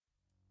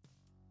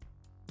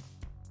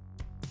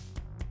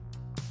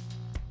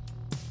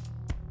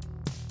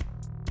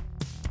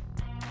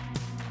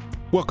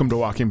Welcome to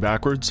Walking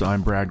Backwards.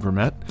 I'm Brad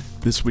Grimmett.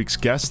 This week's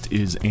guest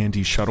is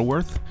Andy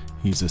Shuttleworth.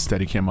 He's a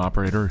Steadicam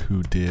operator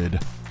who did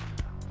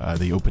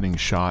the opening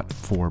shot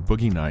for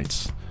Boogie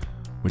Nights,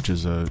 which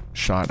is a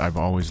shot I've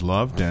always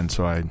loved, and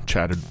so I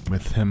chatted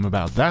with him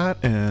about that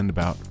and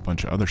about a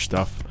bunch of other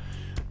stuff,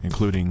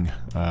 including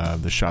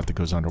the shot that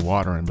goes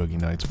underwater in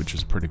Boogie Nights, which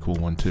is a pretty cool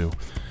one too.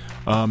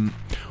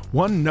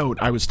 One note,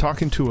 I was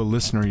talking to a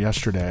listener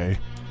yesterday,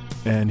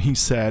 and he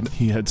said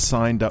he had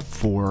signed up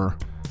for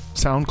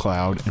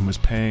SoundCloud and was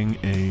paying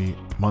a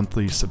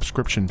monthly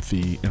subscription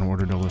fee in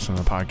order to listen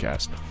to the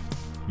podcast.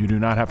 You do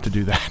not have to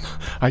do that.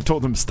 I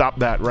told him stop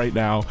that right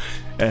now,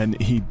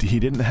 and he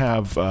didn't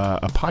have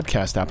a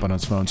podcast app on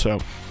his phone. So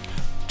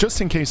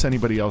just in case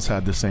anybody else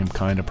had the same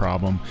kind of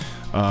problem,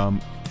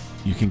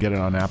 you can get it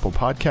on Apple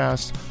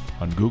Podcasts,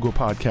 on Google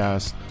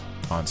Podcasts,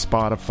 on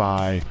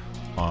Spotify,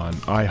 on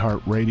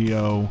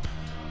iHeartRadio.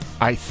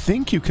 I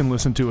think you can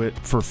listen to it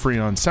for free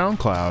on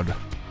SoundCloud,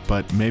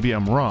 but maybe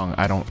I'm wrong.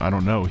 I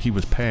don't know. He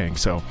was paying.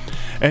 So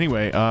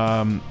anyway,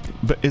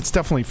 but it's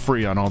definitely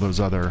free on all those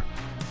other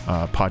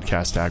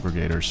podcast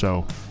aggregators.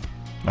 So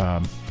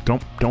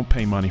don't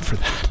pay money for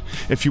that.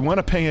 If you want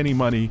to pay any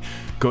money,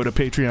 go to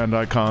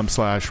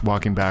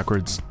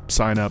patreon.com/walkingbackwards,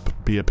 sign up,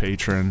 be a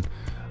patron,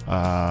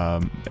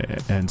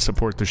 and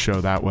support the show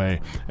that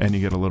way, and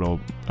you get a little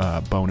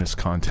bonus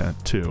content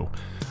too.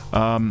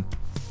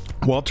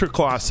 Walter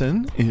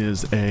Clausen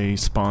is a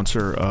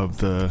sponsor of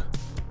the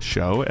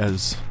show,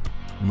 as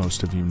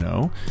most of you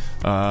know.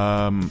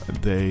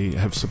 They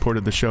have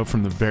supported the show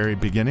from the very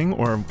beginning,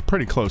 or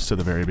pretty close to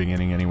the very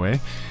beginning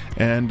anyway.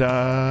 And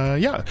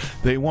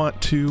they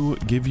want to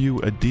give you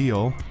a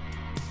deal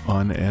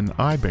on an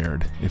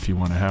iBaird if you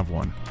want to have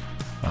one.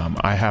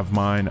 I have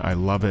mine. I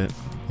love it.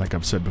 Like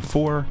I've said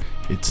before,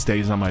 it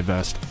stays on my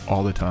vest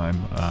all the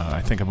time.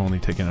 I think I've only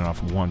taken it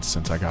off once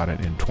since I got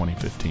it in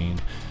 2015.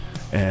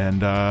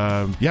 And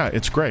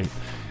it's great.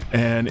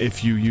 And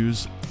if you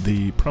use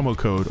the promo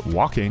code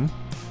WALKING,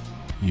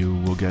 you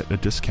will get a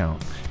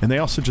discount. And they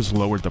also just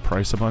lowered the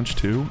price a bunch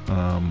too.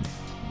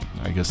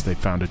 I guess they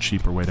found a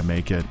cheaper way to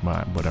make it,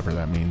 whatever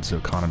that means,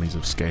 economies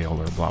of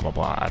scale or blah, blah,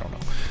 blah. I don't know.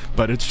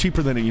 But it's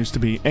cheaper than it used to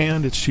be,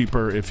 and it's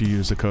cheaper if you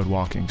use the code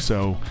WALKING.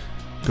 So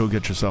go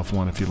get yourself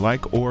one if you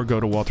like, or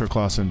go to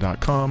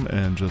walterclausen.com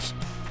and just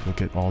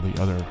look at all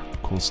the other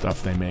cool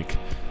stuff they make.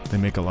 They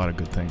make a lot of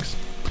good things.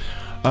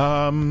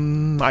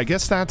 I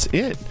guess that's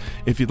it.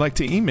 If you'd like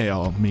to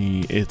email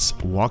me, it's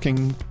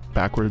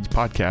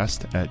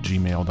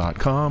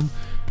walkingbackwardspodcast@gmail.com.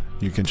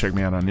 You can check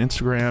me out on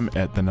Instagram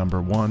at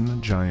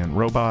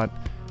 @1giantrobot,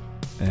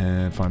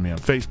 and find me on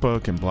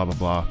Facebook and blah, blah,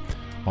 blah,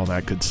 all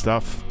that good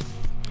stuff.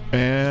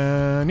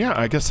 And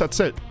I guess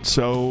that's it.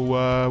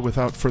 So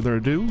without further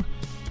ado,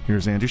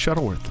 here's Andy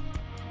Shuttleworth.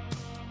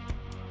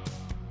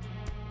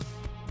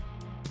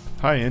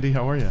 Hi, Andy.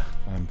 How are you?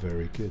 I'm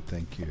very good,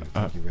 thank you.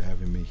 Thank you for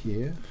having me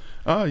here.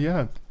 Oh,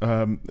 yeah.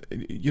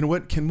 You know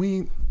what?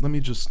 The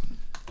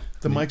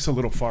mic's a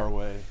little far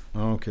away.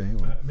 Okay.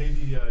 Well.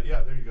 Maybe, there you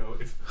go.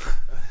 If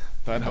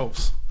that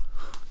helps.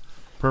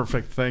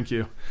 Perfect. Thank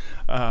you.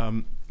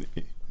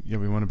 We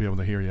want to be able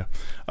to hear you.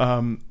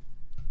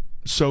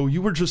 So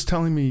you were just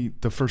telling me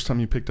the first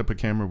time you picked up a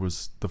camera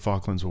was the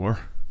Falklands War.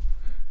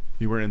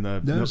 You were in the...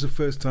 That was the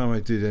first time I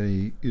did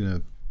any,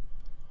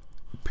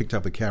 picked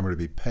up a camera to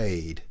be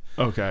paid.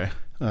 Okay.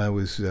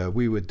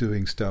 We were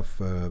doing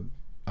stuff...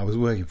 I was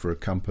working for a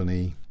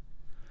company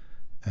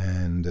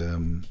and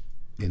in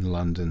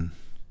London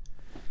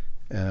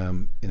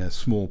in a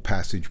small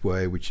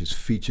passageway which is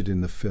featured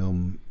in the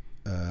film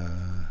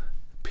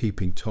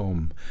Peeping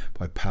Tom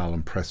by Powell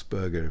and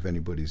Pressburger, if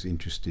anybody's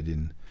interested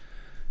in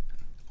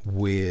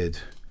weird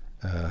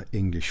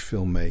English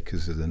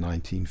filmmakers of the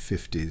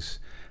 1950s.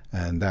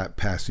 And that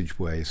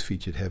passageway is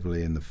featured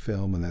heavily in the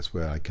film, and that's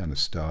where I kind of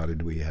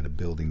started. We had a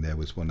building there,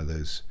 was one of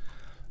those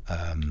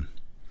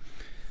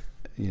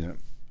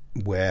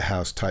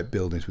warehouse type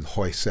buildings with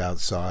hoists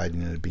outside,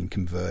 and it had been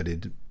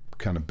converted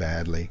kind of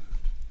badly.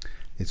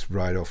 It's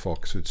right off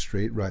Oxford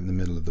Street, right in the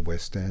middle of the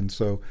West End.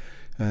 So,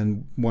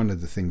 and one of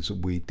the things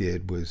that we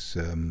did was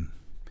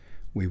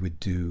we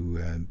would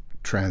do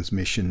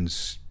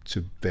transmissions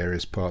to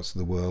various parts of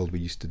the world. We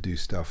used to do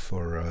stuff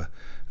for a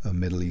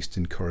Middle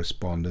Eastern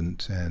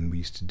correspondent, and we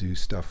used to do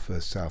stuff for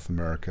South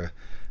America.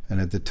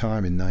 And at the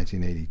time in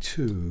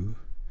 1982,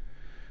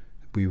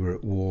 we were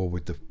at war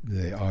with the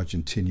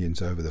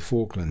Argentinians over the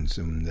Falklands,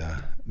 and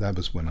that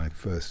was when I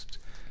first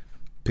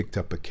picked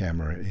up a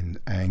camera in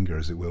anger,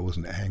 as it were. I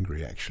wasn't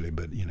angry, actually,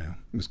 but, it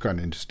was kind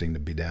of interesting to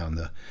be down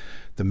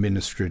the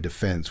Ministry of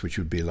Defense, which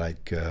would be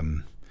like,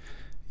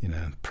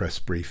 press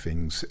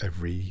briefings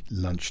every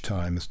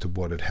lunchtime as to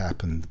what had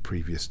happened the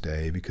previous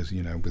day, because,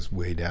 it was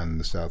way down in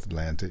the South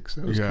Atlantic,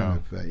 so it was kind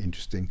of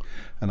interesting.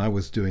 And I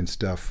was doing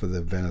stuff for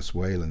the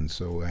Venezuelans,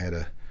 so I had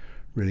a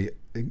really,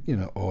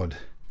 odd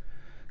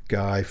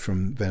guy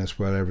from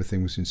Venezuela.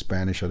 Everything was in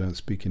Spanish. I don't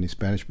speak any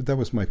Spanish, but that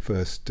was my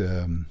first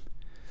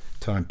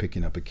time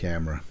picking up a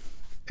camera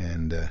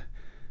and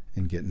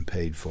getting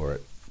paid for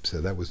it. So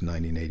that was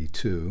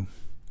 1982.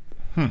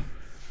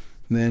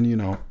 Then,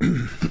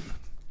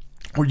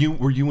 Were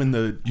you in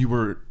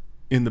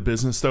the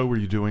business though? Were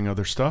you doing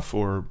other stuff,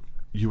 or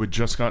you had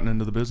just gotten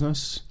into the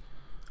business?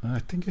 I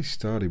think I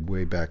started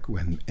way back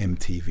when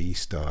MTV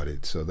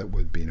started, so that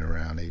would have been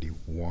around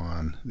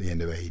 81, the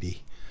end of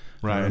 80.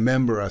 Right. I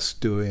remember us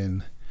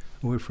I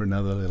worked for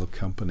another little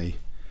company.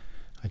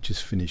 I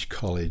just finished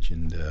college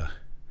and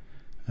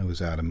I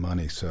was out of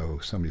money, so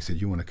somebody said,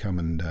 "You want to come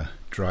and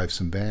drive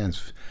some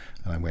vans?"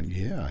 And I went,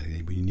 "Yeah,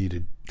 we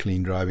needed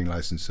clean driving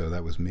license," so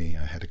that was me.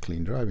 I had a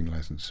clean driving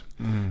license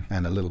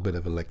and a little bit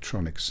of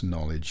electronics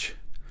knowledge.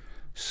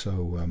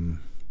 So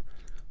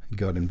I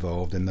got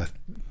involved, and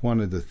one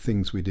of the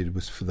things we did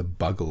was for the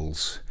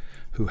Buggles,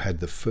 who had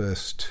the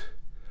first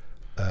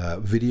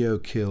Video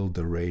Killed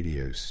the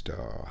Radio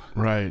Star.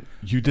 Right.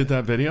 You did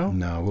that video?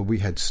 No, well, we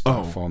had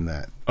stuff on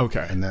that.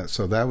 Okay. And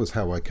that was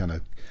how I kind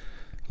of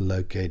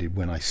located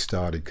when I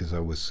started, because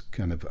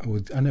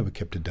I never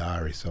kept a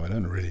diary, so I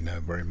don't really know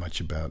very much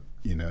about,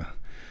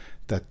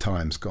 that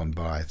time's gone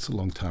by. It's a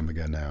long time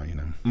ago now,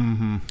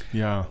 Mm-hmm.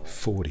 Yeah.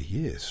 40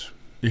 years.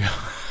 Yeah.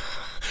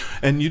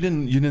 And you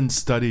didn't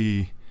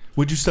study.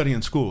 What'd you study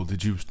in school?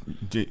 Did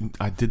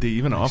they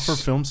even offer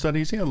film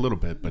studies? Yeah, a little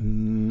bit, but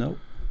nope,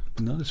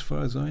 not as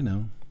far as I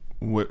know.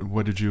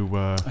 What did you?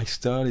 I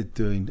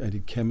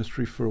did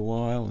chemistry for a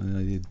while, and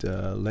I did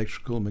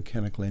electrical and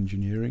mechanical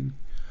engineering.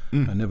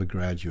 I never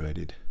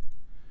graduated.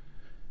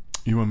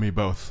 You and me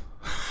both.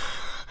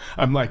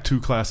 I'm like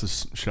 2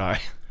 classes shy.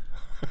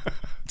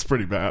 It's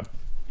pretty bad.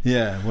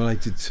 Yeah, well, I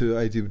did too.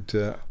 I didn't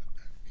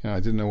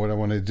know what I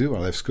wanted to do when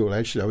I left school.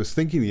 Actually, I was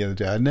thinking the other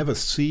day, I'd never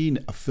seen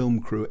a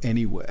film crew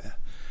anywhere.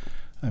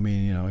 I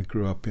mean, I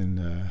grew up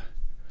in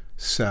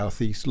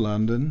southeast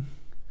London.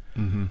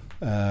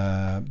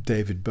 Mm-hmm.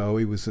 David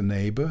Bowie was a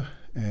neighbor,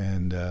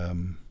 and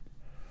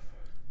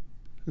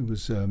it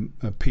was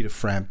Peter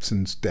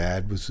Frampton's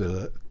dad was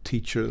a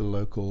teacher at a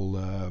local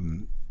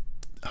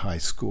high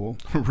school.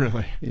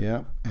 Really?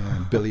 Yeah.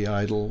 And Billy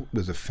Idol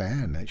was a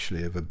fan,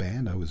 actually, of a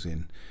band I was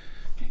in.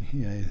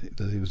 Yeah,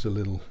 he was a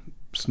little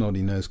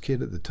snotty-nosed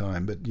kid at the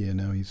time, but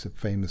he's a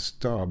famous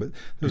star. But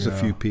there was a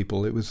few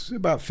people. It was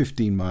about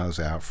 15 miles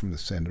out from the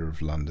center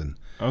of London.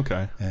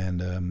 Okay.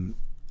 And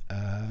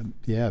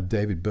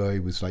David Bowie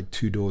was like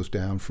 2 doors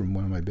down from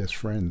one of my best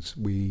friends.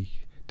 We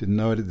didn't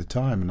know it at the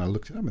time, and I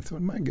looked at him and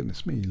thought, my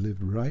goodness me, he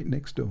lived right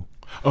next door.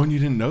 Oh, and you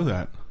didn't know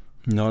that?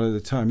 Not at the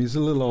time. He's a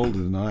little older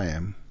than I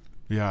am.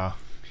 Yeah.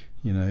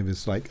 It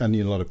was like, I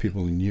knew a lot of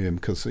people who knew him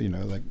because,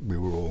 like we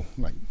were all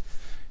like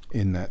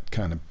in that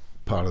kind of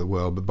part of the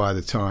world. But by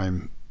the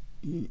time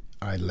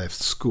I left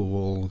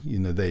school,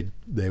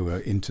 they were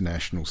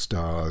international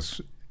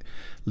stars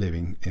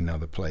living in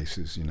other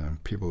places.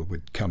 People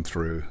would come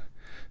through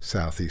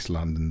southeast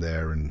London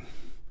there and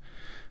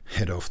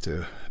head off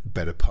to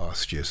better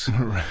pastures.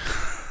 Right.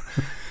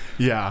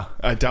 Yeah,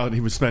 I doubt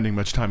he was spending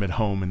much time at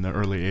home in the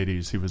early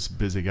 80s. He was a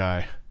busy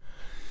guy.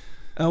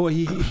 Oh, well,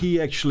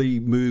 he actually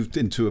moved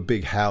into a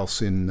big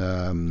house in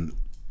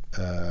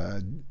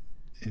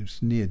it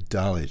was near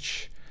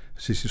Dulwich.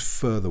 So this is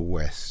further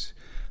west.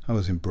 I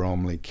was in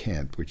Bromley,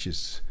 Kent, which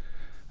is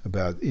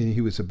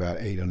he was about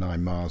 8 or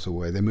 9 miles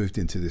away. They moved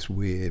into this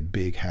weird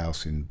big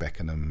house in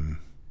Beckenham,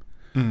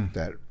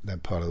 that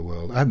part of the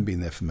world. I haven't been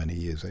there for many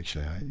years,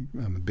 actually.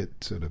 I'm a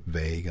bit sort of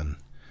vague on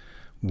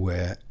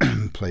where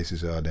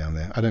places are down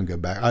there. I don't go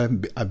back.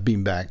 I've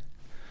been back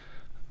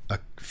a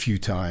few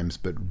times,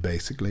 but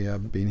basically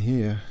I've been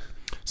here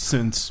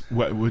since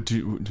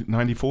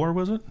 94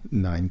 was it?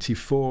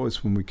 94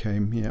 is when we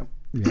came. Yeah.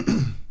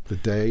 The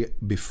day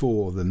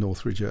before the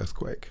Northridge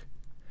earthquake.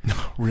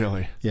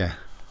 Really? Yeah.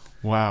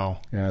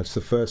 Wow. Yeah, it's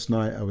the first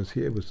night I was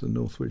here was the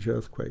Northridge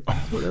earthquake.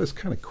 Well, that was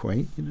kind of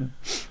quaint,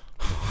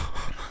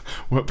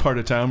 What part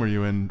of town were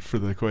you in for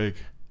the quake?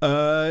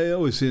 I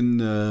was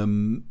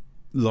in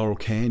Laurel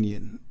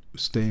Canyon,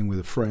 staying with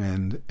a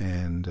friend,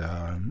 and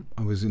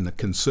I was in the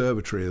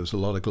conservatory. There was a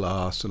lot of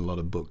glass and a lot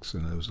of books,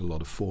 and there was a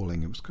lot of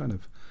falling. It was kind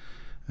of,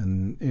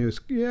 and it was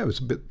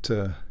a bit.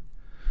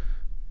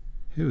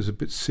 It was a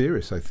bit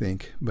serious, I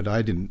think, but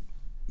I didn't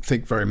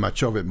think very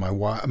much of it.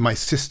 My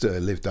sister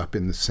lived up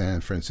in the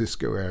San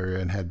Francisco area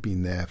and had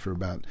been there for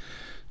about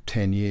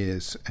 10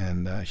 years,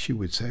 and she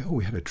would say, "Oh,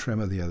 we had a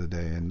tremor the other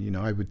day," and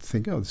I would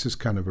think, "Oh, this is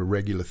kind of a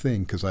regular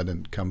thing," because I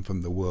didn't come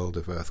from the world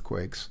of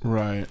earthquakes.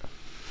 Right.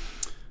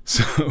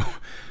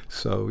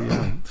 So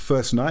yeah,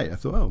 first night I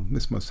thought, "Oh,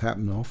 this must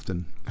happen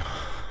often."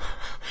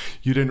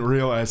 You didn't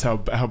realize how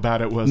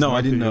bad it was. No,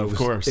 I didn't know. Of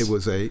course, it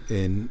was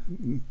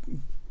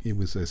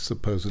a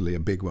supposedly a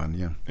big one.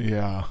 Yeah.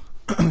 Yeah.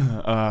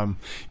 I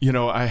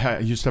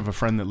used to have a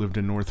friend that lived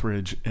in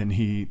Northridge, and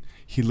he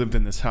lived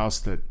in this house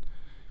that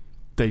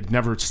they'd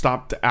never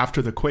stopped.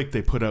 After the quake,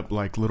 they put up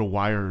like little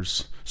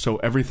wires, so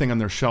everything on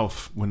their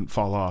shelf wouldn't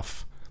fall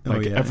off.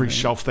 Like every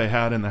shelf they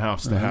had in the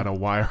house, they had a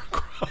wire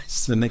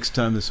across. The next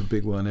time there's a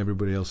big one,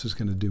 everybody else is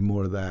going to do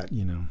more of that,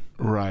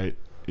 Right.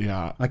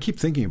 Yeah. I keep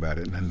thinking about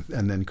it, and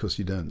then of course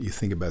you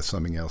think about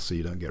something else, so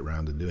you don't get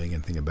around to doing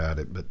anything about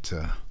it. But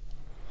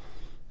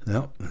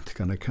no, it's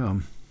going to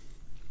come.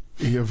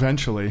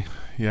 Eventually,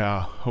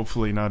 yeah.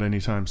 Hopefully not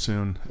anytime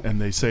soon.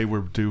 And they say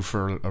we're due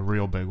for a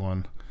real big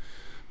one.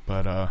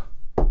 But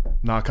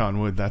knock on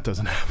wood, that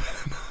doesn't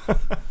happen.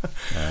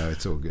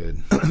 It's all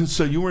good.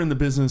 So you were in the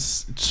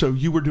business. So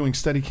you were doing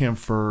Steadicam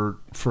for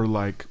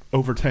like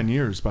over 10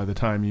 years by the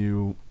time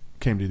you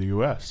came to the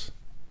U.S.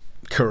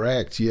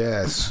 Correct.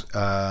 Yes.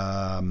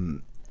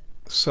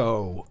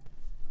 So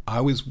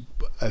I was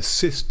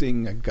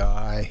assisting a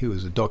guy who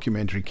was a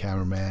documentary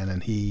cameraman,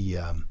 and he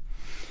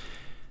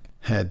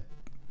had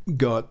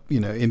got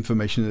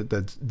information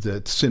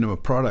that Cinema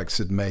Products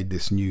had made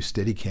this new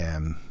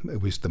Steadicam.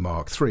 It was the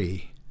Mark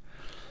III,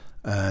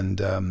 and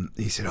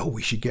he said, "Oh,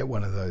 we should get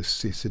one of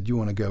those." He said, "You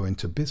want to go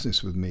into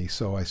business with me?"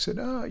 So I said,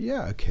 "Oh,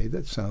 yeah, okay,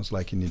 that sounds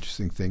like an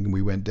interesting thing." And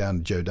we went down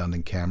to Joe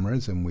Dundan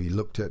Cameras and we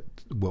looked at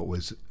what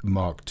was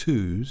Mark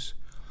IIs,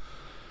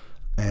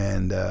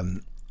 and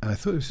I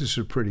thought this was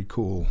a pretty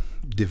cool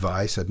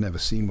device. I'd never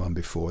seen one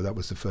before. That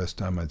was the first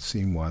time I'd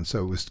seen one,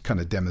 so it was kind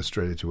of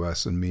demonstrated to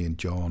us, and me and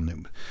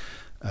John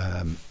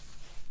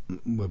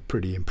were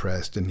pretty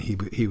impressed, and he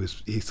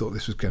thought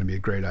this was going to be a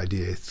great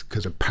idea,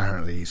 because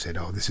apparently he said,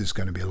 "Oh, this is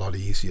going to be a lot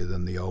easier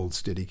than the old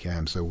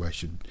Steadicam, so we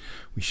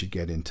should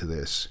get into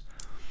this."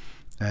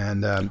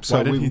 And so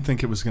why did he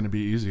think it was going to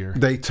be easier?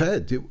 They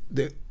said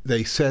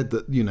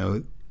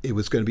that it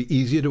was going to be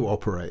easier to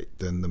operate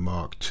than the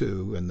Mark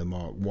II and the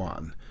Mark I,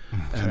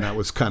 and that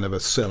was kind of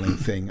a selling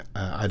thing.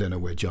 I don't know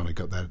where John had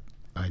got that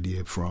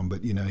idea from,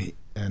 but then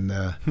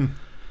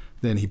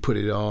he put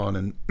it on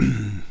and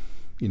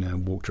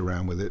walked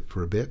around with it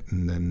for a bit,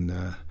 and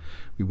then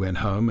we went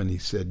home, and he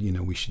said,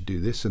 we should do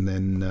this, and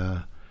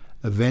then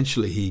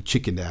eventually he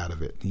chickened out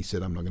of it. He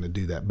said, "I'm not going to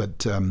do that."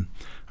 But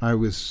I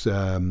was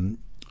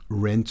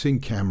renting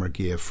camera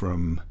gear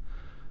from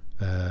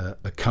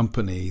a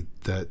company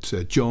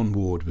that John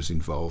Ward was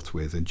involved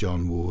with, and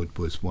John Ward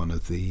was one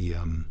of the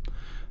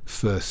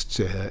first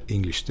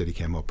English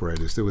Steadicam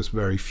operators. There was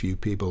very few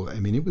people. I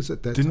mean, it was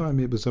at that time,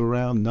 it was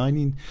around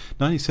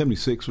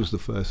 1976 was the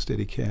first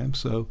Steadicam,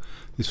 so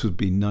this would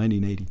be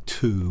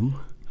 1982,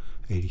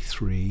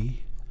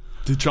 83.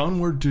 Did John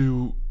Ward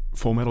do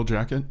Full Metal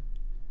Jacket?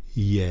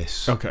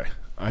 Yes. Okay.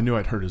 I knew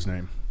I'd heard his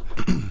name.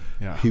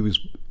 Yeah. He was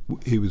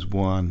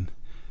one,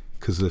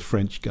 because the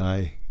French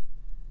guy,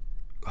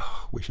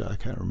 I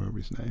can't remember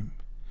his name,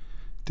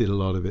 did a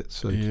lot of it.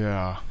 So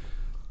yeah,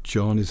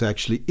 John is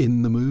actually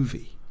in the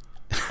movie.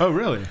 Oh,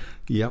 really?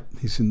 Yep,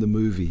 he's in the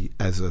movie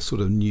as a sort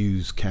of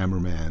news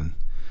cameraman.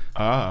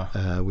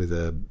 With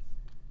an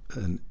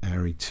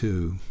Arri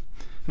II.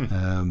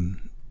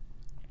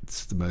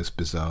 It's the most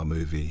bizarre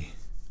movie,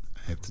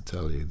 I have to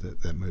tell you,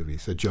 that movie.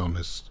 So John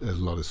has a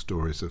lot of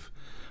stories of.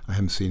 I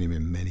haven't seen him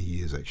in many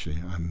years,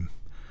 actually. I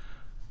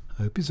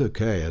hope he's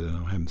okay. I don't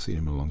know. I haven't seen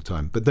him in a long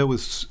time. But there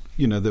was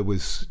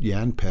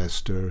Jan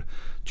Pester,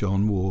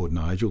 John Ward,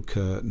 Nigel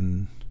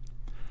Curtin,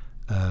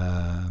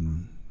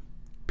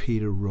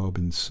 Peter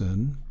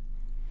Robinson,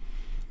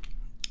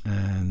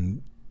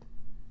 and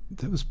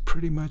that was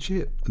pretty much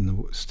it. And the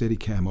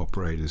Steadicam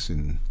operators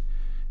in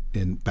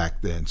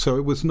back then. So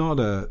it was not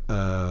a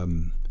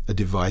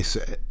device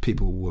that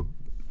people were,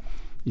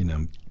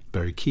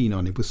 very keen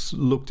on. It was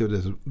looked at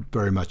as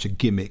very much a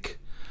gimmick,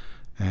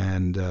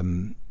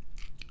 and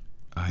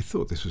I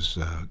thought this was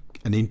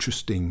an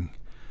interesting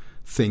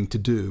thing to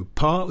do,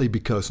 partly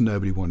because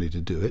nobody wanted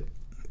to do it.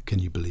 Can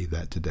you believe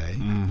that today?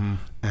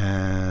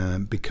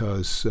 Mm-hmm.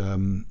 Because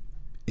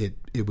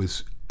it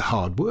was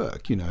hard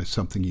work,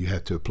 something you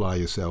had to apply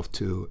yourself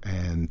to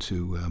and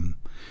to,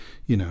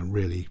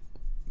 really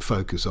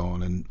focus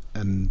on,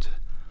 and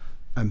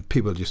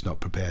people are just not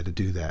prepared to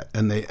do that.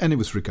 And it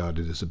was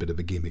regarded as a bit of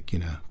a gimmick,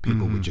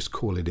 People would just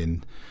call it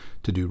in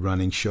to do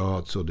running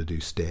shots or to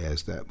do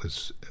stairs. That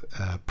was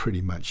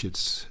pretty much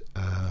its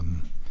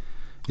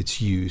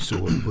use,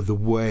 or the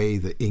way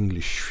the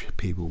English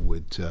people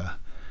would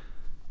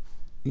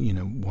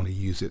want to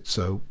use it.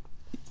 So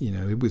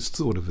it was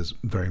thought of as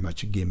very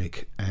much a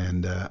gimmick,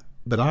 and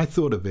but I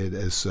thought of it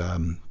as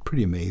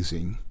pretty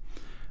amazing,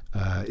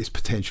 its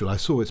potential. I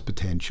saw its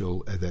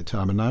potential at that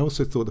time, and I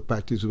also thought the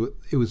fact is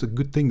it was a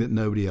good thing that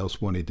nobody else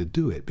wanted to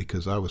do it,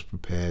 because I was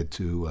prepared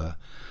to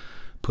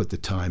put the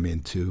time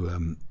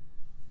into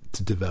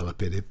to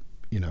develop it,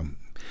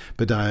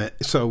 But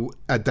so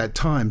at that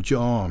time,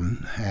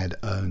 John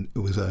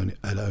was a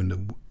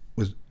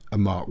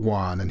Mark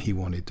I, and he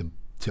wanted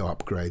to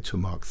upgrade to a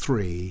Mark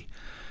III,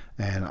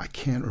 and I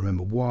can't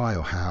remember why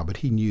or how, but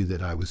he knew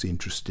that I was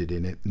interested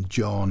in it. And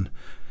John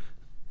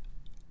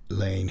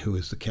Lane, who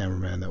was the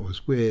cameraman that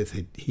was with,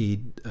 he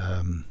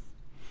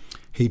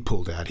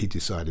pulled out. He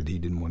decided he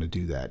didn't want to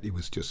do that. It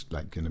was just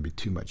like going to be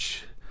too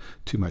much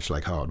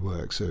like hard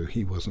work, so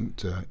he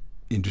wasn't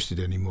interested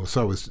anymore.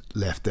 So I was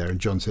left there, and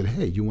John said,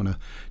 "Hey, do you want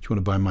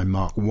to buy my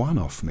Mark I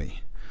off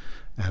me?"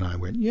 And I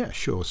went, "Yeah,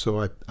 sure."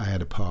 So I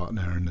had a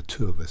partner, and the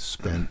two of us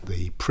spent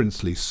the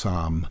princely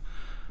sum.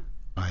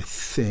 I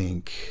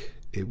think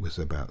it was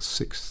about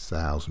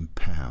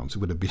 £6,000. It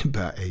would have been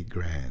about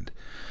 $8,000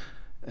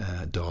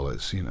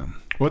 dollars,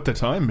 Well, at the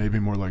time, maybe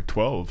more like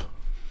 12.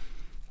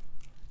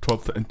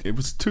 It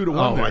was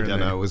 2-1. I don't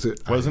know. Was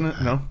it? Wasn't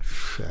it? No.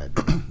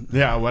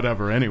 Yeah,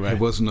 whatever. Anyway, it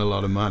wasn't a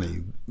lot of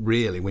money,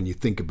 really, when you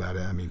think about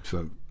it. I mean,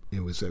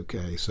 it was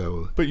okay.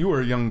 So, but you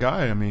were a young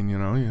guy. I mean,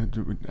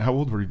 how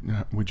old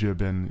would you have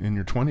been in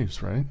your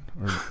 20s, right?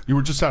 Or you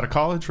were just out of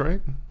college,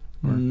 right?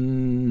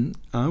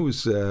 I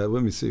was.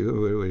 Let me see.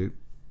 Wait.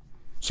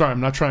 Sorry,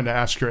 I'm not trying to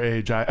ask your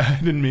age. I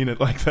didn't mean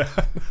it like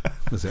that.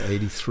 Was it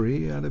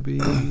 83 out of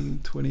being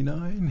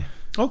 29?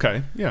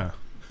 Okay, yeah.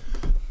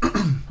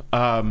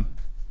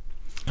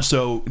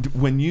 So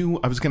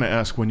I was going to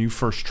ask, when you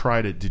first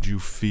tried it, did you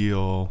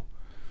feel,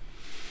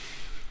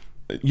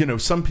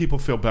 some people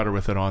feel better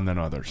with it on than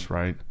others,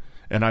 right?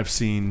 And I've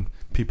seen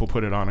people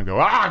put it on and go,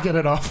 get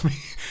it off me.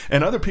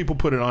 And other people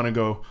put it on and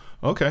go,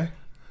 okay.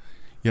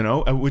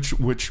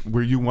 Which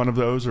were you one of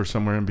those or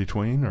somewhere in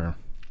between, or?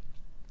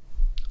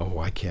 Oh,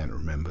 I can't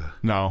remember.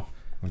 No.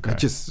 Okay.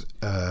 Because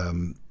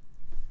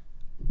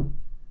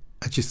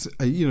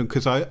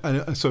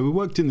so we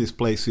worked in this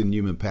place in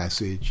Newman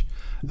Passage,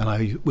 and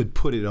I would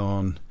put it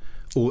on,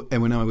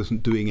 and when I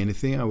wasn't doing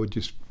anything, I would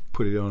just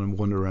put it on and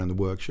wander around the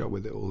workshop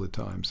with it all the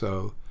time.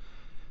 So,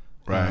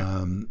 right.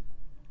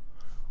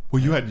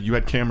 Well, you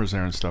had cameras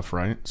there and stuff,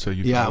 right? So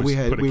we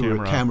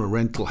were a camera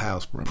rental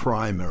house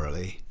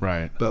primarily,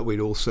 right? But we'd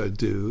also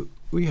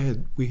we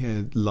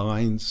had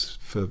lines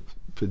for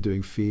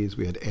doing feeds.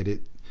 We had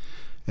edit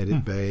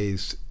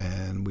bays,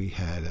 and we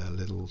had a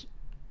little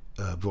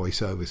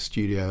voiceover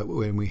studio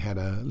when we had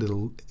a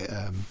little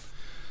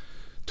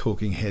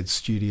talking head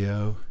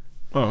studio.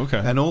 Oh,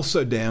 okay. And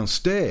also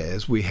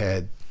downstairs we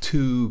had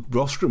two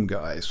rostrum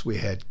guys. We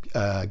had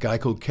a guy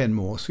called Ken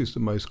Morse, who's the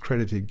most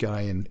credited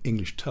guy in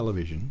English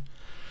television,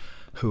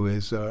 who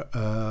is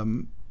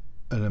an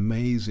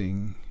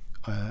amazing.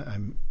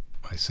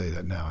 I say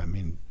that now. I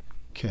mean,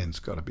 Ken's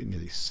got to be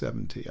nearly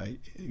 70.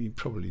 He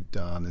probably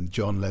done. And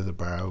John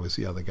Leatherbarrow was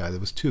the other guy. There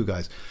was two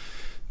guys.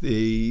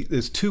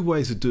 There's two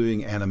ways of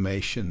doing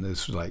animation.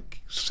 There's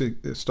like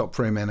stop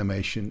frame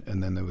animation,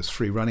 and then there was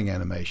free running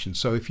animation.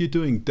 So if you're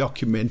doing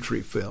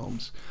documentary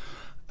films,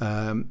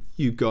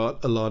 you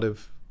got a lot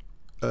of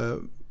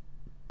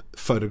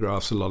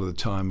photographs a lot of the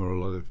time, or a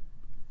lot of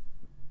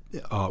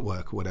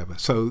artwork or whatever.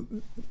 So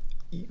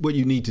what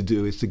you need to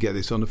do is to get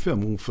this on the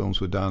film. All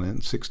films were done in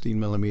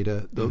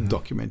 16mm. The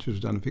documentaries were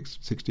done in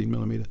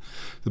 16mm.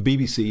 The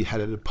BBC had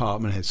a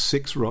department, had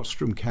 6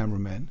 rostrum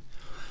cameramen,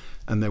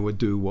 and they would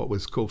do what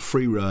was called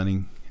free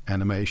running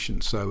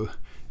animation. So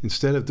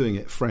instead of doing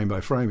it frame by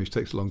frame, which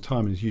takes a long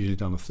time and is usually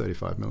done on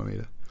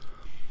 35mm,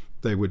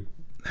 they would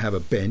have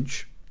a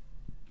bench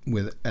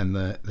they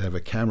have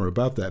a camera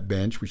above that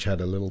bench, which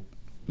had a little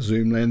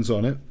zoom lens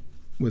on it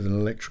with an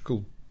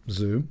electrical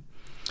zoom,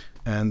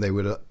 and they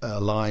would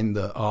align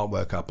the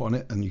artwork up on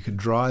it, and you could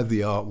drive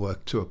the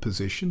artwork to a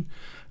position,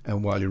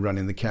 and while you're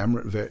running the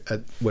camera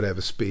at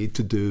whatever speed,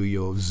 to do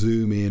your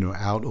zoom in or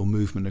out or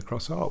movement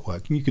across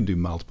artwork. And you can do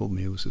multiple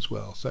moves as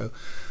well. So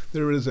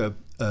there is a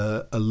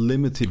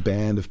limited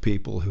band of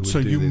people who would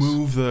do this.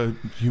 So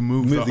you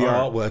move the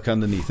artwork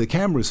underneath. The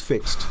camera's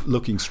fixed,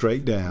 looking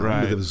straight down,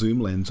 right, with a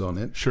zoom lens on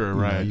it. Sure,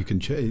 right. You can.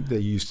 They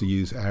used to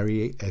use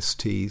Arri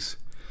STs.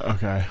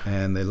 Okay.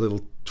 And they're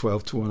little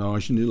 12-to-1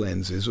 ingenue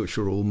lenses, which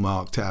are all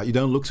marked out. You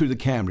don't look through the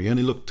camera. You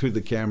only look through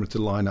the camera to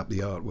line up the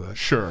artwork.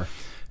 Sure.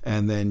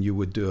 And then you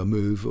would do a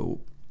move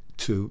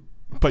to.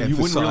 But you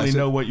wouldn't really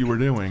know what you were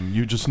doing.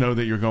 You just know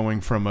that you're going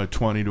from a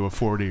 20 to a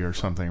 40 or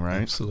something,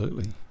 right?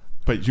 Absolutely.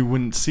 But you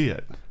wouldn't see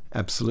it.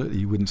 Absolutely,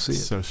 you wouldn't see it.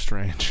 So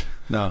strange.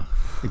 No,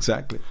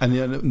 exactly. And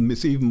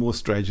it's even more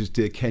strange is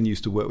dear Ken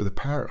used to work with a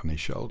parrot on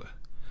his shoulder.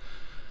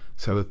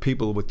 So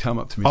people would come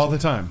up to me all the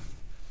time.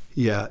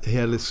 Yeah, he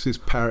had this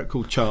parrot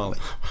called Charlie.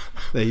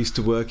 They used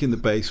to work in the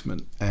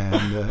basement,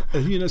 and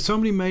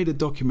somebody made a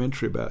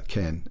documentary about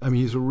Ken. I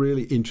mean, he's a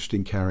really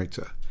interesting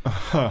character.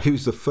 Uh-huh. He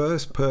was the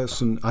first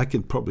person, I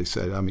can probably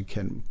say, I mean,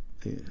 Ken,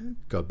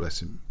 God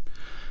bless him,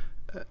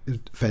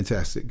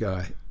 fantastic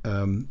guy.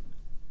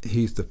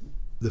 He's the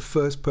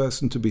first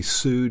person to be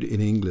sued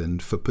in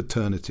England for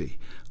paternity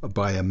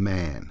by a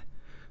man,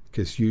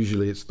 because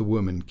usually it's the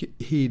woman.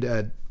 He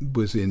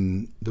was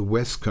in the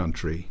West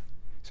Country,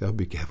 so I'll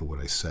be careful what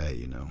I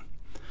say,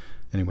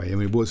 Anyway, I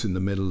mean, it was in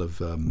the middle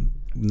of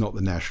not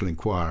the National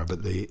Enquirer,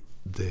 but the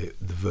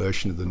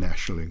version of the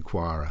National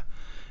Enquirer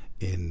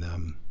in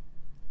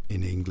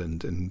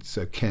England, and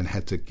so Ken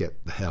had to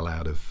get the hell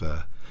out of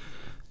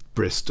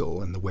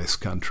Bristol and the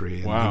West Country,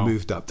 and wow. He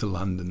moved up to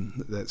London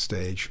at that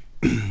stage.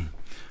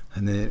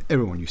 And then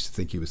everyone used to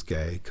think he was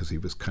gay because he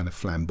was kind of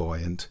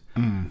flamboyant,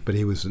 but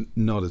he was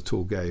not at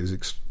all gay.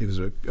 He was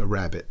a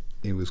rabbit.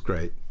 He was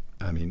great.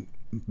 I mean,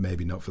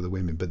 maybe not for the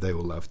women, but they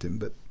all loved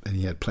him. And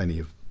he had plenty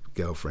of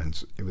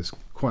girlfriends. It was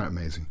quite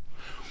amazing.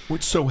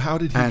 So how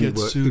did he get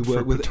sued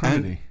for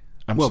paternity?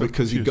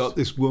 Because he got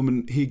this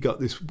woman. He got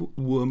this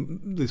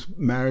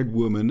married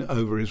woman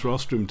over his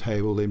rostrum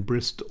table in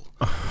Bristol.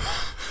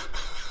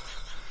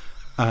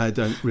 I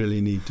don't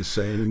really need to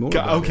say any more.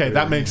 Okay,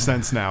 that makes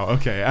sense now.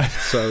 Okay.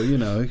 So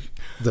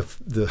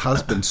the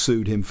husband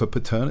sued him for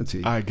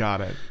paternity. I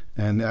got it.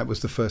 And that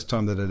was the first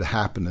time that it had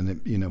happened,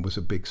 and it was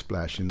a big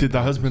splash. Did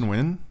the husband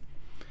win?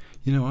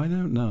 I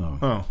don't know.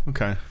 Oh,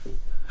 okay.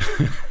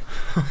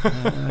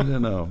 I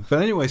don't know.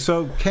 But anyway,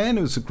 so Ken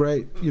was a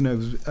great,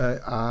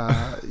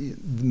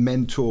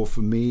 mentor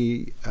for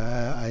me.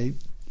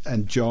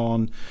 And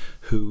John,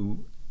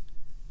 who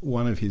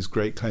one of his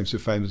great claims to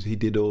fame is he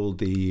did all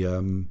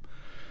the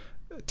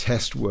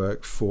test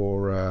work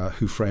for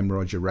Who Framed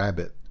Roger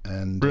Rabbit.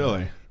 And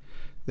really,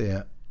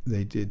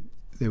 they did.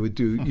 They would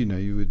do,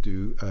 you would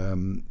do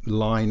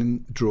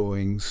line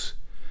drawings,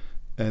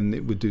 and they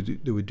would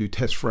do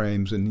test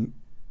frames, and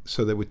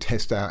so they would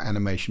test out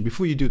animation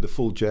before you do the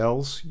full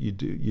gels. You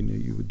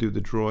would do the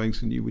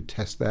drawings, and you would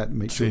test that and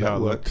make sure that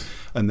worked,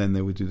 and then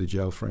they would do the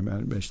gel frame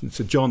animation.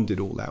 So John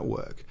did all that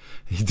work.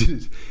 He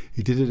did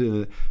it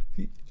in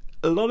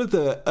a lot of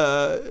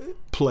the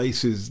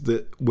places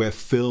where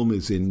film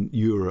is in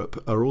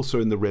Europe are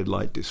also in the red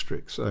light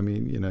districts. I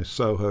mean,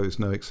 Soho is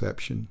no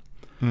exception.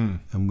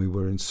 And we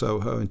were in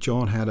Soho, and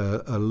John had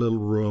a little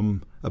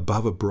room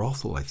above a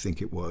brothel, I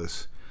think it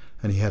was,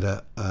 and he had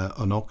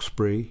an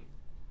Osprey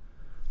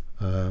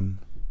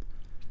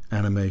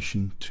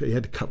animation. He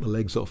had to cut the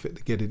legs off it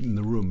to get it in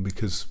the room,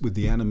 because with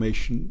the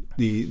animation,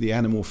 the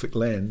anamorphic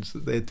lens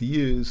that they had to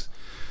use,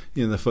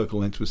 the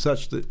focal length was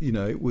such that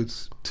it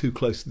was too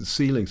close to the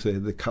ceiling, so they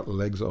had to cut the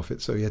legs off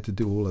it. So he had to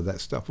do all of that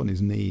stuff on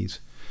his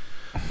knees.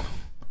 I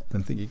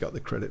don't think he got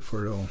the credit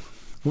for it all.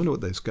 I wonder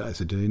what those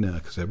guys are doing now,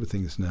 because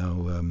everything is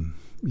now,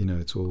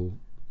 it's all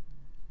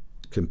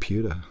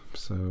computer.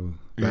 So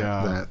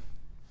that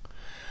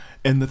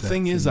and the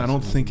thing is, I don't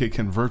think it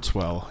converts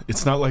well.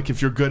 It's not like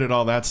if you're good at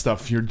all that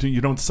stuff, you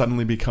don't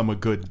suddenly become a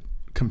good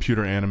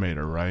computer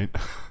animator, right?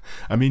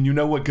 I mean,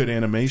 what good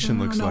animation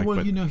looks like.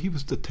 Well, but he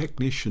was the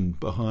technician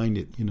behind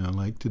it,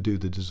 like to do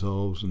the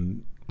dissolves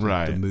and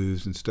the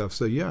moves and stuff.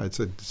 So yeah,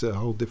 it's a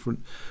whole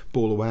different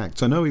ball of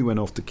wax. I know he went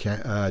off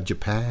to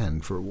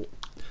Japan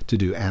to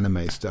do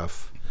anime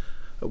stuff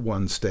at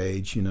one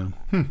stage,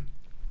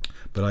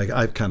 But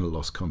I've kind of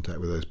lost contact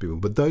with those people.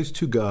 But those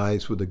two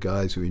guys were the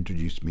guys who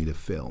introduced me to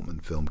film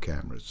and film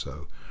cameras.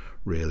 So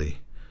really,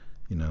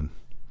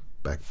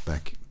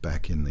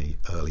 back in the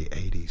early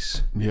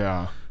 80s.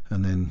 Yeah.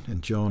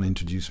 And John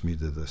introduced me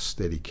to the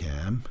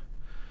Steadicam.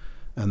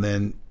 And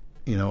then,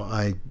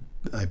 I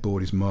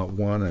bought his Mark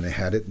I and I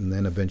had it. And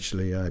then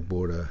eventually I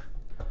bought a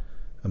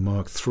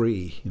Mark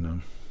III,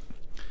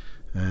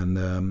 And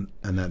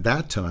at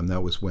that time,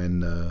 that was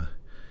when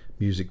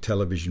music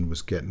television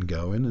was getting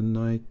going, and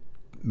I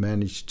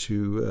managed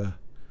to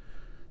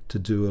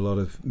do a lot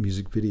of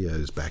music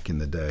videos back in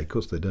the day. Of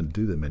course, they don't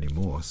do them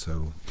anymore.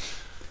 So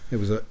it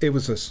was a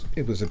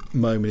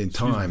moment in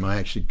time. I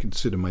actually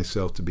consider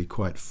myself to be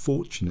quite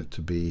fortunate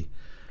to be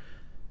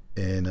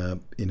in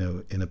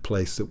a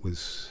place that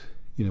was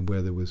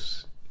where there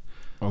was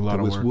a lot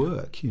of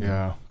work.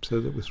 Yeah. So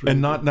that was really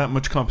and not that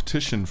much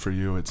competition for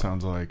you. It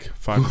sounds like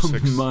 5 or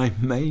 6. My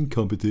main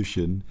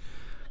competition,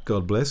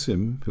 God bless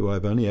him, who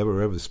I've only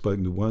ever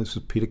spoken to once,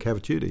 was Peter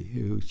Cavacciuti,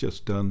 who's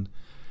just done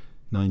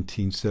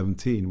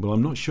 1917. Well,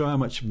 I'm not sure how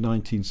much of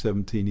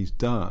 1917 he's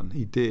done.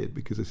 He did,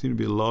 because there seem to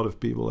be a lot of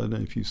people. I don't know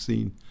if you've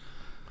seen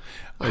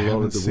a lot of the work. I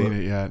haven't seen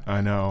it yet. I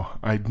know.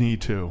 I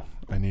need to.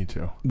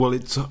 Well,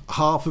 it's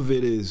half of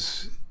it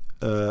is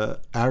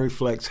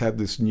Arriflex had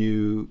this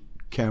new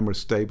camera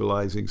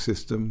stabilizing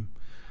system,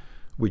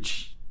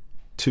 which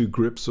 2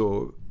 grips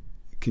or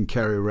can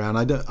carry around.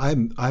 I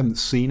haven't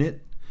seen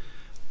it.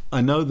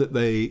 I know that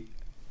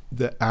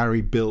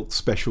Arri built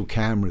special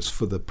cameras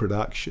for the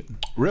production.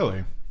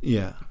 Really?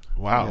 Yeah.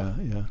 Wow.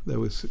 Yeah. There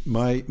was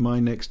my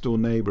next door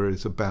neighbor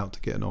is about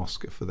to get an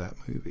Oscar for that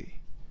movie,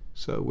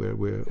 so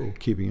we're all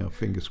keeping our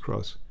fingers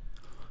crossed.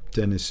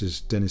 Dennis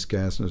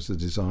Gassner's the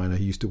designer.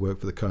 He used to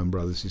work for the Coen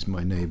Brothers. He's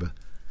my neighbor,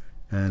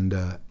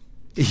 and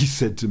he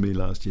said to me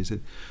last year, he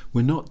said,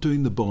 "We're not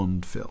doing the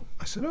Bond film."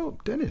 I said, "Oh,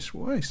 Dennis,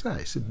 why is that?"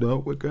 He said, "No,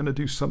 we're going to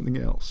do something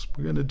else.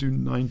 We're going to do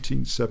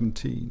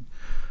 1917.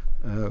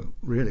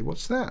 Really?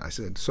 What's that?" I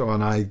said,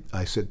 and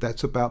I said,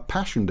 "That's about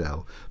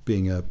Passchendaele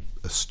being a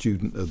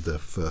student of the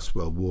First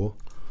World War."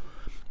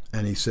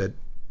 And he said,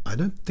 "I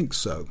don't think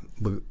so."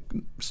 But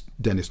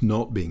Dennis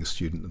not being a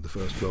student of the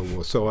First World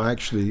War. So I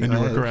actually... And you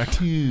were correct.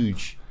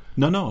 Huge...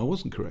 No, I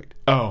wasn't correct.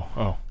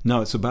 Oh.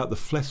 No, it's about the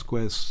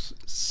Flesquez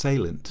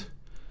salient.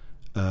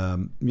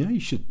 You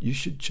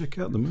should check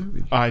out the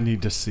movie. I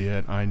need to see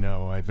it. I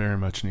know. I very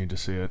much need to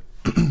see it.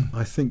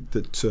 I think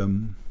that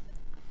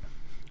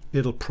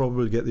it'll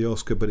probably get the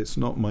Oscar, but it's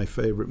not my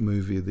favorite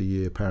movie of the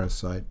year.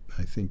 Parasite,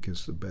 I think,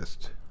 is the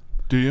best.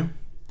 Do you?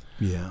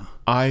 Yeah.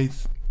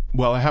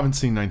 Well, I haven't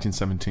seen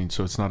 1917,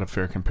 so it's not a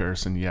fair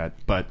comparison yet,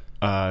 but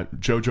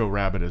Jojo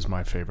Rabbit is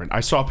my favorite. I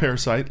saw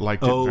Parasite,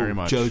 liked it very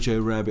much.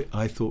 Jojo Rabbit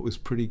I thought was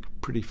pretty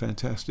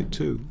fantastic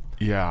too.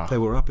 Yeah. They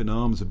were up in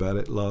arms about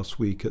it last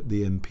week at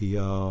the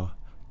NPR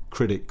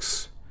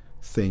critics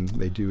thing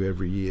they do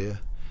every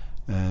year,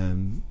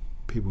 and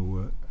people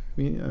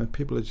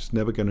are just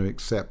never going to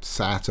accept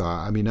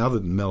satire. I mean, other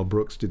than Mel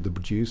Brooks did The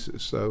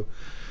Producers, so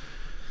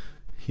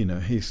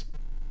he's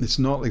it's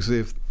not as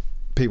if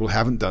people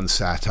haven't done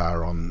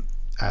satire on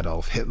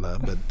Adolf Hitler,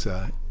 but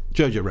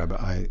Jojo Rabbit,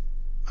 I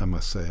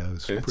must say, I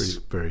was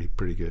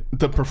pretty good.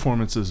 The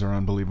performances are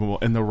unbelievable,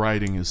 and the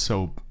writing is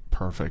so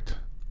perfect,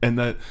 and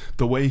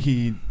the way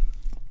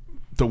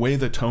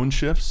the tone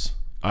shifts.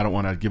 I don't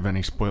want to give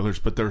any spoilers,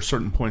 but there are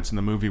certain points in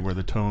the movie where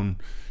the tone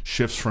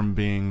shifts from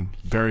being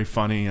very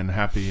funny and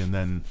happy and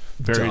then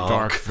very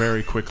dark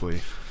very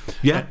quickly.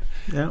 Yeah.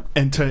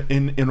 And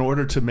in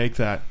order to make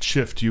that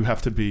shift, you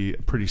have to be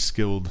a pretty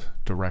skilled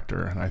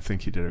director, and I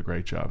think he did a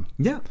great job.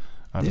 Yeah.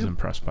 I was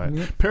impressed by it.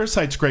 Yeah.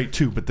 Parasite's great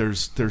too, but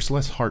there's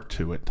less heart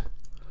to it.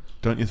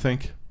 Don't you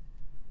think?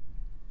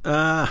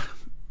 I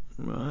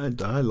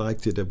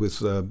liked it. It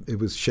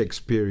was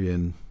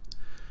Shakespearean.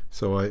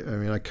 So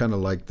I kind of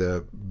liked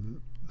the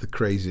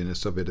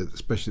craziness of it,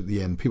 especially at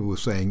the end. People were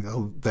saying,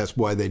 "Oh, that's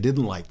why they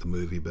didn't like the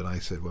movie," but I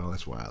said, "Well,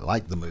 that's why I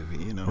like the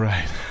movie," you know.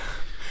 Right.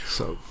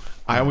 So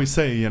I always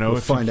say, you know,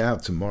 we'll find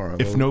out tomorrow.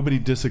 If nobody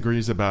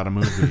disagrees about a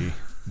movie,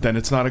 then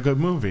it's not a good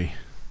movie,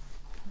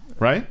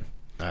 right?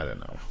 I don't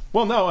know.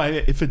 Well, no.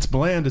 If it's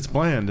bland, it's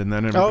bland, and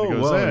then everybody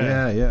goes,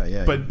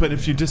 yeah. But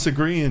if you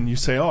disagree and you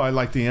say, "Oh, I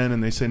like the end,"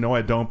 and they say, "No,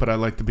 I don't, but I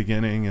like the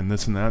beginning," and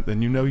this and that,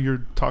 then you know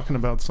you're talking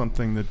about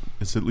something that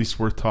is at least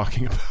worth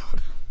talking about.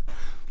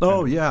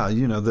 Oh yeah,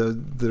 you know,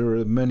 there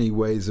are many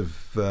ways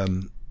of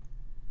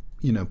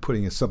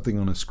putting something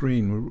on a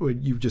screen. Where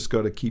you've just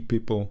got to keep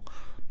people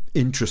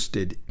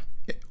interested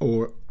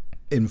or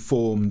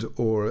informed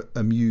or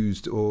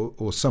amused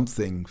or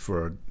something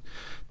for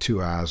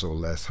 2 hours or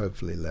less,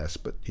 hopefully less.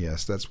 But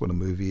yes, that's what a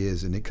movie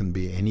is, and it can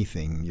be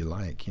anything you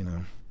like, you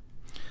know.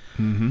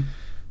 Mm-hmm.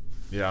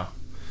 Yeah.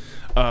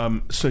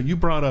 So you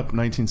brought up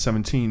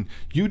 1917.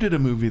 You did a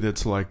movie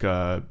that's like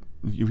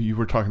you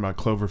were talking about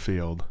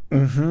Cloverfield.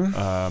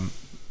 Mm-hmm.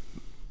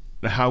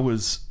 How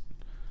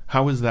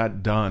was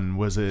that done?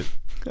 Was it?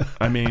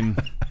 I mean,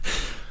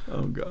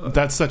 oh God,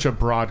 that's such a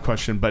broad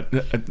question, but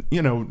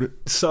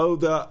So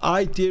the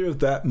idea of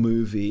that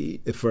movie,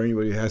 if for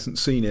anybody who hasn't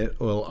seen it,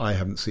 well, I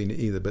haven't seen it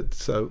either, but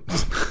so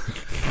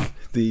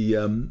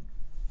the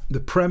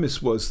premise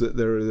was that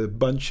there are a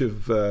bunch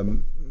of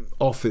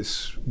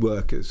office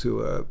workers who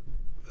are.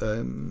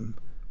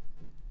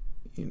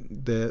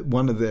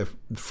 One of their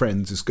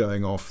friends is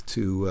going off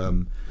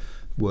to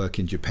work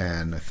in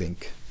Japan, I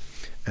think,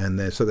 and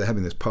they're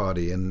having this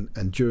party,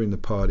 and during the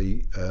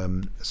party,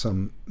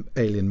 some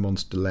alien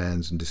monster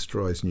lands and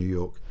destroys New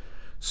York.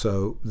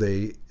 So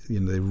they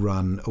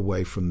run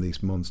away from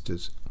these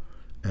monsters,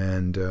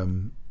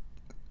 and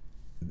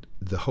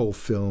the whole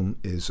film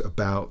is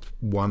about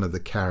one of the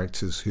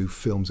characters who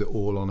films it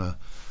all on a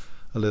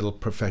little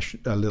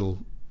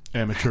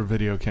amateur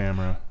video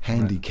camera,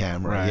 handy right.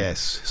 camera, right.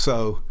 Yes.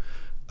 So.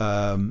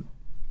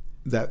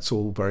 That's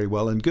all very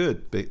well and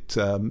good, but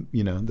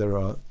there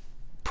are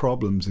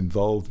problems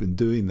involved in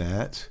doing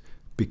that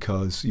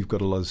because you've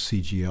got a lot of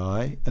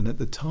CGI, and at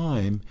the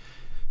time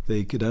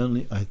they could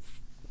only,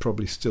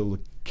 probably still the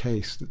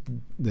case, that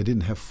they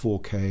didn't have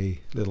 4K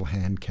little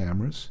hand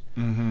cameras.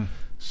 Mm-hmm.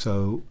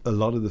 So a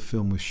lot of the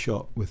film was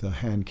shot with a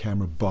hand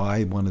camera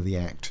by one of the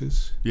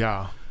actors.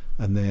 Yeah.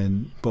 And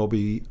then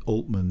Bobby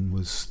Altman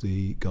was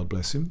God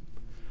bless him,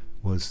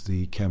 was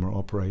the camera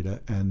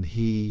operator, and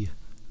he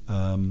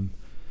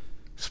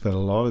spent a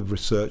lot of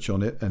research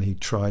on it, and he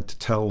tried to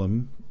tell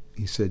them,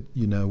 he said,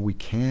 we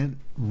can't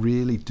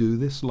really do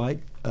this like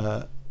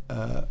a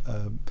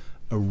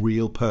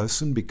real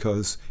person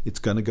because it's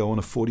going to go on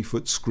a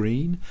 40-foot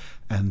screen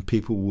and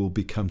people will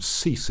become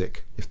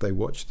seasick if they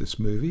watch this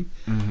movie.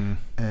 Mm-hmm.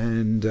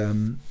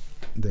 And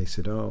they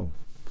said, oh,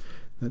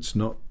 that's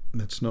not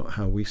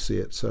how we see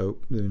it. So,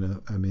 I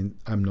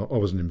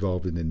wasn't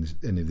involved in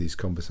any of these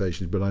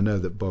conversations, but I know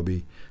that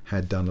Bobby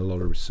had done a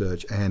lot of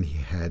research, and he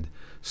had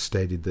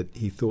stated that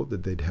he thought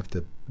that they'd have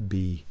to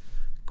be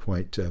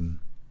quite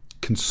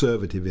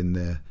conservative in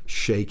their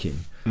shaking,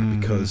 mm-hmm.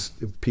 because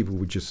people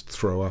would just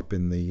throw up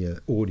in the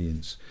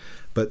audience.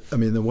 But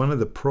one of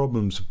the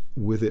problems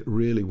with it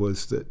really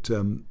was that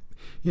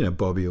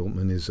Bobby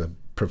Altman is a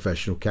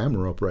professional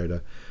camera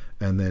operator,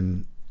 and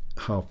then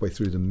halfway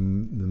through the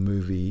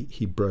movie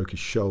he broke his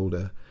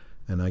shoulder,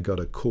 and I got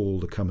a call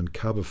to come and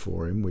cover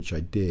for him, which I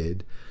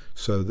did.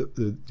 So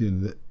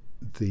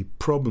the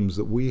problems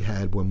that we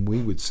had when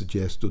we would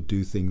suggest or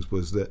do things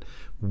was that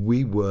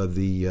we were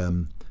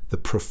the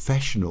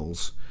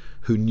professionals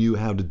who knew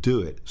how to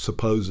do it,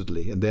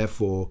 supposedly, and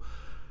therefore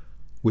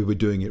we were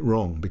doing it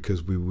wrong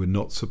because we were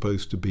not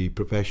supposed to be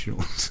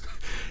professionals.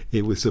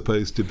 It was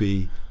supposed to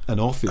be an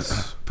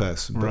office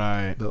person,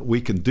 right? But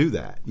we can do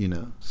that,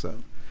 So,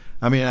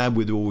 I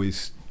would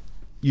always,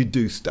 you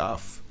do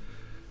stuff,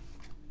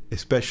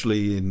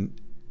 especially in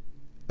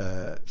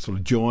sort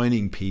of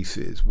joining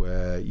pieces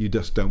where you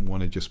just don't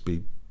want to just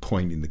be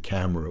pointing the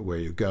camera at where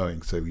you're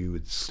going. So you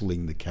would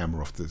sling the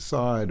camera off to the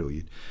side, or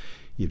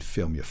you'd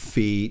film your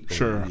feet. Or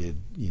sure.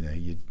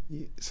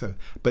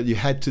 But you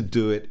had to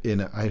do it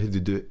I had to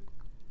do it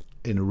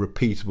in a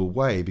repeatable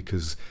way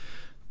because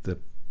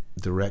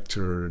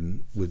director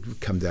and would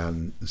come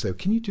down and say,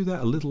 can you do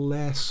that a little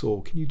less,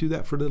 or can you do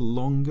that for a little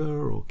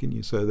longer, or can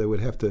you, so they would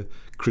have to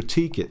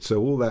critique it. So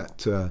all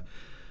that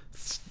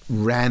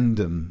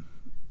random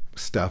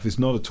stuff is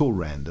not at all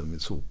random.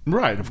 It's all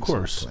right, of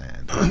course,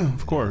 planned,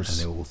 of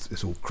course, and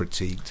it's all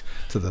critiqued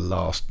to the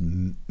last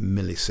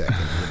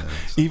millisecond.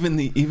 So. Even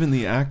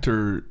the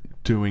actor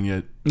doing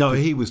it. No,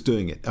 he was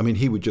doing it. I mean,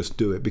 he would just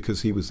do it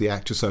because he was the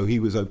actor, so he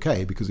was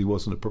okay because he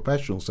wasn't a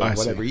professional. So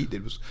whatever he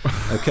did was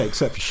okay,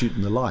 except for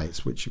shooting the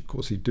lights, which of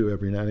course he'd do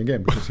every now and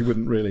again because he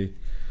wouldn't really.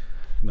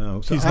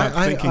 No, so he's not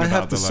thinking I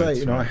about have to the say,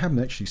 lights, I haven't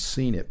actually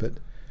seen it, but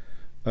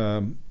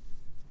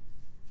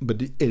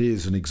it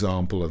is an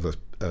example of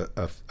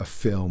a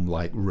film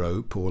like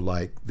Rope, or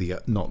like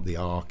not the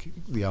Ark.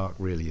 The Ark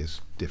really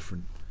is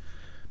different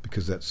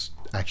because that's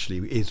actually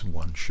is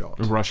one shot.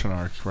 Russian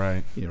Ark,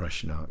 right? Yeah,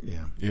 Russian Ark.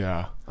 Yeah,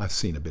 yeah. I've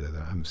seen a bit of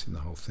that. I haven't seen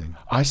the whole thing.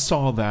 I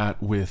saw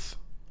that with,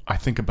 I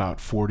think,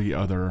 about 40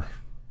 other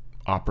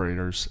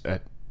operators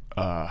at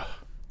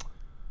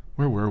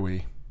where were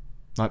we?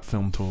 Not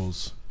Film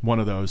Tools. One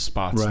of those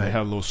spots. Right. They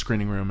had a little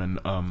screening room,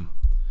 and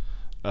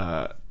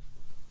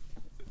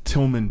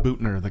Tillman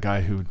Bootner, the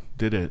guy who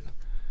did it,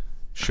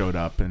 showed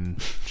up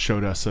and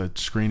showed us a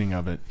screening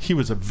of it. He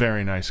was a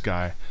very nice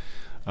guy.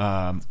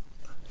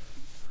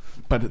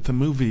 But the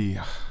movie,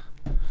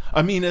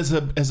 I mean, as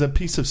a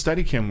piece of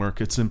Steadicam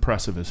work, it's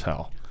impressive as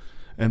hell,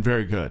 and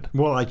very good.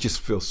 Well, I just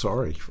feel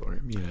sorry for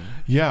him.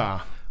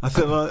 Yeah, I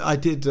feel I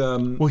did.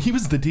 Well, he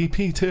was the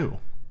DP too.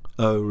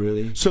 Oh,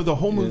 really? So the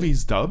whole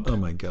movie's dubbed. Oh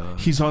my god.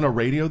 He's on a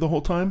radio the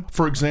whole time.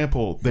 For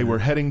example, they were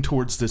heading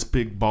towards this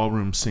big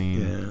ballroom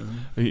scene.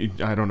 Yeah.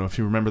 I don't know if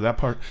you remember that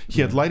part.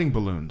 He had lighting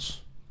balloons.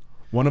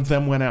 One of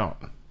them went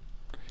out.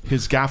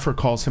 His gaffer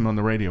calls him on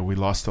the radio. We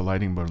lost a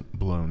lighting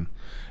balloon.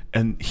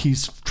 And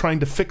he's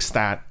trying to fix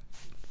that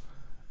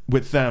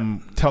with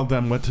them, tell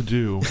them what to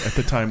do at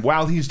the time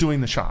while he's doing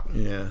the shot.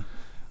 Yeah.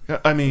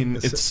 I mean,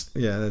 that's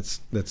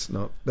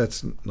not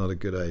a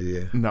good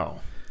idea. No.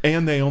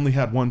 And they only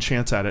had one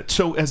chance at it.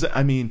 So it's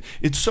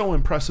so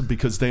impressive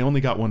because they only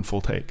got one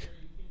full take.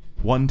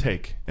 One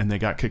take, and they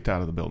got kicked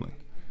out of the building.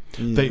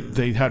 Yeah.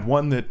 They had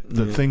one that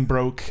the thing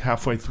broke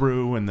halfway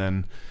through, and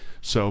then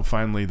so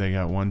finally they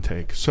got one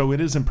take. So it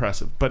is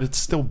impressive, but it's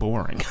still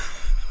boring.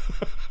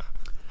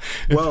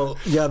 Well,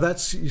 yeah,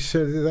 that's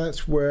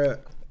where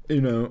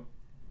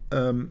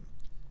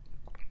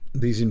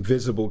these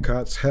invisible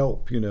cuts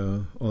help.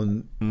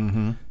 On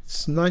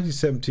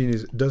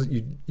 1917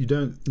 you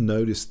don't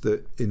notice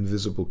the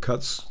invisible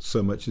cuts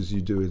so much as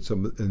you do in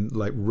some, and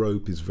like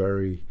Rope is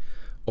very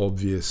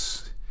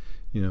obvious.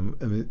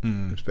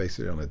 It's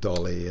basically on a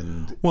dolly,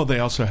 and well, they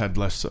also had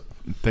less.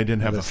 They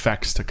didn't have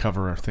effects to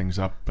cover things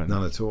up, and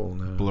none at all.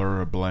 No. Blur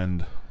or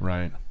blend,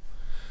 right?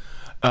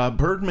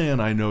 Birdman,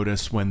 I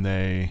noticed when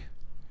they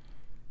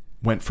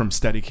went from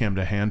Steadicam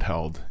to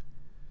handheld,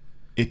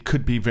 it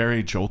could be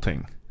very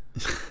jolting.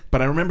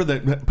 But I remember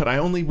that. But I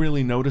only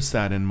really noticed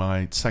that in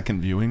my second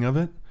viewing of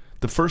it.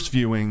 The first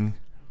viewing,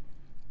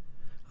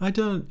 I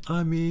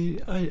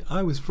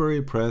was very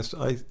impressed.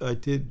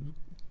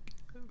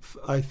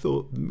 I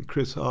thought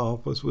Chris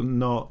Half was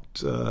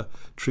not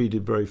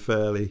treated very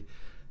fairly,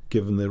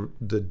 given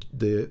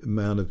the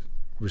amount of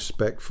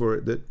respect for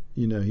it that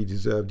he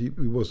deserved. He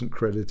wasn't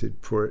credited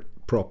for it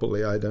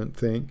properly, I don't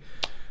think.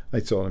 I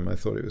told him I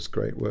thought it was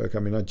great work. I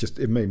mean,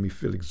 it made me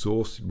feel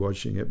exhausted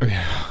watching it. But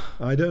yeah.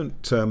 I don't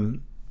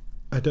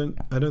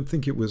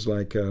think it was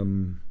like a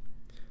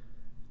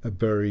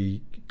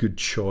very good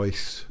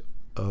choice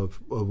of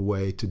a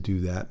way to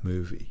do that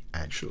movie,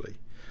 actually.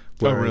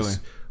 Really?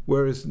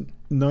 Whereas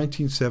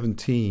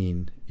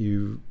 1917,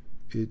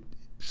 it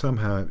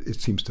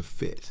seems to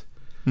fit.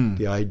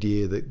 The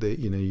idea that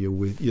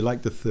you're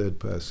like the third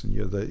person.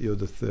 You're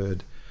the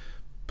third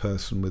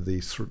person with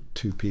these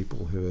two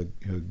people who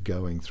are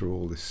going through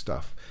all this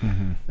stuff,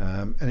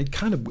 and it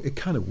kind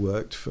of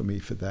worked for me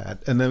for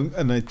that. And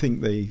I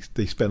think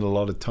they spent a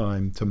lot of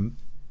time to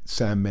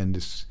Sam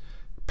Mendes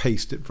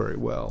paced it very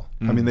well.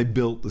 I mean, they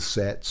built the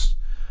sets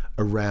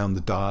around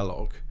the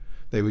dialogue.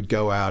 They would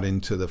go out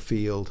into the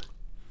field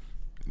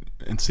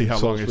and see how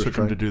long it took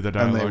them to do the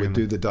dialogue. And they would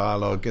do the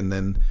dialogue, and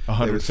then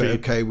they would say,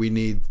 okay, we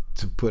need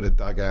to put a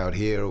dugout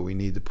here, or we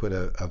need to put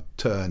a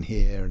turn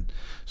here, and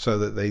so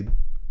that they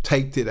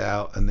taped it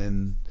out, and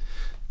then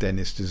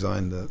Dennis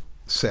designed the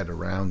set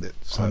around it.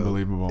 So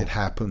unbelievable. It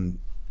happened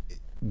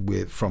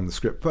from the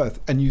script first,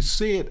 and you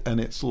see it, and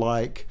it's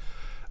like,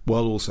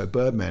 well, also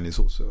Birdman is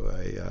also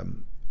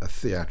a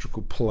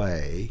theatrical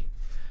play.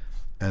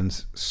 And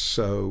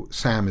so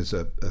Sam is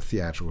a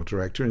theatrical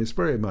director, and it's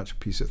very much a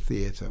piece of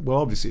theatre. Well,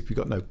 obviously, if you've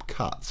got no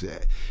cuts,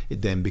 it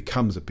then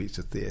becomes a piece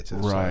of theatre.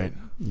 Right.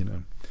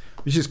 So,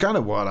 which is kind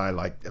of what I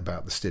like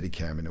about the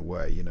Steadicam in a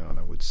way, and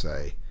I would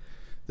say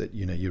that,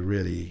 you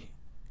really,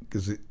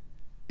 because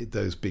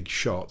those big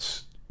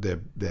shots,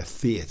 they're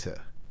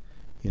theatre.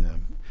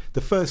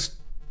 The first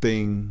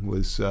thing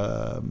was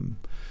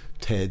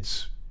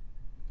Ted's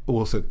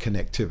also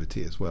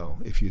connectivity as well.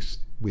 If you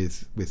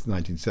with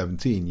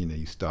 1917,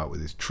 you start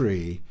with this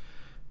tree,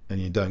 and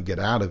you don't get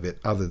out of it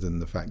other than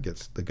the fact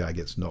the guy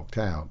gets knocked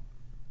out,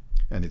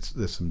 and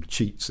there's some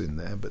cheats in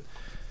there, but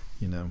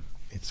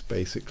it's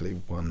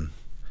basically one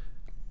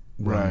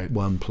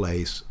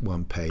place,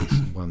 one pace,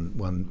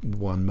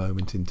 one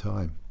moment in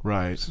time.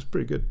 Right. This is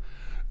pretty good.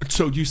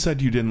 So you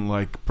said you didn't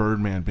like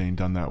Birdman being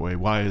done that way.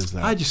 Why is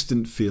that? I just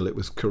didn't feel it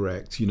was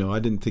correct. I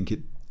didn't think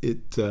it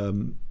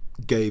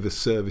gave a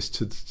service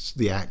to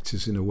the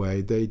actors in a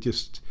way.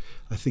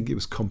 I think it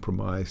was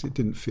compromised. It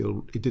didn't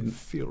feel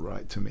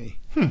right to me.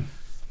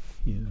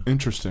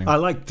 Interesting. I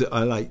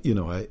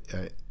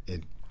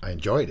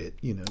enjoyed it.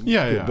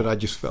 Yeah. But I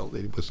just felt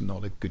that it was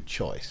not a good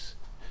choice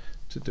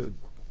to do.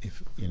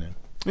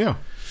 Yeah,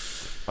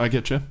 I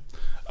get you.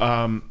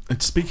 And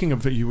speaking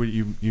of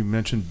you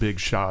mentioned big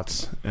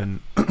shots,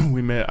 and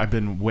I've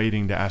been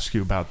waiting to ask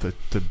you about the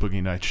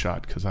Boogie Nights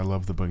shot, because I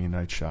love the Boogie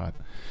Nights shot,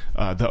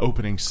 the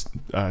opening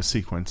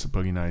sequence of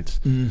Boogie Nights.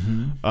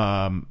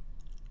 Mm-hmm.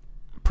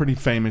 Pretty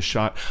famous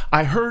shot.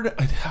 I heard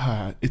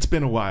it's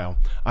been a while.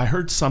 I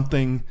heard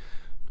something.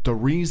 The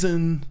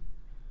reason.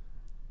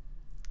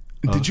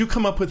 Did you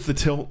come up with the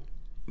tilt?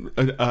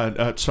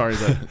 Sorry.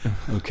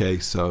 Okay,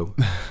 so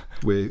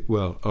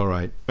all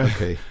right.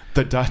 Okay.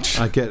 The Dutch.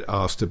 I get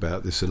asked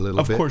about this a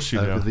little bit. Of course you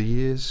do. Over the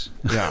years.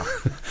 Yeah.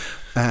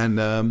 And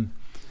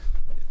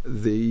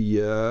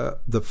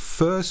the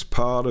first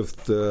part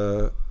of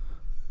the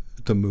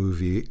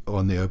movie,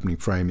 on the opening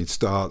frame, it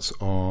starts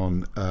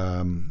on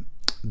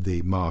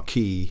the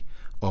marquee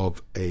of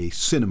a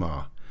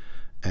cinema,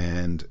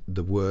 and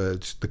the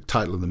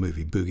title of the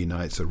movie, Boogie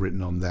Nights, are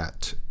written on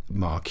that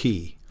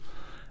marquee.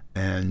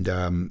 And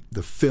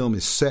the film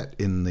is set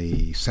in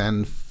the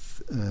San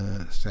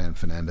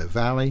Fernando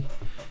Valley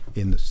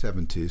in the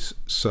 70s.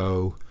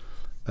 So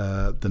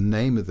the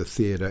name of the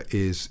theater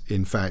is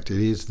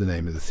the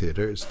name of the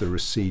theater. It's the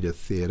Reseda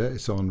Theater.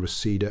 It's on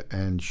Reseda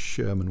and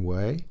Sherman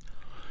Way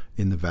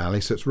in the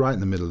valley. So it's right in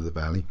the middle of the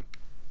valley.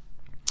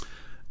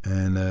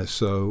 And the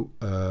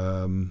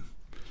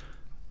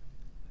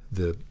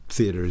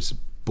theater is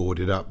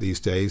boarded up these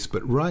days,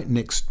 but right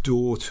next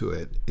door to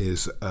it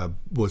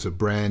was a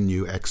brand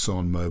new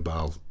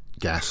ExxonMobil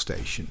gas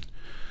station.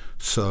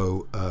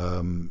 So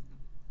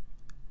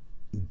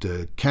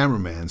the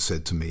cameraman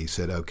said to me,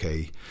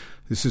 okay,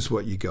 this is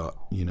what you got.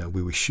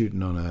 We were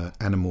shooting on an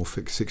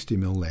anamorphic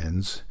 60mm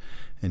lens,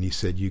 and he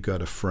said, you got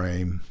to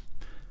frame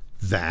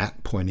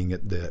that, pointing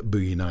at the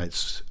Boogie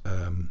Nights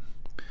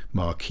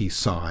marquee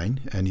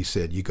sign, and he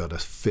said,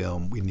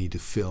 we need to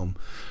film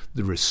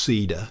the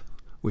Reseda,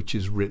 which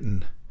is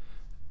written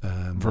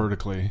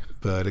vertically.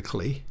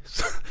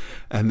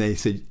 And they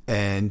said,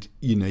 and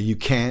you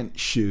can't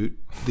shoot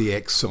the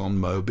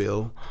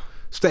ExxonMobil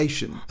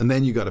station, and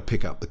then you got to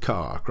pick up the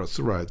car across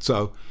the road.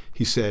 So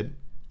he said,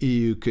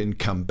 you can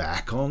come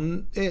back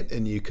on it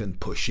and you can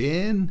push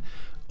in,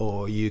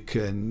 or you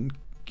can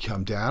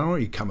come down, or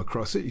you come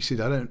across it. He said,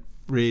 I don't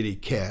really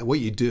care what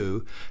you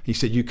do. He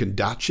said, you can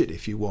Dutch it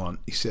if you want.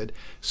 He said,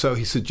 so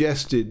he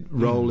suggested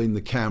rolling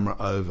the camera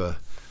over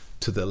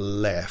to the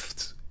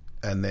left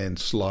and then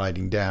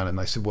sliding down. And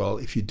I said, well,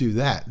 if you do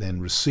that, then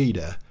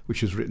Reseda,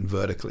 which was written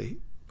vertically,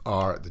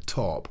 R at the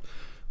top,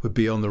 would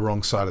be on the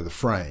wrong side of the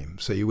frame,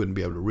 so you wouldn't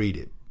be able to read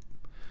it.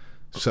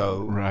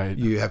 So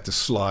you have to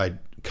slide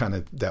kind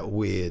of that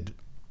weird...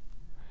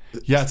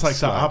 Yeah, it's like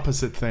the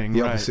opposite thing.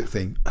 The opposite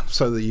thing,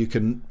 so that you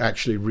can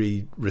actually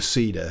read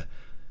Reseda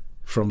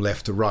from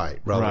left to right,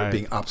 rather than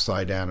being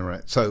upside down and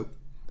right. So,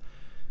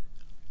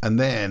 and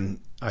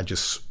then I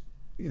just...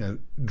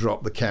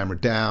 drop the camera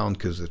down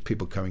because there's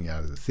people coming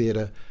out of the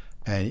theater,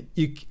 and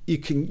you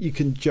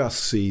can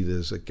just see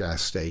there's a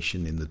gas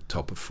station in the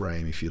top of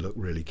frame if you look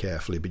really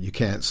carefully, but you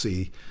can't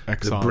see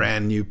the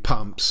brand new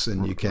pumps,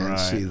 and you can't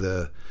see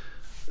the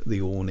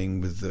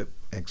awning with the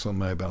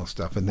ExxonMobil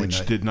stuff, and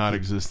which did not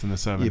exist in the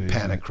 70s. You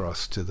pan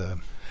across to the,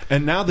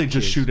 and now they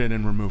just shoot it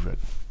and remove it.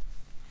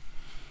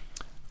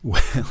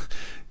 Well.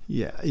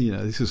 Yeah,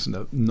 this is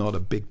not a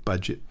big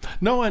budget.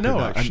 No, I know.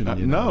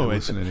 Production, no, it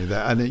wasn't any of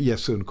that. And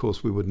yes, of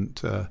course, we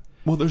wouldn't.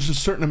 Well, there's a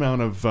certain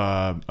amount of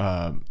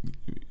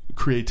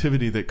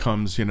creativity that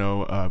comes.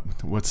 But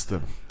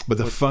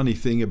the funny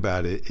thing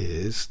about it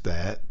is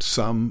that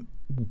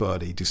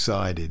somebody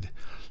decided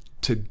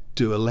to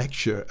do a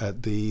lecture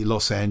at the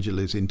Los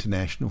Angeles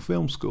International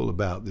Film School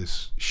about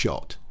this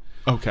shot.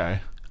 Okay.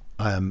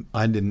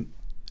 I didn't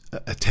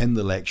attend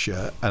the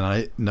lecture,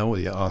 and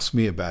nobody asked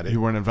me about it.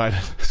 You weren't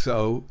invited.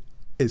 So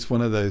it's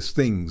one of those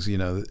things,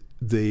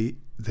 they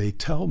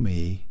tell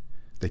me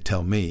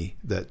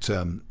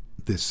that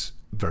this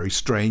very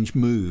strange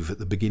move at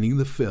the beginning of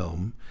the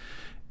film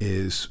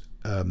is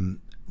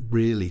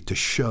really to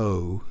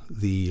show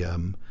the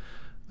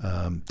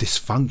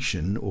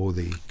dysfunction or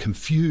the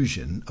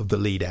confusion of the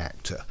lead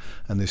actor,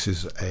 and this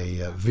is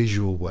a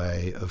visual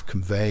way of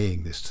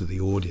conveying this to the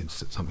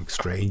audience, that something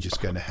strange is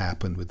going to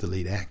happen with the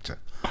lead actor.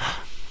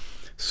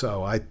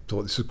 So I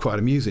thought this was quite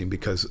amusing,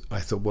 because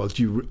I thought, well,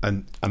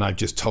 and I've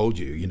just told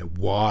you,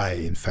 why,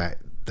 in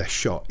fact, that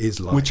shot is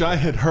like which I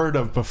had heard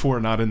of before,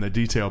 not in the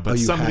detail, but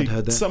had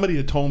heard that? somebody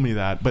had told me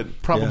that,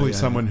 but probably Yeah,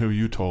 someone who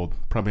you told,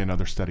 probably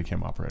another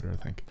Steadicam operator,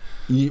 I think.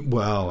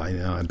 Well, I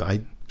know.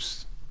 I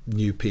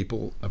knew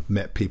people. I've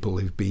met people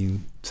who've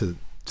been to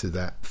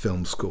that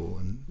film school,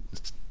 and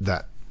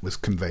that was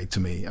conveyed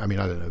to me. I mean,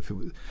 I don't know if it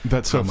was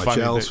That's how so much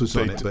funny. else was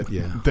on it, but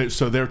yeah.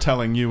 So they're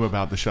telling you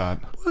about the shot.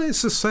 Well,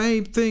 it's the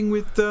same thing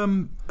with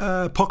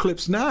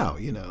Apocalypse Now.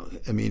 You know,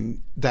 I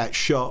mean, that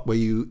shot where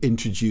you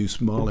introduce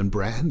Marlon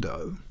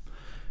Brando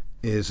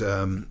is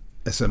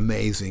this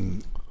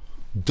amazing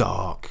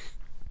dark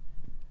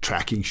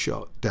tracking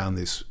shot down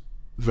this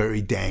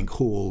very dank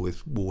hall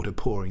with water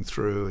pouring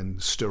through, and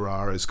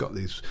Storara's got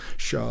these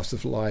shafts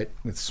of light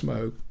with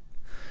smoke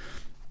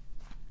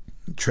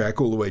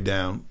track all the way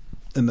down.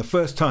 And the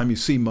first time you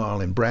see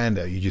Marlon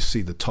Brando, you just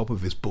see the top of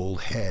his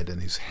bald head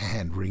and his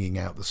hand wringing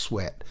out the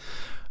sweat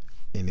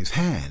in his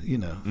hand, you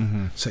know.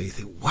 Mm-hmm. So you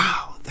think,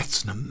 wow,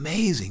 that's an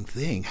amazing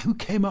thing. Who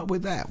came up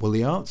with that? Well,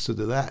 the answer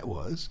to that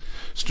was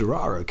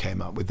Storaro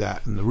came up with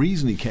that. And the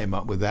reason he came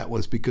up with that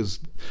was because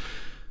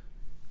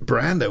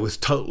Brando was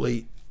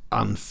totally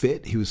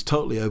unfit. He was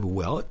totally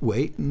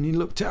overweight, and he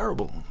looked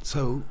terrible.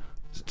 So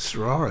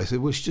Storaro said,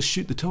 well, just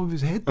shoot the top of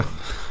his head.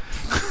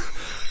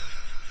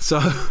 So,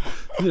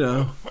 you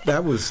know,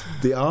 that was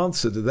the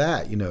answer to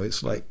that. You know,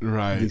 it's like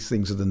these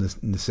things are the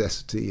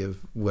necessity of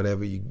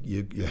whatever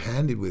you're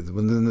handed with.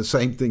 And then the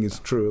same thing is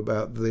true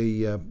about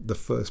the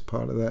first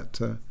part of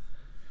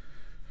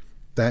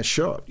that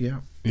shot.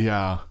 Yeah.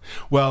 Yeah.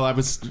 Well,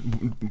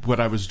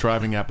 what I was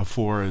driving at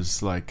before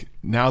is like,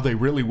 now they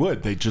really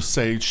would. They just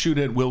say, shoot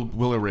it,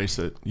 we'll erase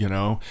it, you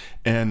know?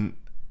 And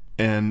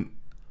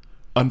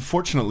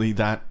unfortunately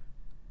that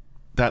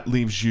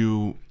leaves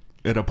you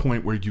at a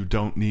point where you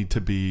don't need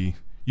to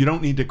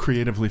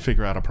creatively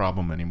figure out a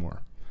problem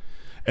anymore.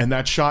 And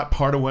that shot,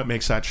 part of what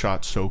makes that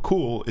shot so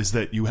cool is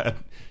that you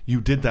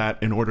did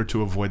that in order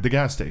to avoid the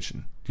gas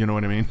station. You know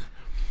what I mean?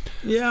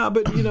 Yeah,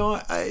 but you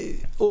know,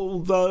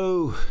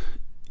 although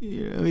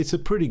you know, it's a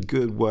pretty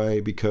good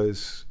way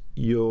because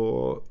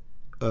you're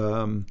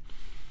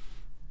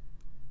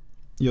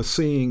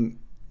seeing,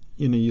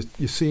 you know,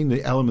 you're seeing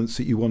the elements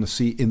that you want to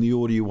see in the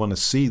order you want to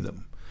see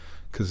them.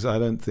 Because I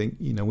don't think,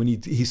 you know, when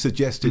he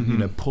suggested, you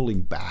know, pulling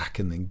back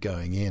and then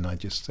going in, I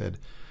just said,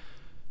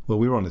 well,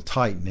 we were on a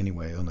Titan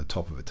anyway, on the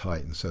top of a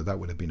Titan, so that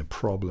would have been a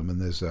problem. And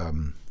there's a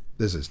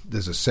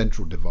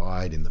central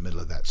divide in the middle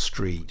of that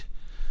street,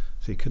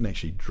 so you couldn't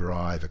actually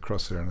drive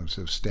across there. And I'm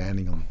sort of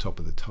standing on the top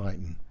of the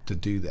Titan to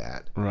do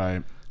that.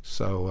 Right.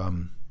 So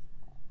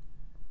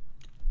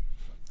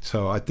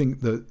I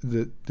think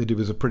that it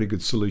was a pretty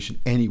good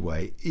solution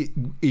anyway,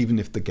 even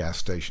if the gas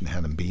station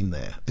hadn't been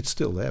there. It's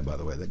still there, by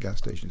the way. That gas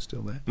station is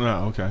still there.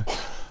 Oh, okay.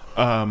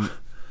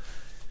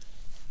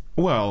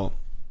 Well,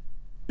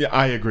 yeah,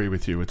 I agree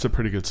with you. It's a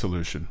pretty good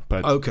solution.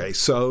 But okay,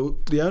 so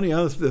the only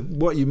other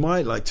what you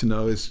might like to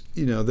know is,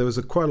 you know, there's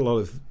quite a lot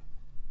of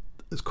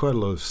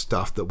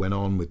stuff that went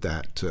on with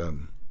that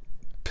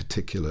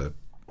particular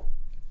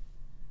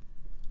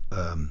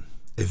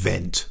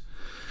event.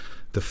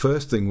 The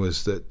first thing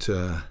was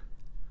that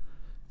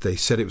they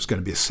said it was going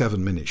to be a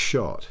 7-minute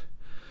shot.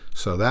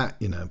 So that,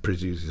 you know,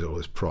 produces all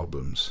those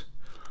problems.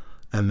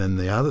 And then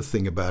the other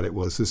thing about it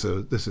was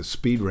there's a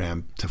speed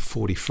ramp to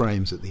 40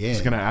 frames at the end. I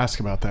was going to ask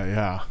about that,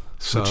 yeah.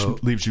 So,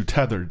 which leaves you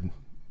tethered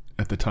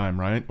at the time,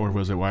 right? Or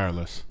was it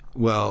wireless?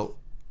 Well,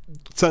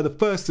 so the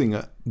first thing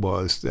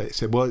was they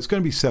said, well, it's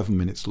going to be 7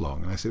 minutes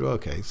long. And I said, well,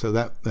 okay, so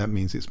that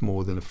means it's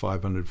more than a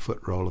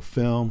 500-foot roll of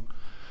film.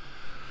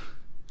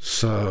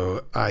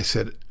 So I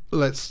said,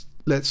 let's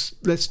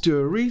do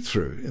a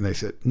read-through. And they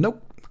said,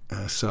 nope.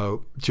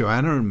 So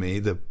Joanna and me,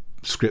 the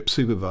script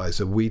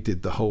supervisor, we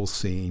did the whole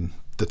scene,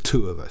 the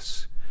two of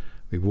us.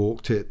 We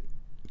walked it,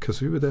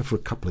 because we were there for a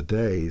couple of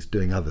days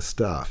doing other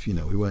stuff. You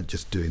know, we weren't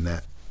just doing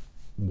that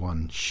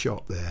one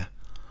shot there.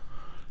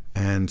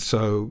 And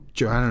so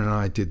Joanna and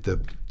I did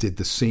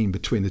the scene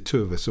between the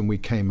two of us, and we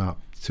came up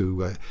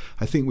to,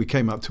 I think we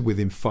came up to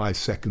within 5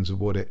 seconds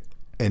of what it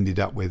ended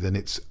up with, and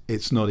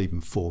it's not even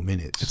 4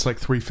 minutes. It's like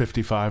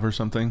 3:55 or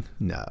something.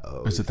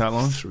 No, is it that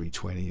long?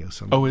 3:20 or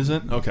something. Oh, is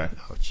it? Okay.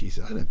 Oh,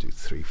 jeez, I don't do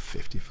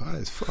 3:55.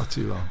 It's far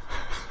too long.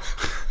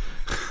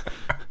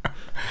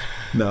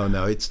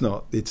 No, it's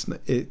not.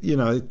 You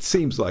know, it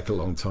seems like a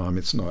long time.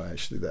 It's not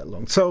actually that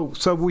long. So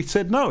we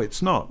said no,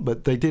 it's not.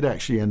 But they did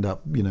actually end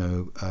up, you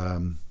know.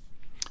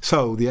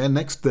 So the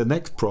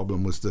next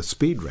problem was the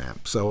speed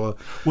ramp. So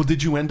well,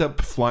 did you end up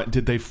flying?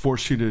 Did they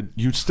force you to?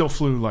 You still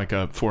flew like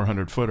a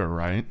 400-footer,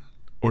 right?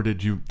 Or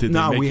did they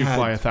make you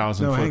fly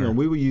 1,000-footer? No, hang on.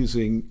 We were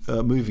using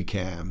Movie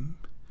Cam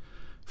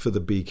for the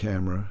B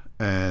camera,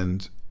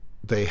 and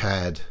they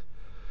had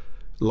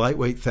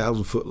lightweight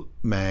 1,000-foot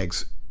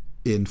mags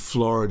in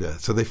Florida,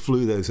 so they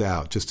flew those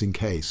out just in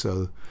case.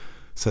 So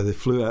they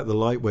flew out the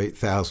lightweight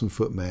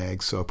 1,000-foot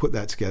mags. So I put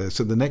that together.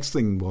 So the next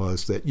thing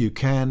was that you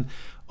can,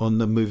 on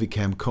the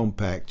Moviecam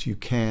Compact, you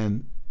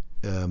can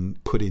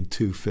put in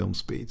 2 film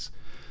speeds.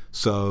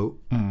 So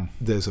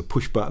there's a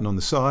push button on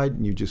the side,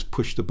 and you just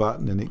push the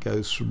button, and it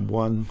goes from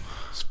one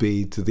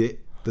speed to the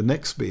The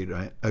next speed,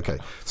 right? Okay.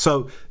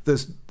 So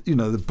there's,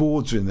 the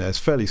boards are in there. It's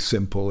fairly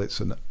simple. It's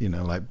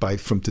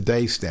from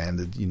today's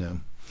standard,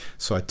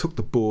 So I took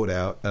the board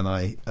out and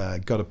I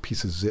got a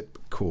piece of zip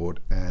cord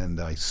and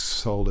I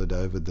soldered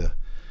over the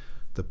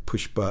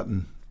push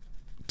button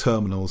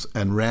terminals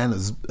and ran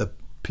a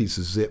piece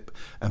of zip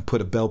and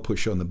put a bell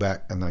push on the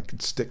back, and I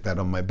could stick that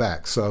on my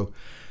back. So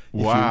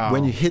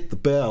when you hit the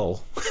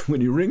bell,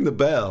 when you ring the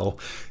bell,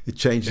 it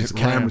changes the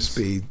camera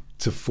speed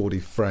to 40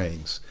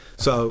 frames.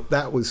 So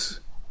that was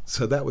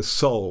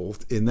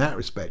solved in that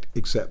respect,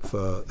 except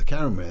for the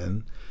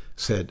cameraman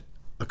said,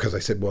 because I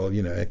said, well,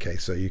 okay,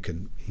 so you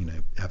can,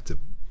 have to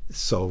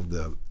solve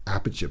the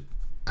aperture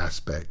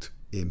aspect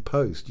in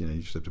post, you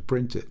just have to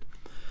print it.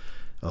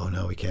 Oh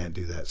no, we can't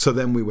do that. So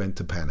then we went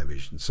to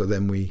Panavision. So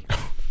then we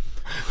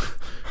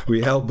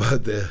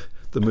elbowed the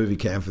movie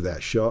cam for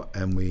that shot,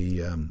 and we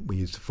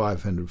used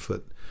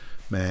 500-foot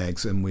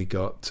mags, and we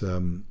got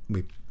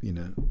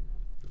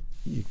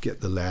you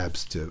get the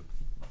labs to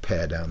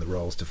pare down the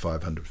rolls to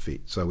 500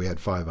 feet. So we had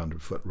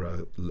 500-foot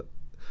roll.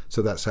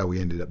 So that's how we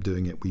ended up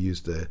doing it. We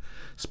used the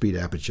speed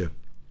aperture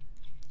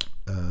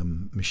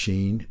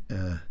machine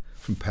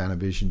from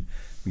Panavision.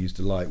 We used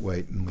a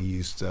lightweight, and we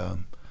used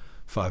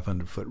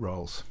 500-foot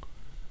rolls.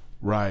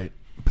 Right.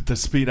 But the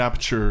speed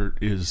aperture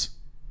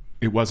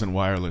it wasn't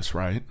wireless,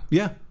 right?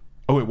 Yeah.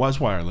 Oh, it was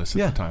wireless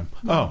at the time.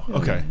 Oh,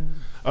 okay. Yeah.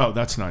 Oh,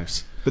 that's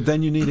nice. But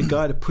then you need a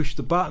guy to push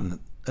the button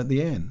at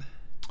the end,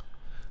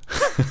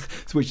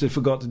 which they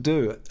forgot to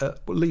do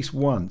at least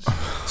once.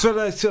 So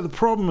the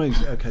problem is,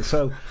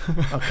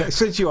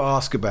 since you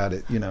ask about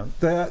it,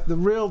 the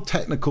real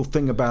technical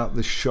thing about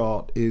the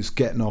shot is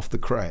getting off the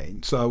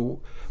crane.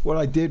 So what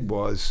I did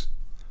was,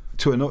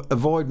 to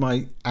avoid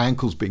my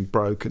ankles being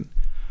broken,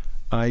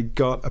 I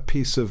got a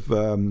piece of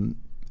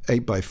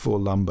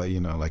 8x4 lumber,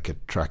 like a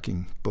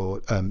tracking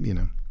board,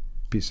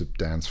 piece of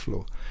dance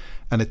floor,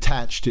 and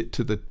attached it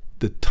to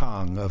the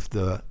tongue of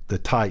the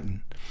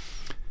Titan.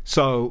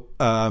 So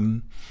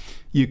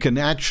you can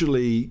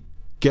actually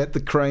get the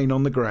crane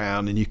on the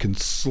ground, and you can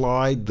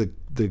slide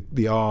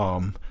the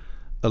arm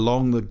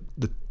along the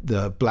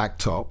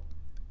blacktop,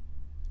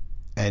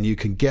 and you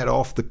can get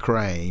off the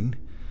crane.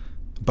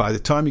 By the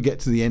time you get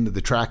to the end of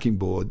the tracking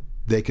board,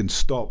 they can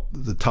stop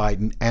the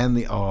Titan and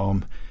the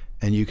arm,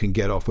 and you can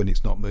get off when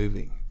it's not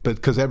moving. But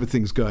because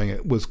everything's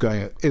it was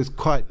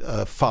quite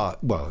fast.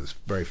 Well, it was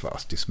very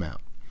fast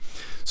dismount.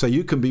 So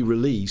you can be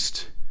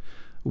released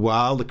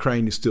while the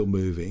crane is still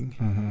moving,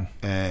 mm-hmm.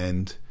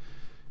 and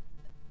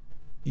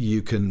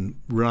you can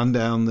run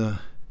down the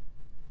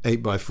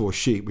 8x4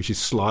 sheet, which is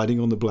sliding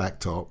on the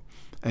blacktop.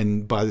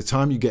 And by the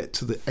time you get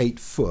to the 8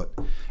 foot,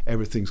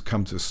 everything's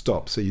come to a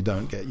stop, so you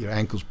don't get your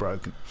ankles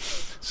broken.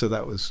 So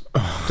that's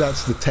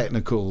the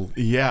technical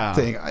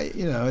thing.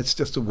 It's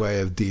just a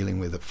way of dealing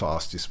with a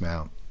fast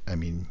dismount. I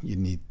mean, you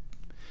need.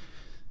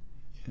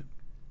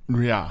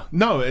 Yeah,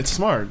 no, it's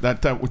smart.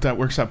 That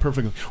works out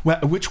perfectly.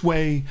 Which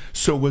way?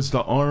 So was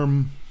the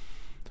arm?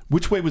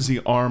 Which way was the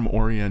arm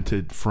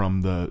oriented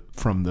from the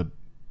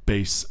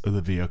base of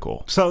the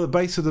vehicle? So the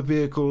base of the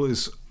vehicle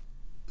is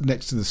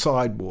next to the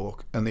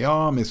sidewalk, and the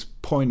arm is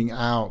pointing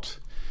out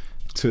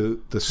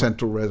to the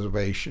central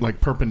reservation, like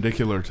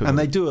perpendicular to. And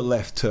they do a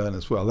left turn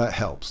as well. That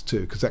helps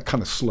too, because that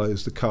kind of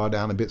slows the car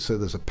down a bit. So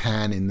there's a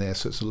pan in there,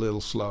 so it's a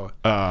little slower.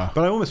 But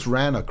I almost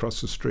ran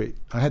across the street.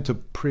 I had to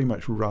pretty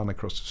much run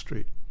across the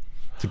street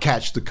to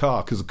catch the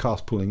car because the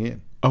car's pulling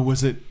in. Oh,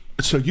 was it?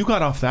 So you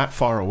got off that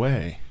far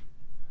away?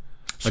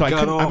 So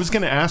I was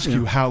going to ask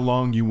you how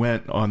long you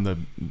went on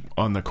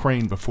the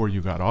crane before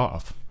you got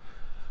off.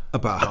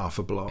 About half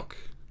a block.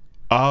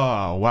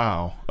 Oh,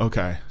 wow.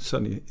 Okay.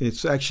 Suddenly,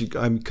 it's actually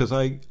because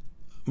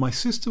my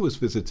sister was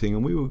visiting,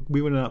 and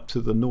we went up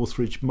to the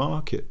Northridge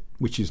Market,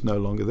 which is no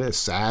longer there.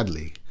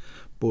 Sadly,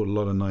 bought a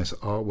lot of nice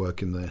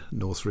artwork in the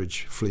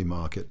Northridge Flea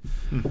Market,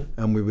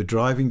 and we were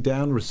driving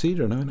down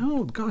Reseda, and I went,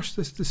 "Oh gosh,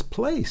 there's this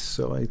place."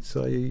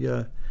 So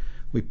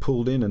we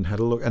pulled in and had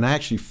a look, and I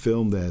actually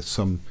filmed there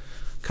some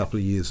couple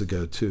of years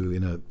ago too,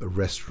 in a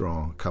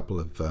restaurant, a couple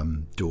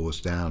of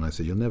doors down. I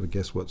said, "You'll never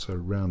guess what's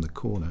around the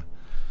corner."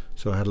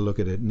 So I had a look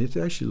at it, and it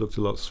actually looked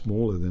a lot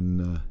smaller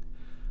than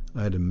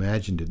I had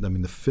imagined it. I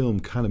mean, the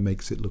film kind of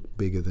makes it look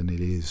bigger than it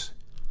is.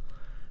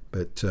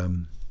 But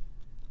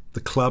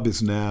the club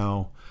is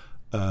now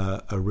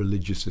a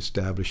religious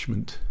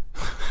establishment.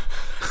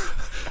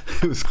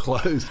 It was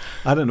closed.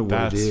 I don't know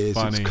what it is.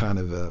 Funny. It's kind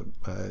of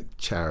a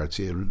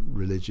charity, a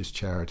religious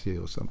charity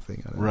or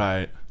something. I don't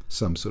know.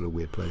 Some sort of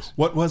weird place.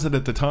 What was it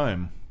at the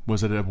time?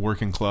 Was it a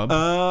working club?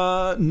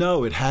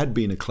 No, it had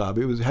been a club.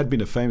 It had been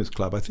a famous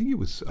club. I think it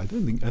was. I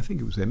think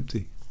it was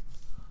empty.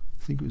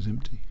 I think it was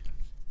empty.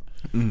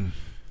 Mm.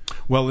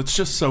 Well, it's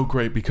just so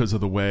great because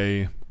of the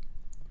way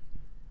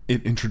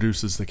it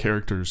introduces the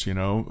characters.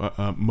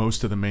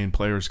 Most of the main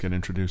players get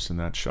introduced in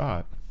that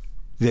shot.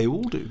 They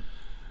all do.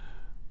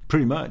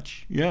 Pretty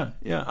much. Yeah.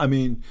 I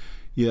mean,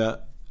 yeah.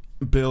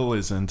 Bill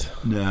isn't.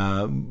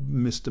 No,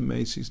 Mr.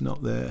 Macy's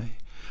not there.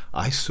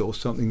 I saw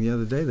something the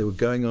other day. They were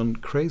going on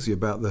crazy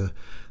about the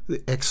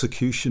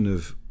execution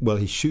of. Well,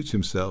 he shoots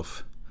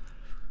himself.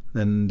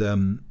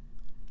 And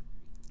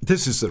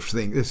this is the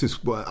thing. This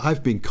is what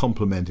I've been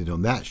complimented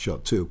on that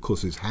shot too. Of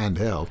course, it's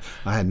handheld.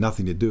 I had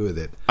nothing to do with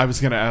it. I was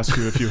going to ask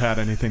you if you had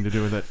anything to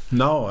do with it.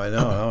 No,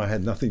 I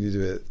had nothing to do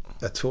with it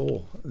at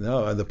all.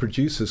 No, and the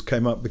producers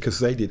came up because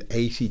they did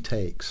 80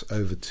 takes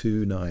over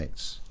 2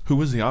 nights. Who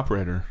was the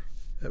operator?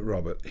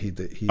 Robert. He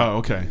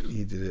okay.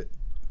 He did it,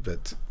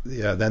 but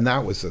yeah, then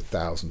that was a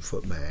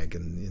 1,000-foot mag,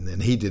 and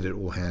then he did it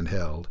all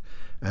handheld,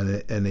 and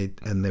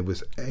there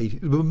was 80.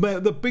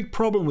 The big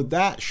problem with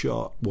that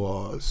shot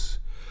was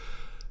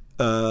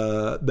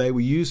they were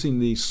using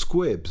these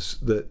squibs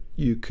that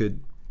you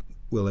could,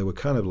 well, they were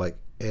kind of like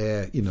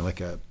air,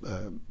 like a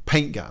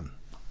paint gun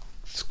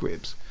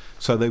squibs.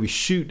 So they were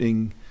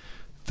shooting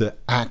the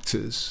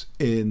actors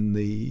in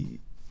the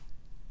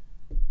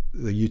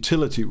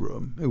utility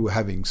room who were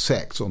having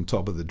sex on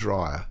top of the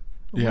dryer.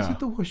 Or was it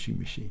the washing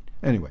machine?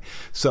 Anyway,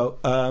 so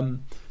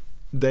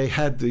they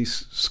had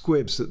these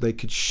squibs that they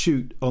could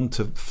shoot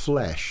onto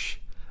flesh,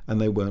 and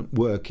they weren't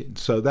working.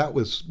 So that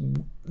was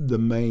the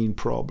main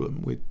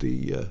problem with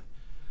the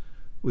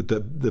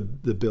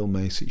Bill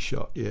Macy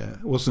shot. Yeah,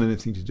 it wasn't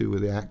anything to do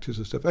with the actors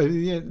and stuff.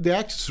 The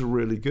actors are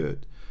really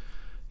good.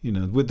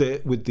 With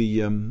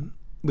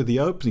the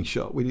opening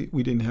shot, we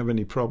didn't have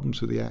any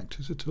problems with the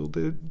actors at all.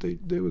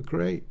 They were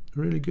great,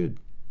 really good,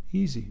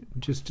 easy.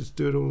 Just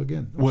do it all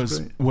again.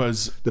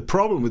 Was the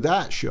problem with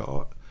that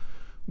shot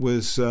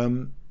was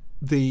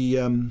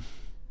the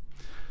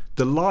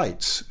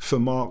lights for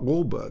Mark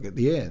Wahlberg at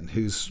the end,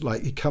 who's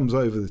like, he comes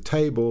over the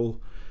table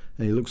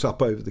and he looks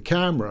up over the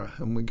camera,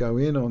 and we go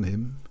in on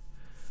him,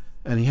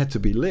 and he had to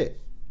be lit.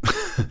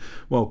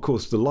 Well, of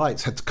course, the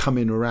lights had to come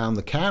in around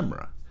the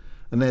camera,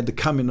 and they had to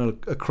come in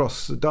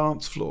across the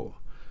dance floor.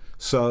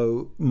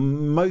 So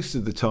most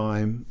of the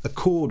time, a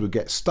cord would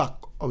get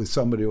stuck with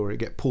somebody, or it'd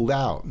get pulled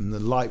out, and the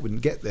light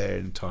wouldn't get there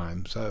in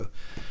time. So,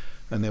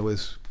 and there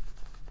was,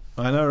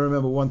 I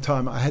remember one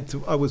time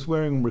I was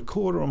wearing a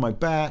recorder on my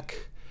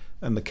back,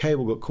 and the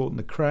cable got caught in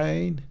the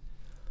crane.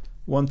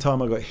 One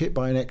time I got hit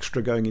by an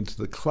extra going into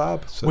the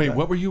club. So wait,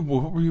 what were you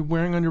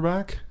wearing on your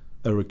back?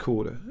 A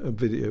recorder, a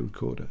video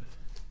recorder.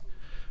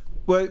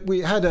 Well, we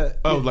had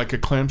like a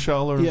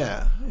clamshell, or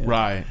yeah.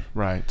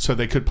 Right. So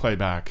they could play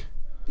back.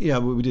 Yeah,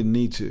 but we didn't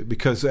need to,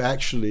 because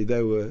actually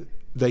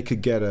they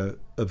could get a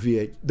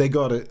VH. They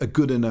got a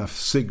good enough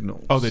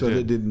signal, so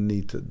they didn't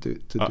need to do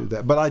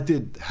that. But I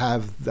did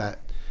have that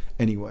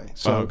anyway.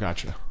 So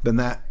gotcha. Then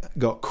that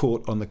got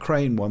caught on the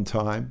crane one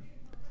time,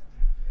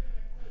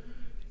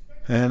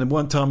 and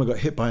one time I got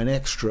hit by an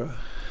extra.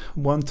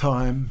 One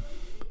time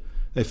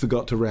they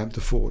forgot to ramp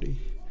to 40,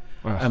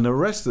 and the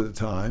rest of the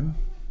time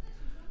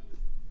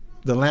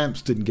the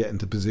lamps didn't get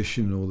into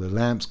position, or the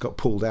lamps got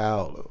pulled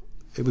out.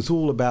 It was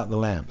all about the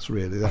lamps,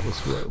 really. That was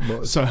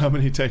what So how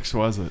many takes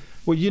was it?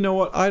 Well, you know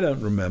what? I don't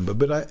remember,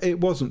 but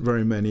it wasn't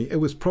very many. It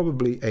was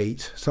probably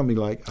 8, something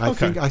like. I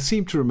think I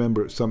seem to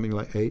remember it something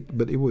like 8,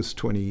 but it was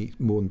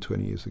more than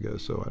 20 years ago.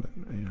 So I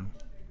don't,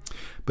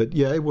 But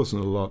yeah, it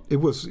wasn't a lot.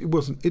 It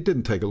wasn't. It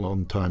didn't take a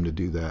long time to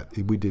do that.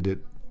 We did it.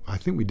 I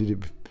think we did it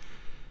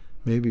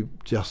maybe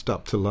just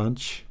up to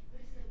lunch.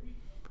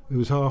 It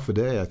was half a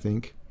day, I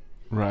think.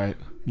 Right.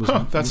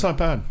 That's not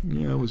bad.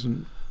 Yeah, it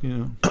wasn't.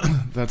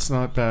 That's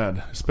not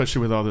bad,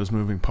 especially with all those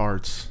moving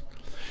parts.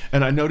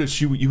 And I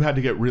noticed you had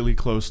to get really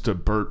close to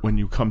Burt when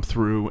you come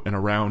through and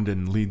around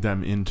and lead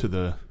them into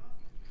the.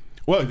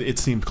 Well, it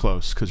seemed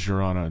close because you're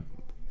anamorphic.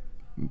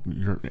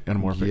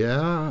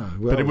 Yeah,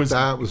 well, but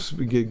that was.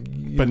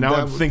 But now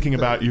I'm thinking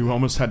about you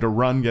almost had to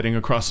run getting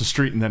across the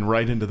street and then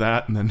right into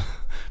that and then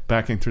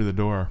backing through the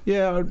door.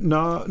 Yeah,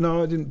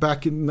 no, I didn't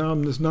back in. No,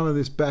 there's none of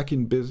this back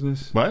in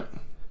business. What?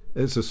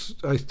 I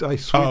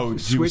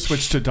switched. You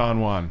switched to Don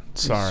Juan.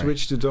 Sorry. I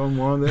switched to Don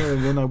Juan there,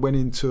 and then I went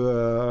into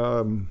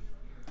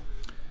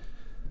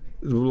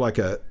like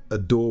a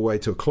doorway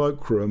to a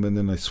cloakroom, and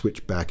then I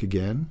switched back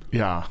again.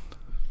 Yeah.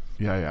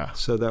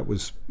 So that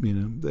was,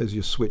 there's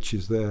your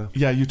switches there.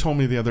 Yeah, you told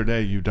me the other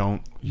day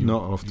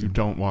not often. You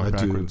don't walk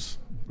backwards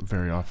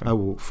very often. I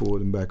walk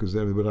forward and backwards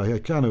there, but I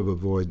kind of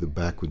avoid the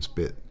backwards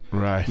bit.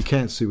 Right. You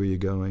can't see where you're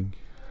going,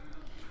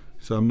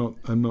 so I'm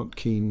not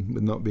keen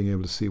with not being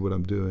able to see what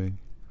I'm doing.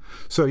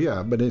 So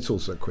yeah, but it's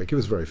also quick. It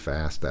was very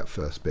fast, that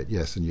first bit.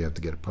 Yes, and you have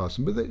to get it past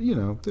them. But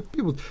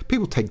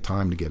people take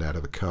time to get out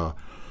of the car.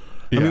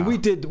 Yeah. I mean, we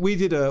did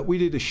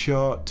a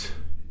shot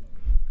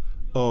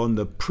on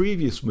the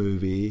previous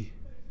movie,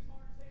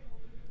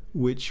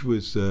 which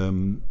was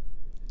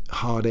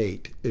Hard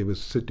 8. It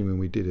was Sydney when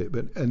we did it,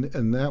 but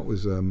and that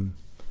was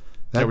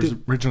that was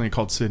originally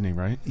called Sydney,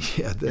 right?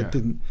 Yeah, that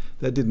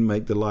didn't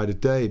make the light of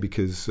day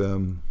because.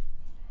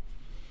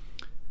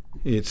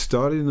 It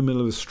started in the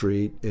middle of the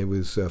street. It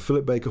was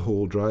Philip Baker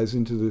Hall drives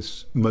into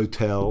this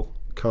motel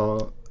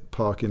car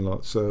parking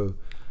lot. So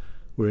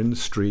we're in the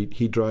street.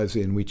 He drives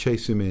in. We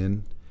chase him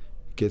in.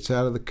 Gets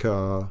out of the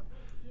car,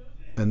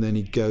 and then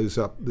he goes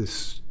up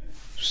this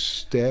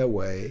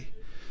stairway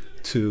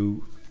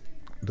to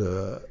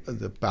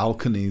the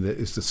balcony that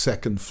is the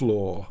second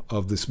floor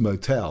of this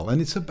motel.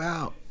 And it's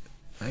about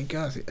And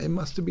guys, it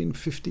must have been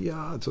 50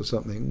 yards or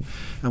something,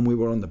 and we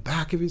were on the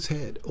back of his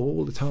head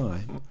all the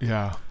time.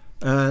 Yeah.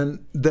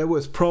 And there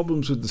was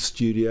problems with the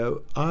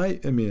studio. I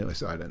mean,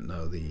 I don't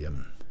know the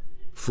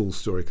full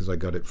story because I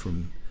got it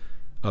from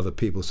other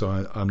people,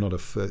 so I'm not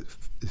this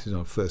is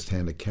not a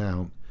first-hand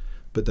account.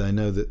 But I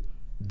know that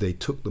they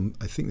took them.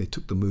 I think they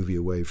took the movie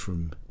away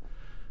from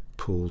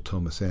Paul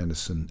Thomas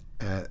Anderson,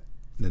 and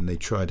then they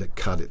tried to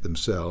cut it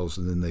themselves,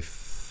 and then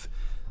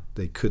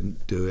they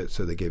couldn't do it,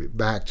 so they gave it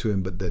back to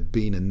him. But there'd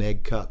been a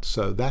neg cut,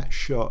 so that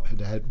shot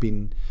had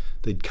been.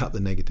 They'd cut the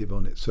negative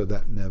on it, so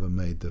that never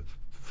made the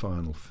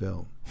final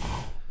film.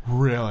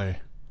 Really?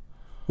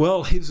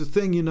 Well, here's the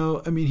thing,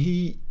 I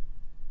mean,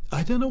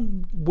 I don't know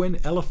when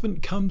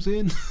Elephant comes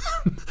in,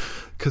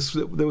 because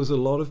there was a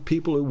lot of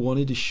people who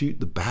wanted to shoot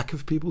the back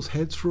of people's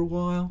heads for a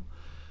while.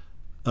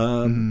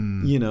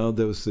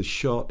 There was the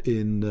shot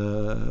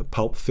in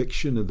Pulp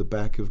Fiction at the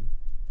back of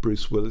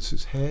Bruce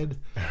Willis's head.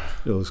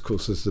 Of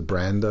course, there's the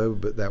Brando,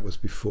 but that was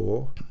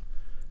before.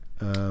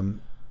 That's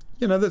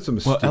a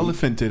mistake. Well,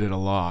 Elephant did it a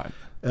lot.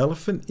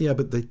 Elephant, yeah,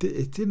 but it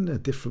did in a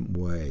different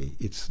way.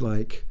 It's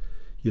like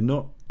you're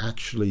not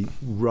actually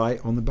right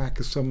on the back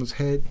of someone's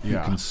head. Yeah.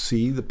 You can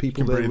see the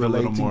people they're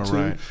relating to.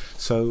 Right.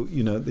 So,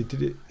 they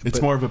did it.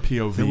 It's more of a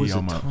POV. There was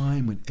almost. a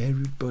time when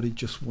everybody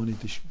just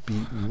wanted to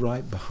be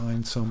right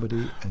behind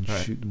somebody and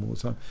shoot them all the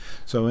time.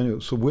 So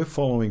anyway, we're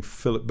following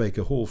Philip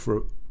Baker Hall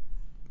for,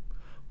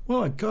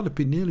 I got to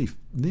be nearly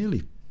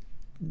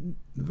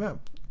about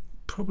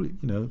probably,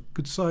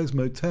 good sized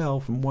motel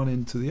from one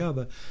end to the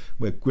other,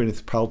 where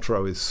Gwyneth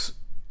Paltrow is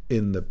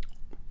in the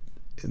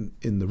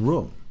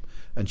room,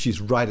 and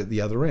she's right at the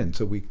other end.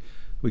 So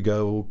we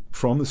go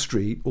from the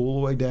street all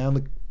the way down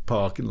the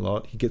parking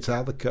lot. He gets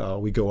out of the car.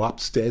 We go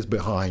upstairs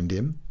behind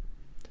him,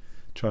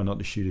 try not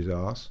to shoot his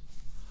ass,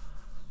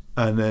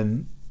 and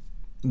then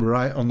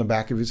right on the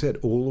back of his head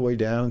all the way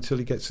down until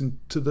he gets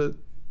into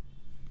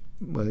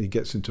he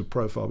gets into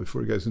profile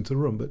before he goes into the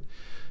room. But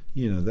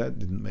that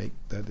didn't make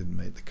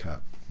the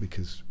cut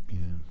because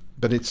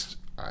but it's.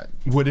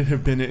 Would it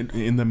have been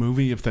in the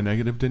movie if the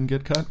negative didn't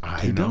get cut?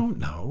 I don't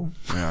know.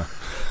 Yeah,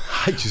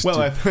 I just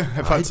I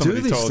thought do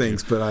these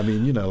things, but I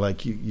mean,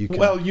 like you can,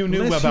 well, you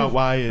knew about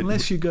why it.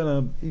 Unless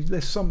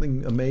there's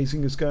something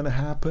amazing is going to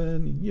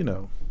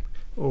happen,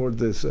 or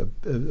there's a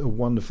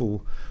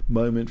wonderful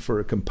moment for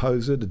a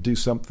composer to do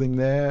something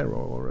there,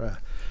 or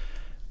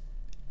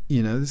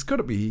there's got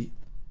to be.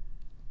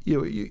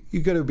 You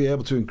got to be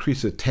able to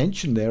increase the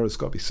tension there. There's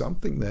got to be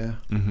something there.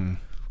 Mm-hmm.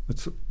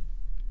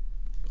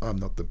 I'm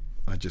not the.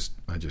 I just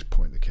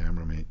point the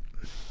camera, mate.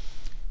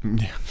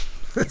 Yeah,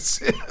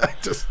 that's it. I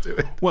just do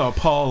it. Well,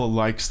 Paul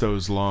likes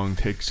those long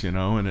takes,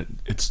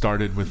 and it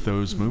started with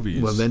those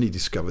movies. Well, then he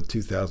discovered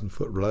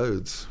 2,000-foot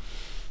roads,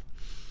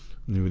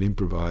 and he would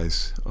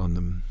improvise on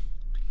them.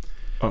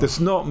 Oh.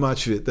 There's not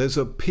much of it. There's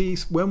a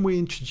piece when we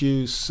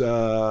introduce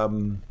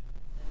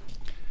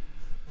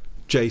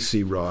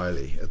J.C.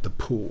 Riley at the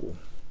pool,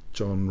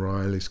 John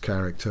Riley's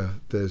character.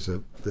 There's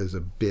a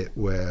bit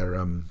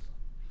where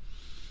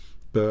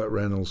Burt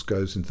Reynolds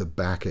goes into the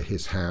back of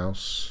his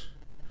house,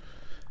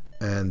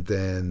 and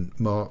then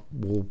Mark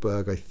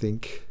Wahlberg, I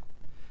think.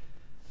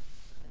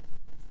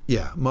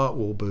 Yeah, Mark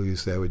Wahlberg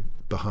is there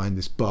behind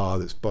this bar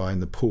that's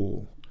behind the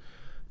pool.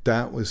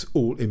 That was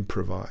all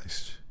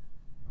improvised.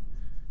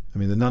 I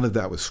mean, none of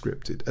that was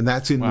scripted, and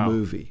that's in the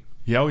movie.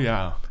 Yeah,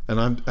 yeah. And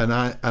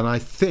I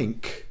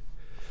think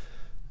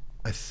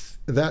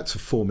that's a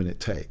 4-minute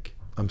take.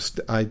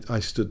 I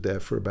stood there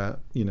for about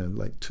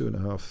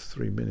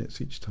 2.5-3 minutes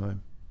each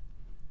time.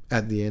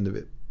 At the end of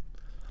it.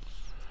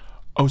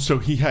 Oh, so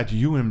he had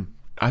you in.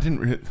 I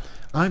didn't.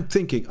 I'm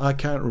thinking. I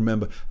can't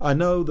remember. I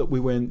know that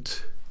we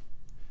went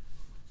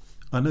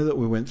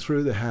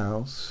through the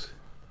house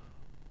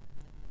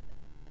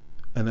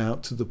and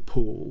out to the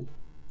pool,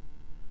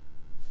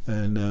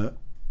 and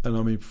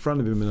I'm in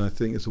front of him, and I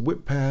think it's a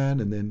whip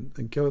pan, and then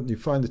go and you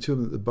find the two of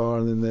them at the bar,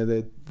 and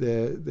then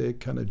they're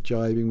kind of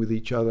jiving with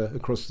each other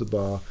across the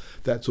bar.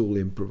 That's all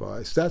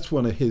improvised. That's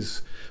one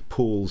of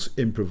Paul's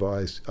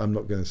improvised. I'm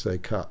not going to say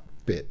cut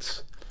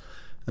bits,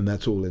 and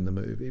that's all in the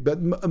movie. But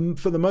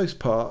for the most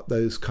part,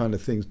 those kind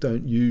of things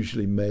don't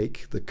usually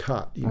make the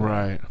cut.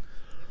 Right.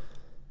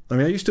 I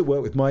mean, I used to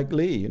work with Mike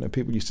Leigh.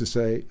 People used to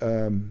say,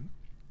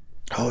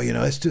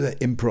 let's do that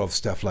improv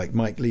stuff like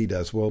Mike Leigh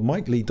does. Well,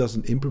 Mike Leigh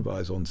doesn't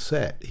improvise on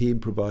set. He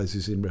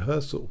improvises in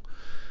rehearsal.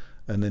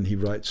 And then he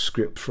writes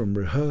script from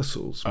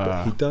rehearsals.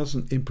 But he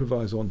doesn't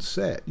improvise on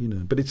set,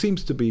 But it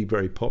seems to be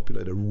very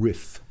popular to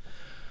riff.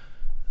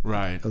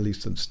 Right. At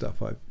least on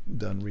stuff I've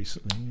done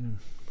recently,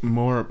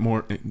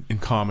 More in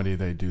comedy,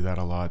 they do that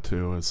a lot,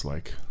 too. It's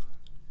like,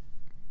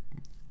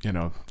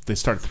 they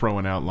start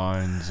throwing out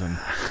lines and...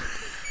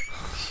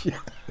 Yeah.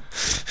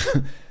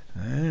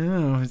 I don't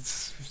know. It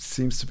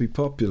seems to be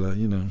popular,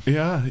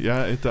 Yeah,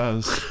 it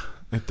does.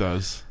 It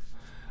does.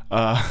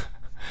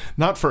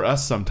 Not for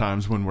us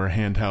sometimes when we're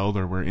handheld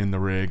or we're in the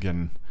rig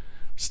and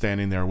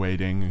standing there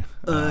waiting.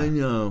 I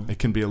know. It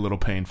can be a little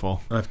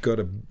painful. I've got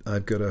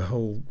a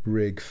whole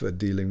rig for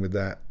dealing with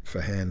that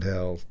for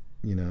handheld,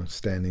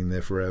 standing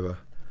there forever.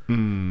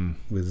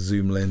 with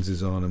zoom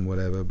lenses on and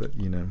whatever. But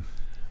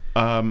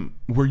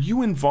were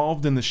you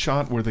involved in the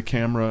shot where the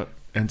camera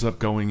ends up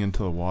going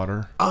into the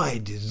water?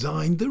 I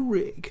designed the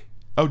rig.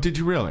 Oh, did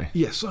you really?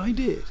 Yes, I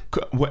did.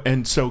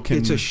 And so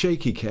it's a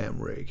shaky cam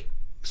rig.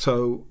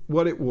 So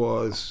what it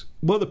was,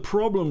 the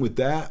problem with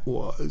that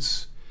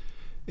was,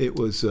 it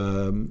was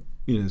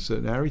it's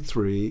an ARRI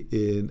 3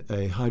 in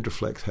a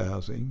Hydroflex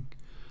housing,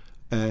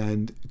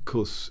 and of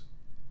course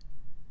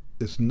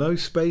there's no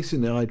space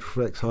in the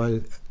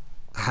Hydroflex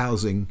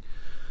housing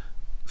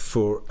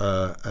for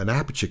an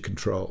aperture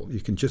control. You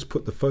can just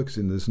put the focus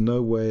in. There's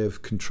no way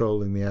of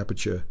controlling the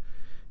aperture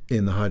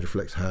in the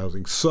Hydroflex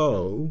housing.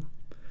 So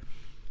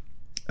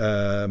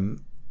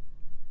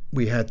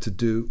we had to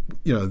do,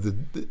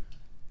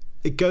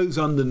 it goes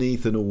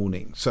underneath an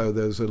awning, so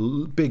there's a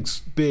big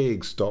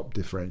stop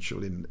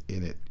differential in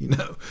it,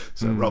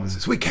 So Robert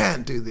says, we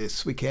can't do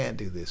this.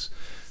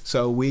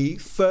 So we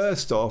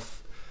first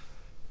off,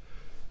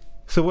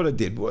 so what I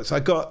did was I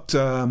got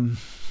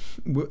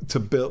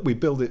we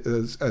built it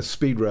as a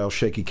speed rail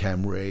shaky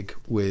cam rig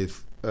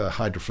with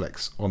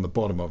Hydroflex on the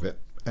bottom of it,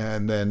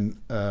 and then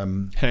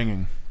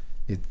hanging.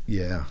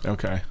 Yeah.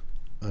 Okay.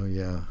 Oh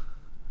yeah.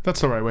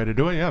 That's the right way to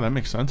do it. Yeah, that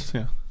makes sense.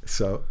 Yeah.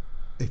 So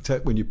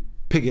when you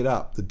pick it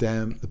up,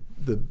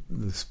 the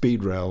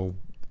speed rail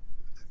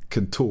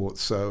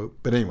contorts. So,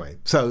 but anyway,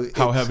 so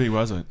how heavy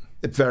was it?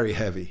 It's very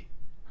heavy.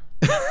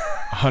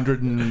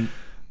 100 and.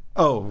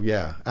 Oh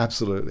yeah,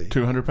 absolutely.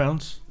 200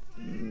 pounds.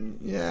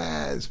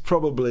 Yeah, it's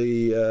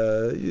probably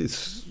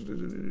it's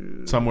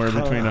somewhere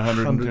between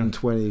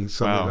 120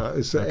 something. Wow. Like that.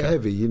 It's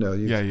heavy,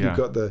 You've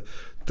got the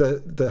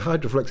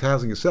Hydroflex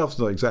housing itself is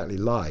not exactly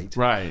light,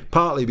 right?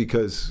 Partly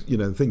because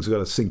things have got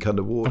to sink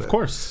underwater. Of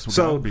course,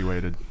 so be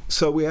weighted.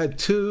 So we had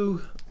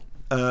two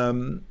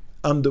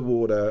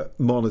underwater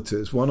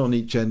monitors, one on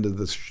each end of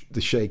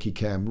the shaky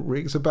cam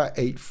rig. It's about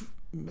 8,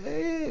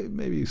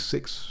 maybe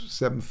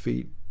 6-7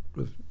 feet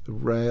of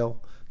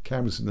rail.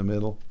 Cameras in the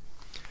middle.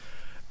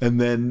 And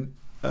then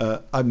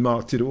I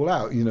marked it all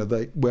out,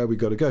 where we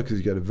got to go, because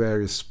you go to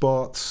various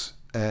spots,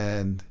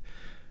 and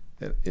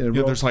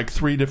there's like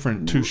 3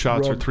 different 2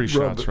 shots or 3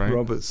 shots, right?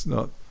 Robert's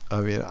not.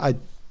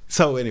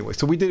 So anyway,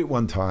 so we did it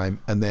one time,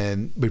 and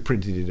then we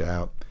printed it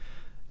out,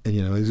 and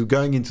as we were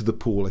going into the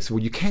pool, I said,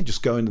 well, you can't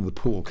just go into the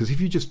pool, because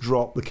if you just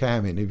drop the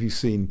cam in, if you've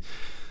seen,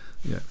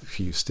 a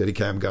few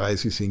Steadicam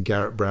guys who've seen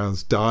Garrett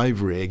Brown's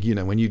dive rig,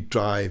 when you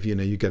dive,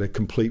 you get a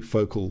complete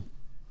focal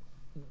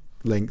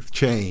length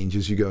change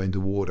as you go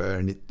into water,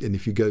 and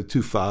if you go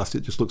too fast,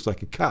 it just looks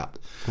like a cut.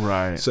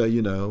 Right. So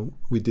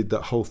we did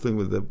that whole thing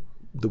with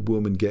the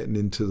woman getting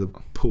into the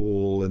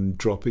pool and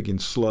dropping in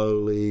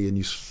slowly, and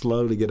you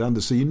slowly get under,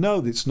 so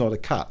that it's not a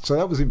cut. So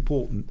that was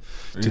important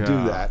to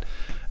do that.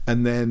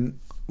 And then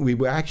we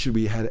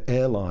had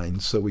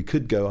airlines, so we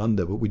could go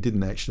under, but we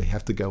didn't actually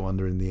have to go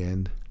under in the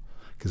end,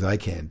 because I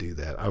can't do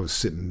that. I was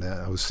sitting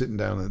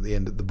down at the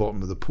end, at the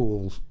bottom of the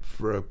pool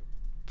for a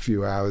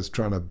few hours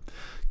trying to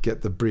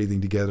get the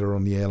breathing together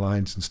on the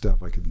airlines and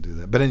stuff. I couldn't do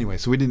that. But anyway,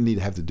 so we didn't need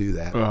to have to do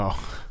that. Oh.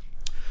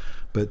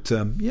 But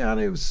and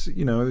it was,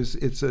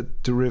 it's a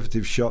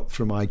derivative shot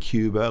from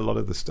iCuba. A lot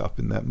of the stuff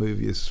in that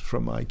movie is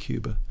from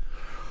iCuba.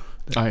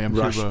 I Am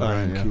Cuba.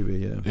 I Am Cuba,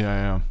 yeah.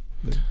 Yeah.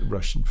 The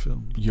Russian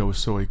film. Yo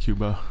Soy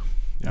Cuba.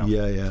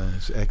 Yeah.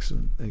 It's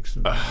excellent.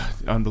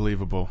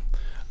 Unbelievable.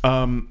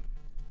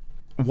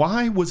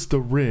 Why was the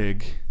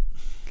rig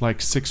like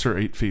 6 or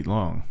 8 feet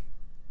long?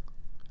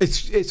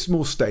 It's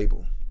more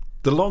stable.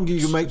 The longer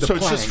you make the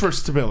plank... So it's just for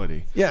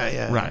stability.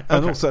 Yeah. Right.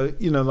 And also,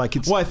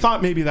 it's... Well, I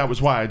thought maybe that was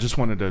why. I just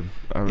wanted to...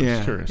 I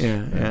was curious.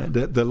 Yeah.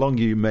 The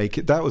longer you make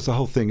it... That was the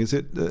whole thing. Is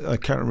it... I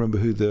can't remember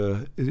who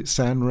Is it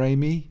San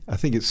Raimi? I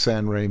think it's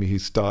San Raimi who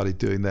started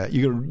doing that.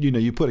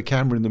 You put a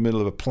camera in the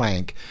middle of a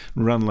plank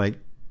and run like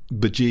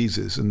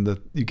bejesus, and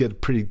you get a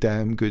pretty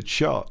damn good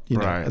shot.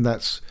 Right. And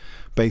that's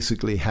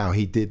basically how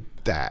he did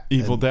that.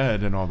 Evil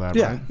Dead and all that,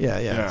 right?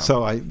 Yeah.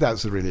 So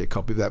that's really a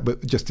copy of that,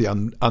 but just the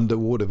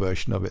underwater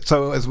version of it.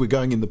 So as we're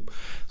going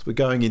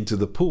into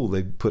the pool,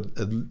 they put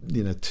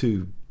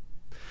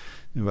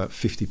about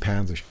 50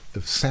 pounds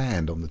of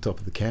sand on the top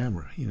of the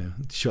camera,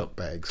 shot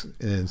bags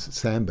and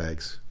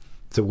sandbags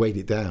to weight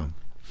it down,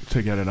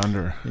 to get it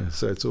under. Yeah,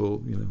 so it's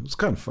all it's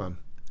kind of fun.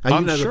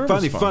 And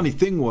the funny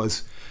thing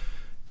was,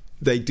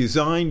 they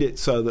designed it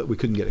so that we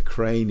couldn't get a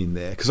crane in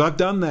there, because I've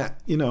done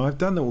that. I've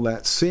done all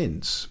that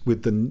since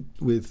with the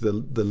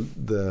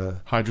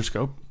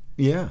hydroscope.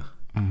 Yeah,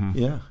 mm-hmm.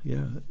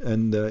 yeah,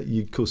 and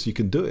of course you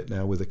can do it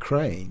now with a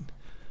crane.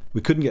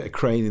 We couldn't get a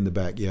crane in the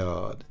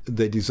backyard.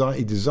 He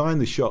designed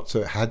the shot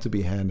so it had to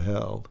be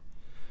handheld,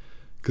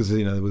 because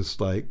it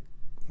was like,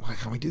 why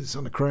can't we do this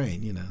on a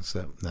crane?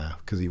 So no,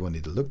 because he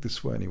wanted to look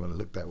this way and he wanted to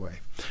look that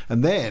way.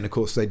 And then of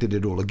course they did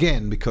it all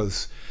again,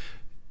 because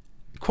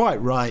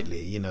quite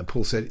rightly,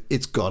 Paul said,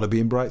 it's got to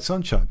be in bright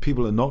sunshine.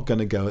 People are not going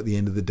to go at the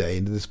end of the day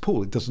into this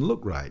pool. It doesn't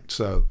look right.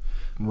 So,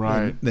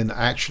 right. Then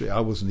actually,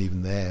 I wasn't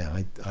even there.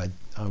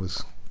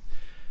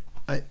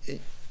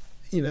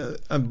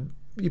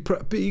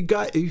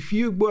 if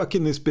you work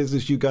in this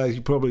business, you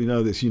probably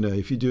know this.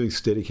 If you're doing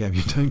Steadicam,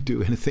 you don't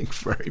do anything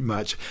very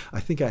much. I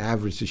think I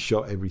averaged a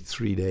shot every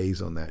 3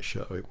 days on that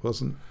show. It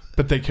wasn't.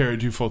 But they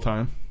carried you full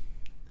time.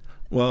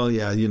 Well,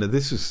 yeah,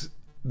 this was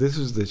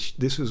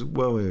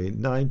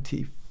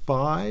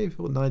 95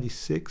 or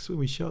 96 when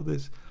we shot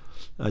this.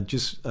 I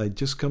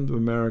just come to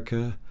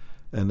America,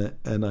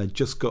 and I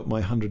just got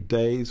my 100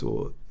 days,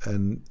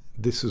 and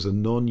this was a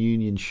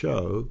non-union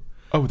show.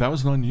 Oh, that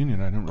was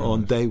non-union. I didn't realize.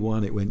 On day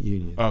one, it went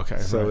union. Okay,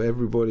 so right.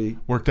 Everybody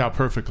worked out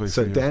perfectly.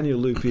 So for you. Daniel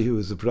Lupi, who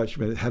was the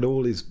production manager, had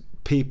all his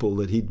people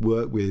that he'd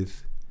worked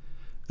with,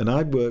 and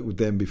I'd worked with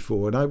them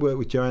before. And I worked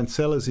with Joanne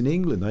Sellers in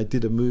England. I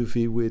did a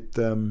movie with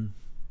I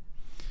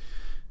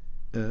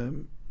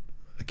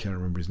can't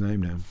remember his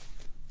name now.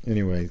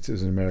 Anyway, it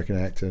was an American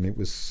actor, and it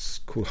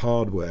was called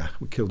Hardware.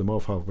 We killed him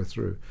off halfway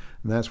through,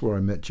 and that's where I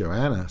met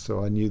Joanna.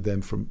 So I knew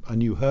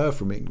her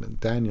from England.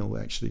 Daniel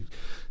actually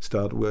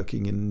started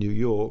working in New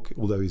York,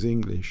 although he's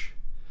English.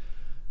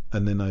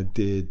 And then I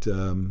did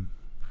a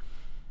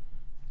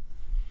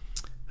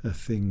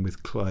thing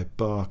with Clive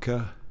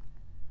Barker,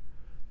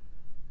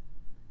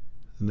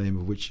 the name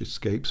of which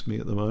escapes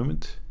me at the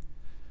moment.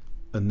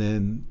 And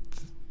then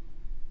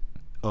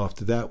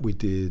after that, we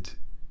did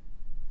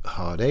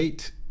Hard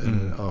Eight,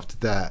 and after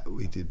that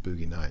we did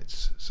Boogie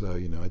Nights. So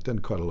I'd done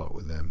quite a lot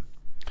with them.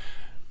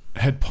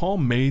 Had Paul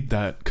made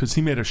that, because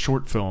he made a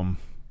short film,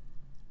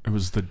 it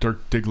was the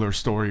Dirk Diggler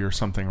story or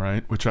something,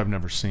 right? Which I've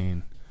never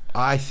seen.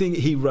 I think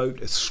he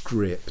wrote a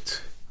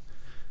script.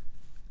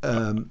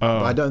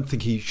 I don't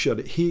think he shot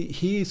it.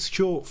 His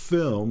short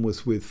film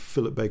was with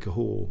Philip Baker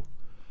Hall.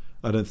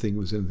 I don't think it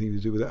was anything to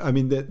do with that. I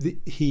mean,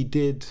 he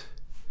did.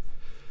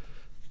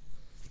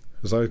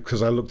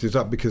 Because I looked it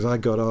up, because I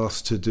got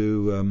asked to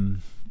do.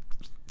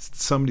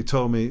 Somebody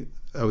told me,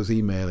 I was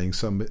emailing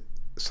some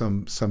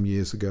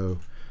years ago.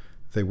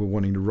 They were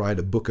wanting to write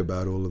a book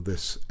about all of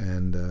this,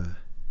 and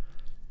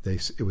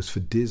it was for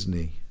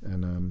Disney,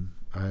 and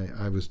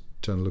I was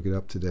trying to look it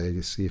up today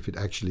to see if it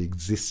actually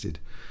existed,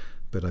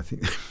 but I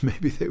think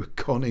maybe they were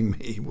conning me.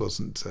 It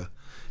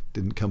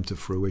didn't come to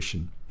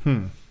fruition.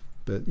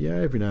 But yeah,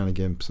 every now and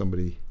again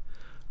somebody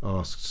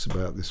asks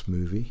about this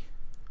movie.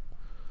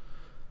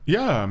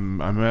 Yeah, I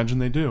imagine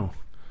they do.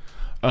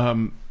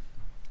 Yeah,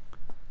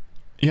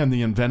 and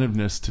the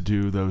inventiveness to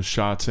do those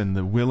shots, and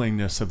the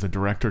willingness of the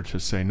director to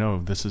say,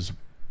 no,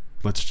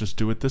 let's just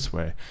do it this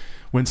way.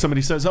 When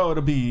somebody says, oh,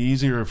 it'll be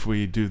easier if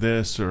we do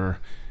this, or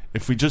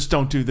if we just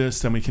don't do this,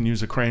 then we can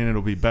use a crane,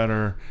 it'll be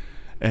better.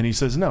 And he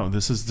says, no,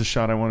 this is the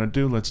shot I want to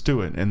do, let's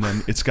do it. And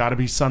then it's got to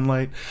be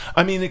sunlight.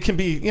 I mean, it can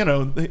be,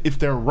 if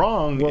they're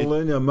wrong.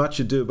 Well, Much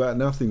Ado About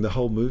Nothing, the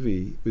whole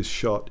movie was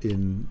shot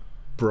in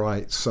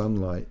bright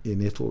sunlight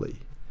in Italy.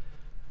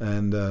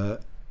 And, I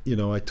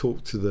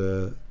talked to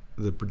the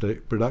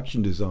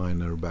production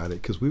designer about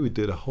it, because we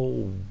did a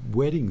whole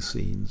wedding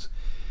scenes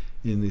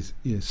in this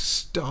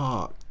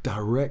stark,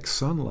 direct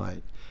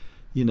sunlight.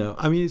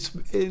 I mean, it's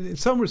in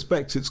some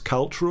respects it's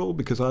cultural,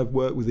 because I've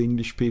worked with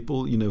English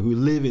people, who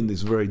live in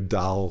this very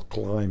dull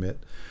climate,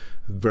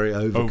 very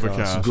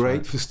overcast, great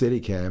right. For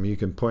Steadicam. You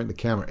can point the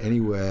camera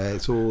anywhere;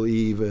 it's all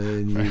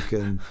even. You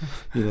can,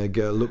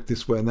 go look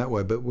this way and that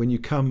way. But when you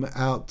come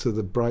out to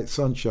the bright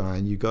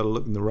sunshine, you got to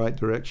look in the right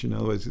direction.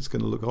 Otherwise, it's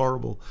going to look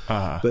horrible.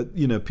 But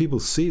people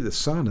see the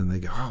sun and they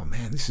go, "Oh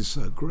man, this is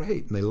so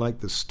great!" And they like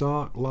the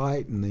stark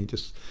light, and they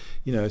just,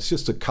 it's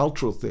just a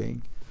cultural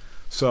thing.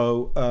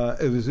 So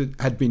it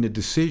had been a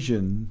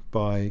decision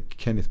by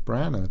Kenneth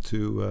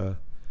Branagh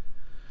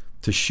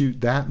to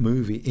shoot that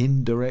movie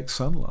in direct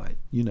sunlight,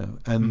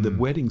 and the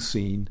wedding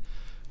scene.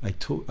 I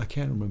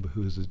can't remember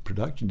who was the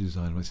production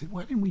designer. I said,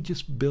 why didn't we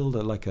just build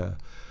a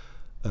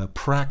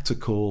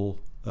practical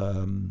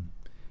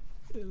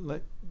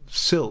like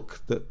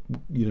silk that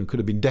could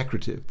have been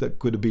decorative, that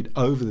could have been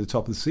over the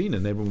top of the scene,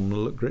 and everyone would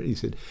look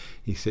great.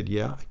 He said,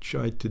 yeah, I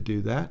tried to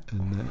do that,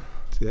 and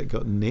that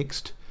got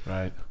nixed.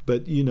 Right.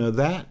 But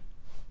that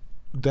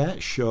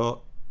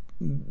shot,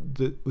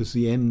 that was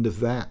the end of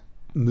that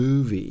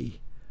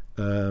movie.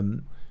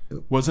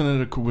 Was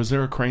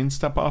there a crane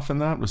step off in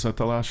that? Was that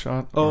the last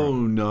shot? Oh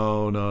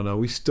no.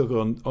 We stuck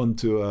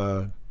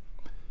onto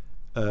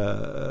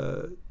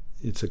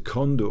it's a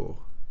condor,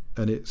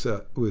 and it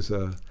was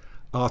a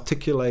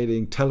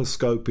articulating,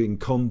 telescoping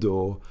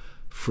condor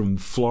from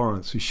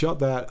Florence. We shot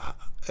that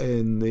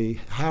in the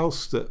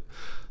house that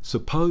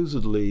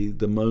supposedly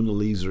the Mona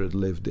Lisa had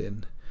lived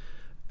in.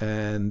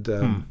 And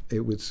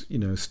it was,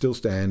 still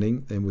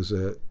standing. It was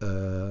in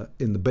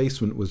the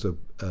basement was a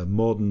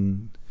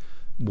modern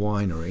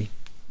winery,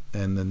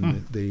 and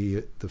then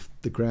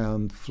the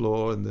ground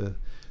floor and the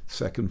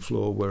second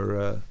floor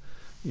were,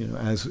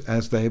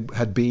 as they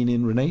had been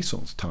in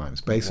Renaissance times,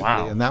 basically.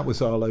 Wow. And that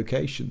was our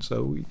location.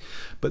 So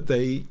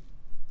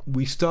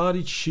we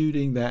started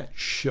shooting that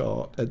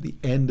shot at the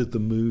end of the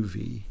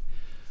movie,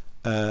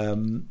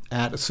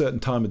 at a certain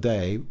time of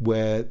day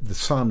where the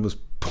sun was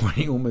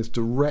pointing almost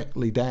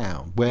directly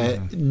down,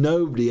 where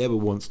nobody ever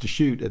wants to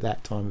shoot at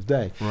that time of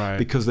day, right?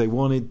 Because they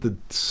wanted the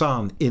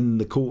sun in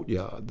the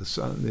courtyard.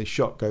 The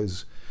shot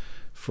goes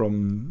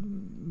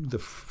from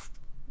the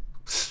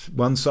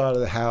one side of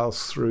the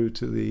house through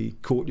to the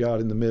courtyard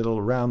in the middle,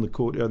 around the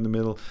courtyard in the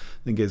middle,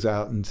 then goes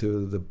out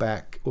into the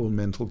back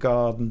ornamental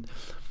garden.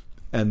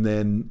 And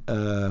then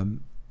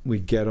we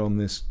get on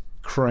this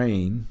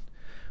crane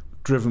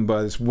driven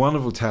by this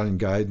wonderful Italian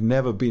guy who'd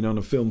never been on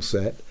a film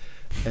set,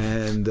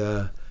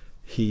 and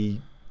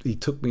he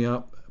took me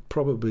up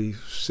probably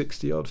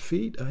 60 odd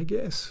feet, I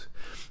guess.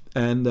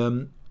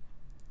 And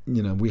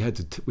we had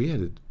to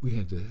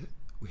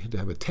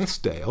have a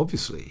test day,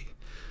 obviously.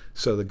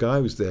 So the guy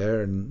was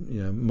there,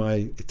 and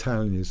my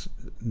Italian is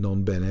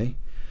non bene,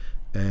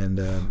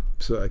 and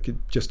so I could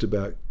just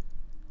about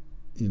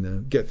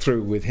get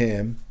through with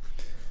him.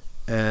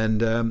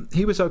 And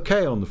he was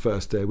okay on the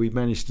first day. We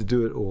managed to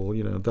do it all.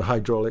 The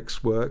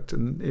hydraulics worked,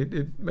 and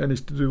it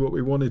managed to do what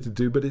we wanted to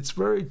do. But it's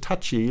very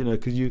touchy,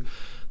 because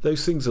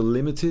those things are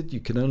limited. You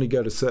can only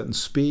go to a certain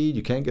speed.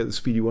 You can't get the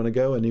speed you want to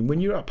go. And then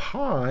when you're up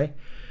high,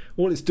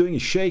 all it's doing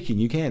is shaking.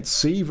 You can't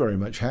see very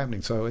much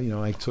happening. So,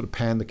 I sort of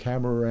panned the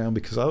camera around,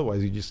 because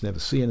otherwise you just never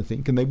see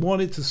anything. And they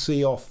wanted to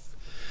see off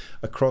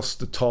across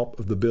the top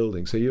of the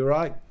building. So you're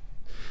right,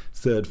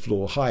 third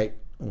floor height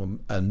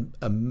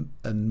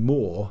and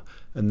more.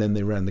 And then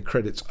they ran the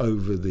credits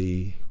over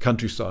the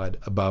countryside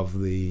above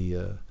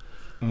the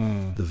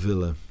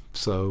villa.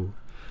 So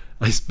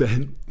I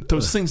spent...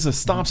 Those things, the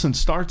stops and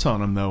starts on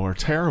them, though, are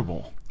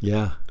terrible.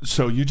 Yeah.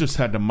 So you just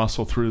had to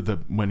muscle through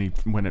when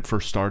it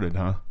first started,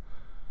 huh?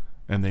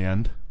 And the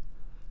end?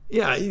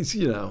 Yeah, it's,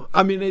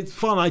 it's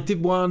fun. I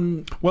did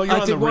one... Well, you're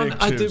on the rig, too.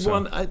 I did so.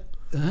 one...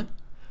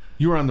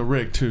 You were on the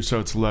rig, too, so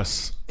it's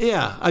less...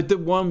 Yeah, I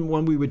did one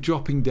when we were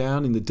dropping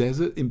down in the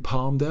desert in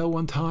Palmdale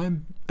one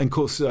time. And of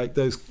course, like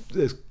those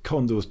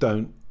condors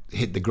don't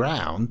hit the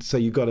ground, so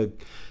you've got to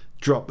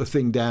drop the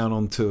thing down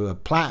onto a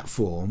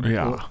platform,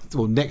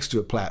 or next to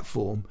a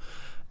platform,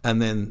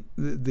 and then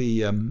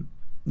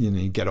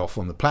you get off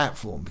on the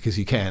platform, because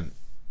you can't.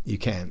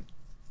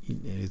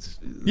 It's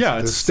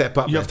step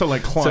up. You have to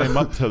climb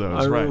up to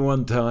those. I remember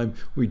one time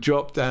we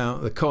dropped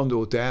down the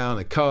condor down.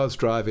 The car's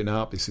driving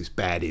up. It's this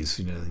baddies,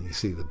 and you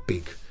see the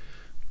big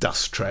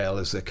dust trail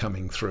as they're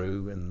coming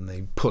through, and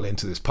they pull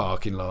into this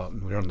parking lot,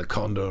 and we're on the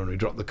condor, and we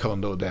drop the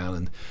condor down,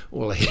 and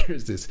all I hear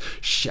is this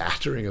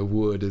shattering of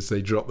wood as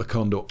they drop the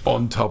condor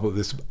on top of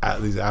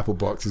these apple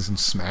boxes and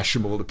smash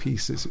them all to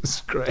pieces. It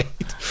was great.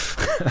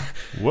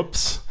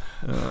 Whoops.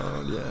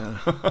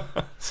 Oh yeah.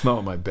 It's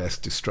not my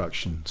best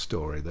destruction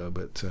story though,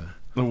 but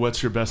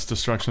what's your best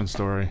destruction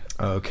story?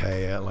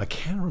 Okay, I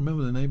can't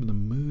remember the name of the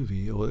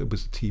movie, or it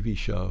was a TV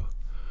show.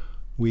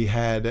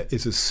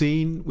 It's a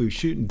scene, we were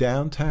shooting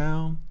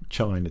downtown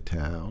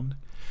Chinatown,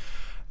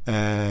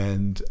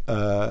 and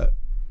our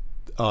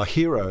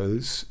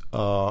heroes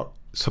are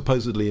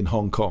supposedly in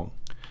Hong Kong,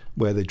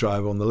 where they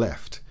drive on the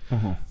left,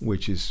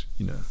 which is,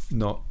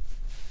 not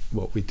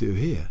what we do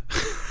here.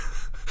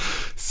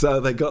 So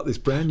they got this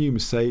brand new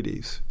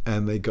Mercedes,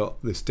 and they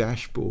got this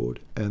dashboard,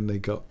 and they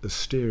got the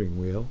steering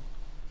wheel,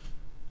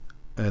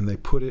 and they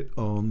put it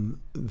on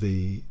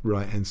the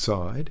right-hand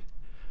side,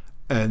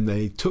 and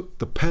they took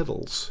the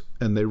pedals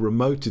and they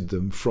remoted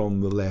them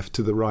from the left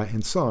to the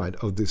right-hand side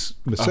of this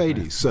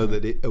Mercedes, so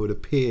that it would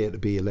appear to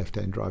be a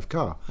left-hand drive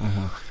car.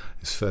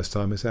 It's the first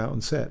time it's out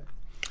on set.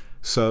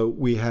 So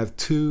we have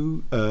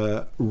two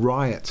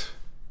riot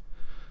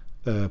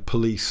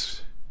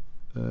police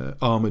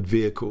armoured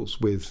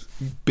vehicles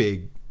with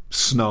big,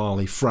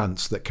 snarly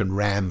fronts that can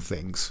ram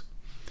things.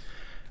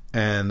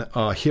 And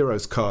our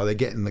hero's car, they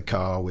get in the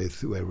car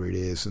with whoever it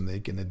is, and they're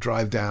going to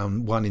drive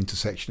down one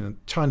intersection.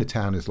 And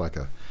Chinatown is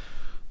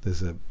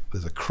there's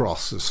a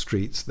cross of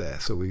streets there.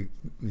 So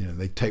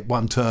they take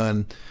one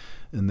turn,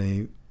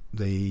 and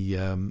they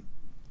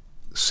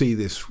see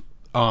this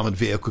armoured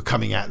vehicle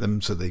coming at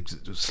them. So they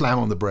slam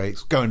on the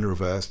brakes, go into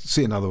reverse,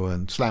 see another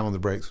one, slam on the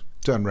brakes,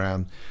 turn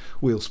around,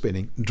 wheel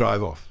spinning, and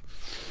drive off.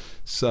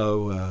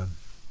 So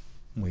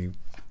we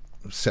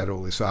set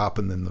all this up,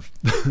 and then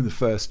the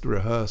first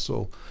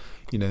rehearsal,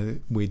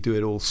 we do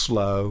it all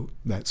slow.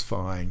 That's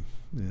fine.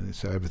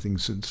 So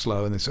everything's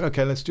slow, and they say,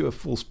 okay, let's do a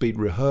full speed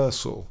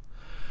rehearsal.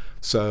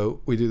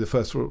 So we do the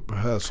first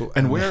rehearsal.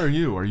 And where are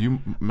you? Are you?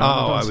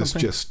 I was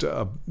just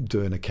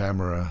doing a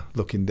camera,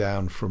 looking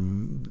down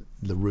from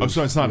the roof. Oh,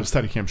 so it's not a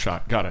Steadicam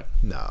shot. Got it.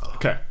 No.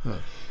 Okay.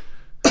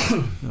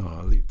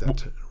 I'll leave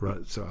that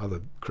to other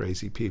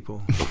crazy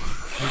people.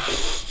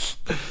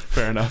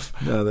 Fair enough.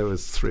 No, there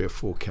was 3 or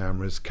 4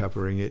 cameras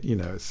covering it.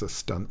 It's a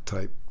stunt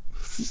type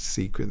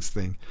sequence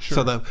thing. Sure.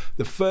 So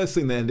the first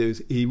thing they do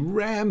is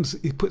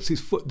he puts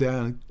his foot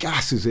down,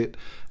 gasses it,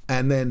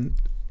 and then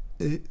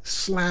it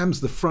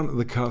slams the front of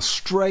the car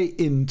straight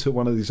into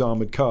one of these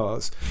armoured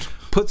cars,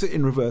 puts it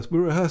in reverse.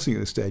 We're rehearsing at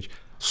this stage.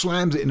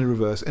 Slams it in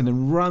reverse, and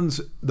then runs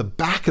the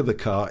back of the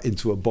car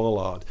into a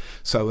bollard.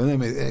 So and then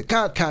we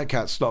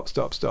cut, stop.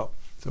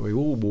 So we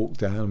all walk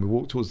down, we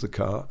walk towards the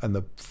car, and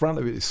the front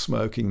of it is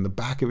smoking, the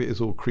back of it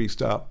is all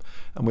creased up,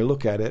 and we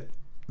look at it.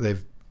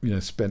 They've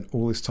spent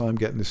all this time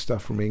getting this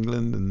stuff from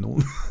England and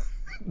all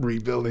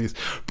rebuilding this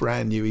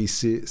brand new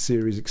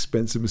E-Series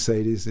expensive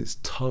Mercedes. It's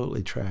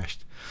totally trashed.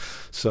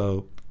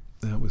 So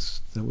that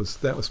was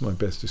my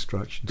best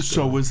destruction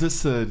story. So was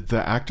this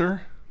the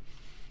actor?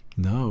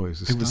 No, it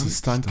was a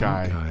stunt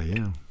guy.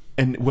 Yeah.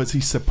 And was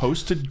he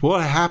supposed to?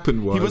 What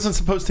happened was He wasn't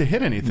supposed to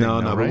hit anything.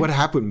 No, right? But what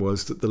happened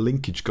was that the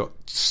linkage got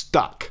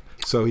stuck.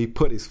 So he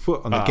put his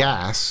foot on the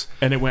gas,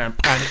 and it went,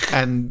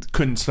 and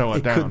couldn't slow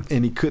it down.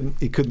 He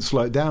couldn't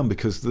slow it down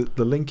because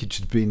the linkage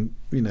had been,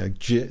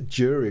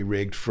 jury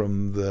rigged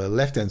from the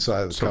left hand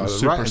side of the car to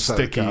the right hand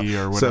side of the car.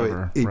 Or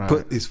whatever. So he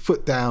put his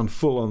foot down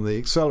full on the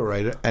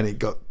accelerator, and it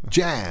got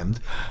jammed.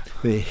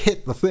 Then he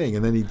hit the thing,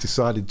 and then he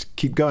decided to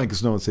keep going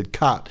because no one said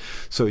cut.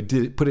 So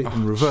he put it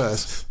in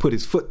reverse, put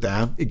his foot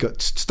down. It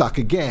got stuck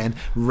again,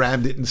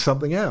 rammed it in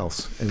something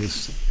else, and it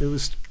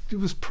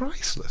was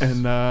priceless.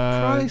 And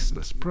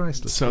priceless.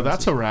 So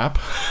that's a wrap.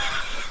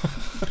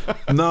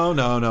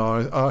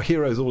 No. Our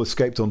heroes all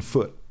escaped on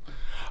foot.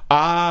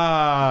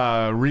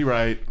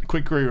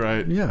 Quick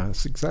rewrite.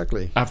 Yes,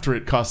 exactly. After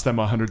it cost them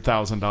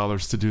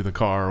 $100,000 to do the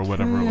car or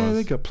whatever it was.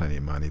 They got plenty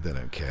of money. They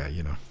don't care,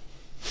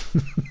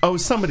 Oh,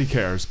 somebody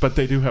cares, but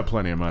they do have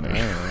plenty of money.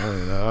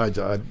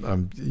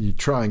 I'm you're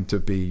trying to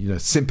be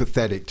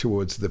sympathetic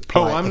towards the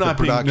plight I'm of not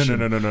the production.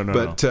 No.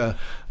 But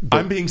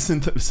I'm being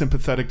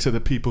sympathetic to the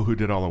people who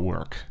did all the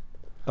work.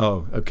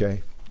 Oh,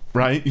 okay.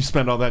 Right? You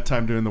spend all that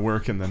time doing the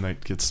work, and then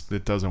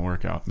it doesn't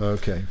work out.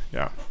 Okay.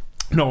 Yeah.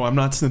 No, I'm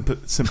not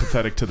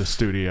sympathetic to the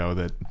studio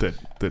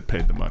that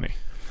paid the money.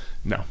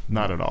 No,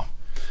 not at all.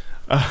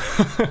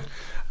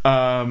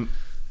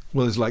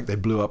 Well, it's like they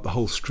blew up the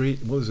whole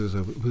street. It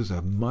was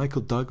a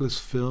Michael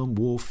Douglas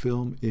war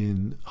film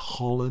in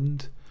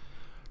Holland,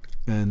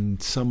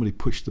 and somebody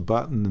pushed the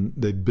button and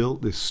they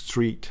built this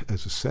street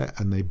as a set,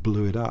 and they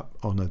blew it up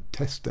on a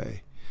test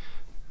day.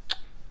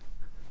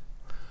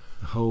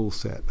 The whole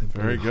set. They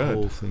blew the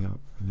whole thing up.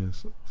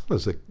 Yes.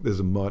 There's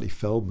a Marty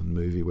Feldman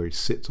movie where he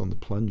sits on the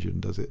plunger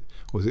and does it.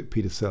 Or was it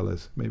Peter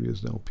Sellers? Maybe it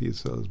was an old Peter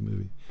Sellers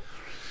movie.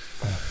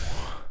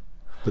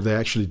 But they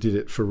actually did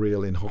it for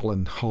real in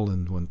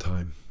Holland one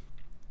time.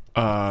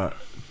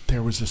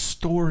 There was a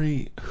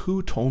story.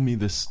 Who told me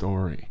this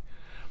story?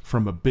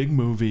 From a big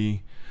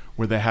movie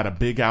where they had a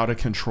big out of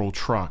control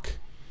truck,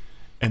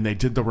 and they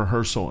did the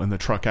rehearsal, and the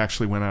truck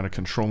actually went out of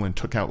control and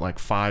took out like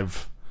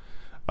 5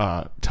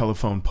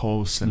 telephone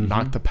posts and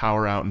knocked the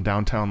power out in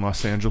downtown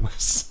Los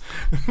Angeles.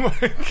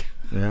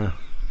 Yeah,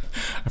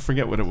 I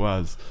forget what it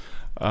was.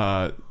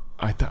 I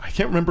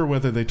can't remember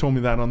whether they told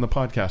me that on the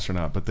podcast or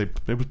not, but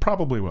it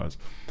probably was.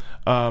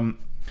 Now,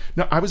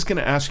 I was going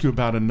to ask you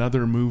about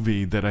another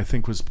movie that I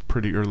think was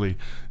pretty early.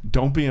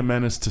 Don't Be a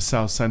Menace to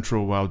South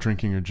Central While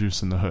Drinking Your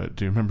Juice in the Hood.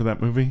 Do you remember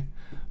that movie?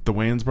 The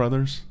Wayans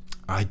brothers?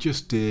 I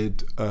just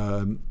did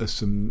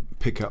some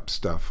pickup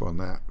stuff on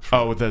that.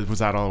 Was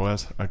that all it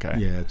was? Okay.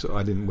 Yeah,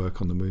 I didn't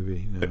work on the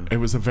movie. No. It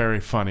was a very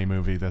funny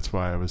movie. That's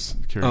why I was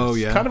curious. Oh,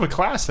 yeah. Kind of a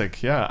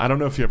classic, yeah. I don't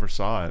know if you ever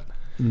saw it.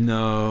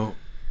 No.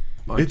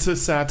 It's a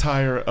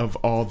satire of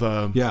all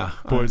the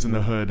Boys in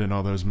the Hood and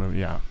all those movies.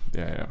 Yeah.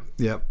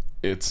 Yep.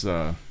 It's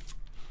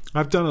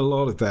I've done a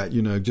lot of that,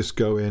 just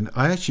go in.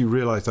 I actually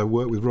realized I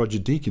worked with Roger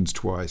Deakins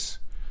twice,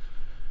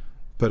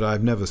 but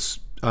I've never.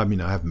 I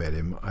mean, I have met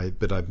him. I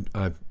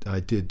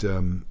did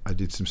some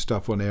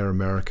stuff on Air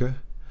America,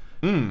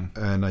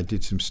 and I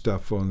did some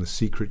stuff on The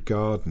Secret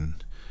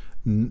Garden,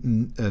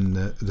 and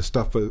the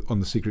stuff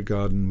on The Secret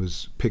Garden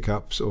was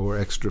pickups or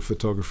extra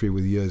photography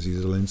with Jerzy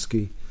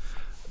Zielinski,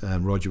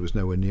 and Roger was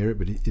nowhere near it,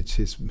 but it's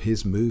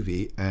his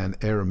movie. And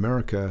Air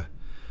America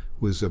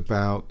was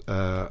about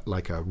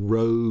like a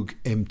rogue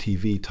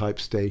MTV type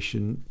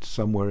station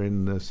somewhere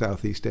in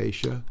Southeast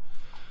Asia.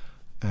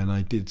 And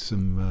I did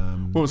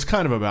some... well, it's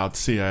kind of about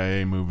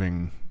CIA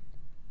moving...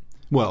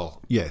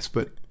 Well, yes,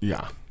 but...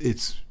 Yeah.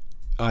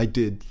 I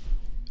did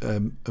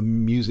a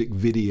music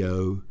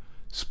video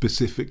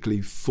specifically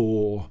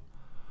for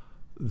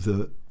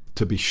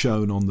to be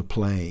shown on the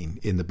plane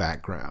in the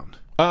background.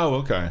 Oh,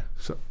 okay.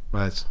 So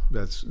that's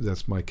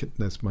my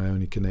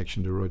only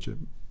connection to Roger.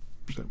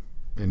 So,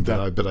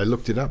 but I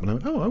looked it up and I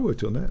went, I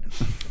worked on that.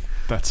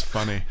 That's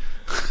funny.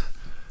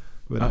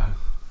 But...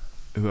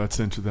 That's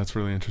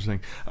really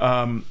interesting.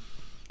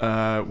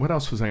 What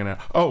else was I going to...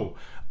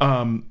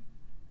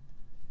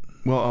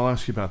 well, I'll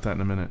ask you about that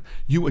in a minute.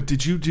 You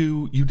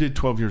did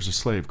 12 Years a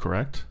Slave,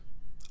 correct?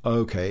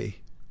 Okay.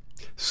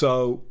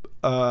 So,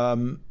 a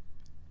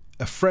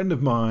friend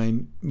of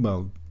mine,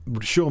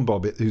 Sean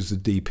Bobbitt, who's the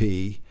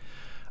DP,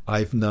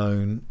 I've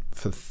known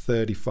for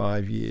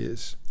 35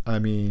 years. I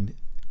mean,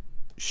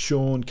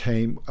 Sean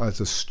came as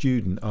a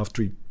student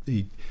after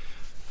he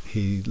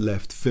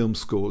left film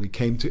school. He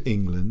came to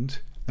England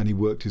and he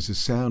worked as a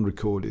sound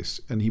recordist,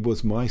 and he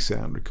was my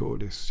sound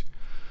recordist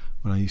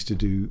when I used to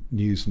do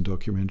news and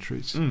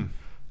documentaries.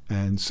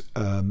 And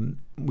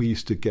we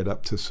used to get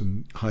up to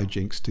some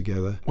hijinks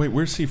together. Wait,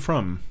 where's he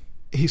from?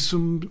 He's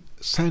from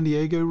San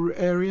Diego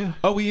area.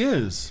 Oh, he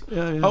is?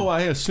 Yeah. Oh,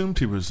 I assumed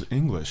he was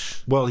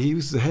English. Well, he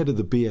was the head of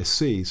the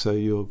BSC, so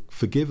you're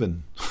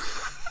forgiven.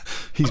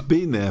 He's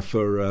been there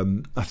for,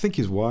 I think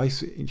his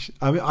wife...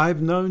 I mean,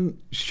 I've known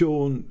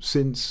Sean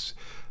since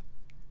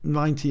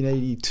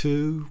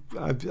 1982.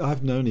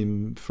 I've known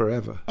him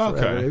forever.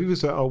 Okay. He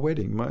was at our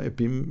wedding. Might have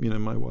been,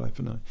 my wife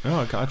and I.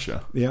 Oh,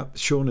 gotcha. Yeah,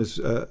 Sean is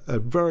a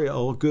very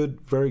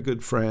very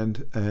good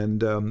friend, and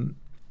Dave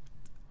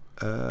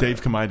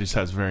Kamaitis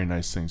has very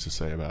nice things to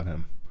say about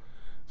him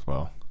as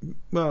well.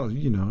 Well,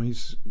 he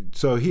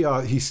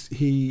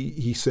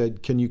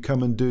said, "Can you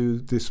come and do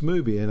this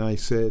movie?" And I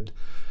said,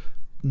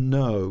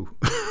 "No,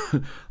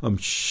 I'm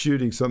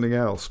shooting something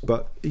else,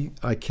 but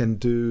I can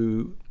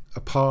do a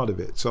part of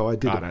it." So I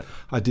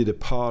did a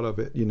part of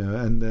it,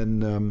 and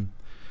then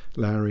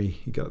Larry,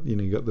 he got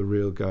the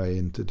real guy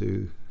in to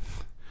do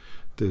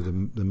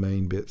the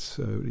main bits.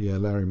 So yeah,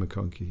 Larry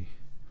McConkie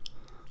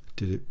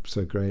did it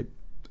so great.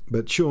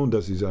 But Sean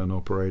does his own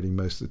operating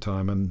most of the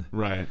time, and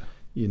right.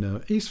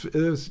 He's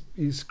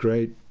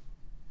great,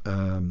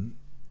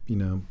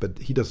 but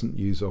he doesn't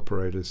use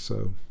operators.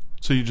 So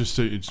you just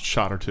did a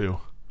shot or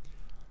two.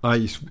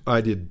 I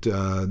did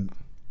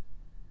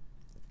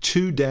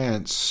 2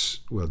 dance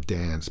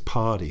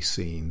party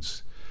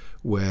scenes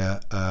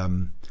where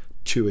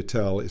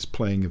Chiwetel is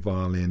playing a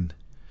violin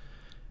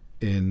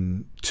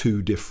in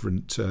 2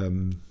 different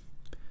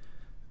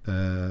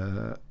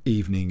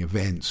evening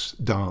events,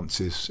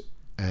 dances,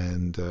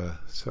 and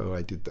so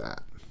I did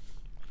that.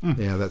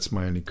 Yeah, that's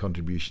my only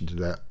contribution to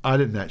that. I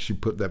didn't actually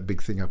put that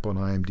big thing up on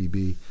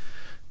IMDb.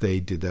 They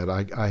did that.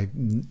 I've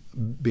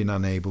been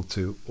unable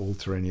to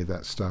alter any of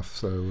that stuff.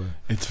 So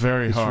it's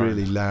very hard. It's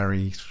really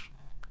Larry's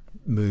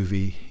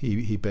movie.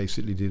 He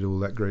basically did all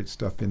that great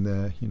stuff in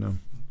there,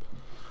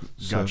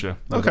 So, gotcha.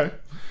 Okay.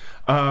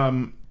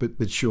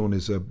 But Sean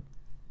is a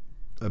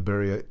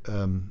very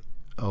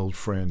old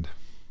friend.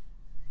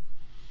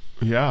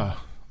 Yeah.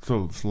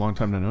 So it's a long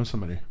time to know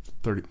somebody.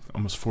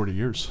 Almost 40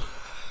 years.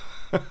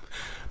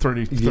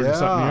 30 something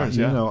years.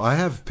 Yeah. I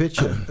have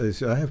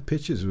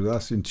pictures with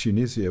us in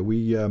Tunisia.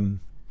 We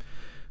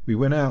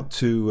went out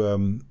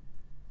to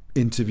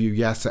interview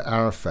Yasser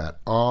Arafat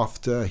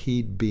after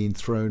he'd been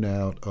thrown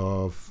out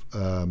of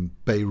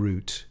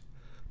Beirut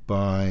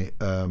by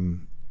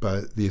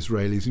the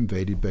Israelis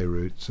invaded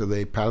Beirut. So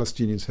the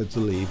Palestinians had to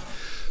leave.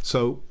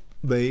 So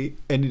they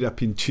ended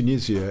up in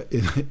Tunisia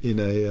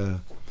in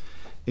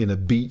a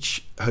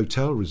beach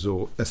hotel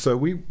resort. So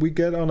we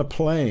get on a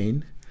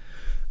plane.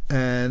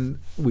 And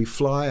we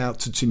fly out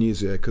to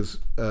Tunisia because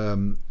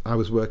I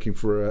was working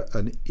for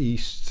an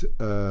East. It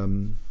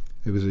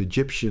was an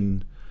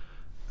Egyptian.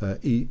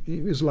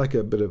 It was like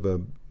a bit of a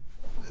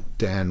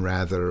Dan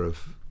Rather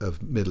of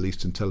Middle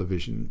Eastern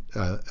television,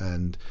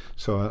 and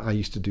so I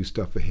used to do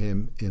stuff for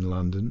him in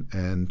London.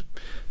 And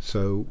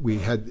so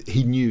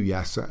he knew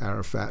Yasser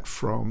Arafat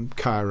from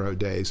Cairo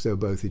days. They were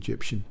both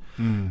Egyptian,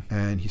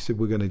 and he said,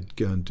 "We're going to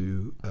go and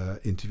do an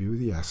interview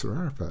with Yasser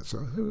Arafat." So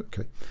I said,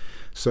 okay.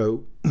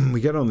 So we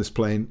get on this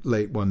plane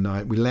late one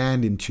night. We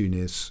land in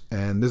Tunis,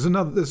 and there's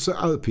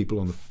other people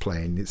on the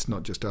plane. It's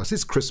not just us.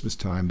 It's Christmas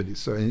time, but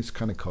it's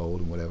kind of cold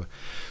and whatever.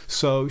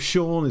 So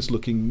Sean is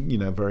looking,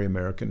 very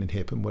American and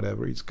hip and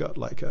whatever. He's got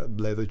like a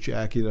leather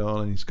jacket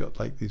on, and he's got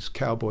like these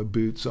cowboy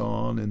boots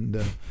on, and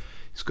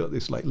he's got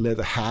this like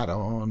leather hat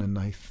on,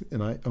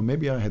 or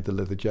maybe I had the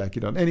leather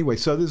jacket on. Anyway,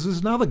 so there's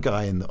another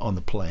guy on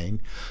the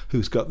plane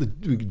who's got the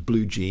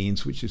blue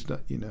jeans, which is not,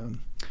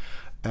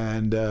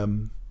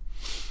 and.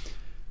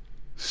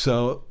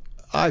 So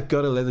I've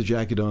got a leather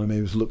jacket on.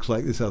 Maybe it looks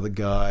like this other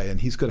guy, and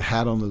he's got a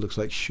hat on that looks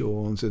like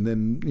Sean's. And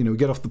then we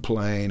get off the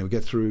plane, we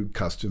get through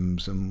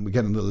customs, and we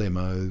get in the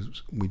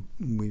limos. We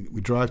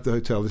drive to the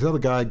hotel. This other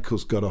guy, of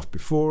course, got off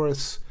before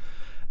us,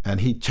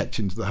 and he checked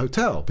into the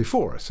hotel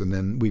before us. And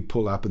then we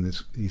pull up, and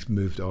he's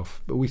moved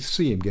off, but we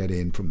see him get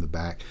in from the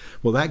back.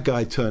 Well, that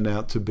guy turned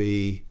out to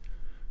be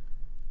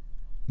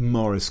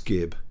Maurice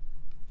Gibb,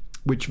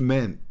 which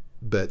meant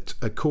that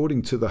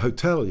according to the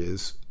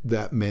hoteliers,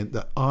 that meant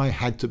that I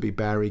had to be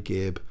Barry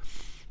Gibb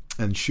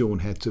and Sean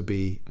had to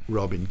be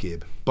Robin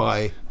Gibb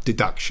by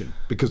deduction,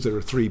 because there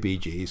are 3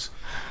 BGs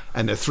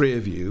and there are 3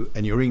 of you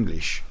and you're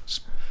English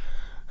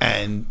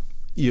and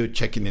you're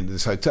checking into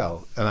this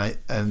hotel.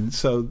 And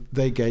so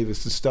they gave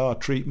us the star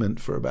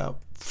treatment for about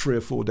 3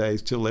 or 4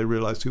 days till they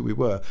realised who we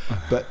were.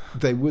 But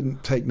they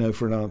wouldn't take no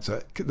for an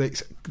answer.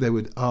 They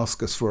would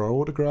ask us for our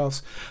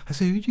autographs. I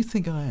said, "Who do you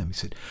think I am?" He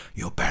said,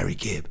 "You're Barry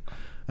Gibb."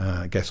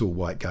 I guess all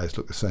white guys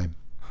look the same.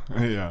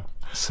 Yeah.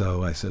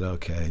 So I said,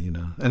 okay,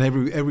 And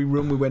every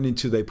room we went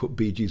into, they put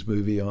Bee Gees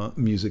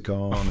music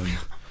on, and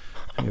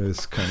it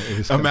was kind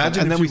of.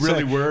 Imagine if you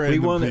really were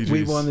in the Bee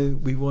Gees.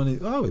 We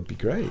wanted. Oh, it'd be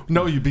great.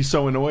 No, you'd be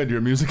so annoyed.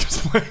 Your music is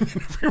playing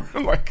in every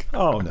room. Like,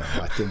 oh no,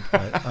 I think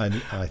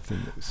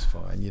it was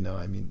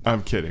fine.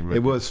 I'm kidding. But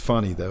it was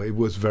funny though. It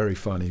was very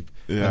funny.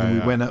 Yeah. And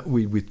we went out.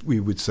 We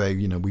would say,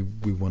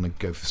 we want to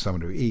go for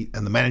somewhere to eat,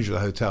 and the manager of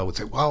the hotel would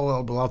say, well,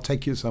 I'll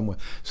take you somewhere.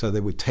 So they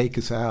would take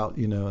us out,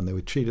 and they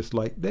would treat us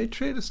like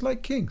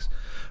kings,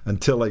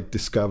 until they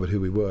discovered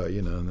who we were,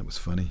 and that was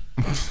funny.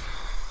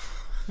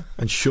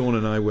 And Sean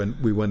and I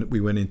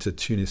went into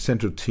Tunis,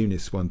 central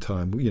Tunis one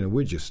time.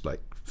 We're just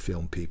like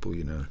film people,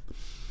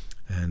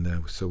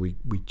 and so we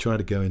tried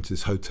to go into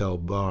this hotel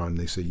bar, and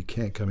they said, you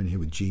can't come in here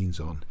with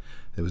jeans on.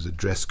 there was a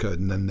dress code,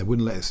 and then they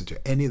wouldn't let us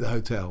into any of the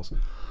hotels.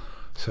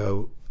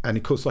 So, and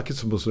of course, like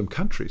it's a Muslim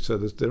country, so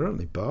there aren't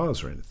any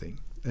bars or anything.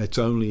 It's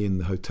only in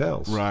the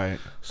hotels. Right.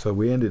 So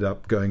we ended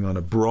up going on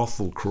a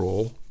brothel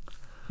crawl.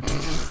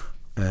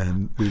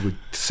 And we would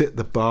sit at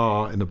the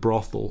bar in a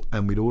brothel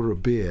and we'd order a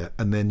beer.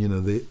 And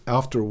then,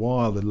 after a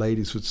while, the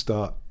ladies would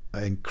start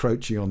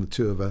encroaching on the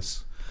two of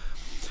us.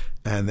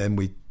 And then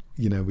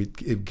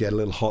it'd get a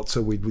little hot.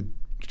 So we would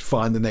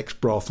find the next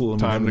brothel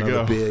and Time have to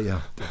another go. beer.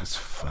 Yeah, it was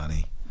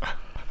funny.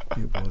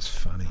 It was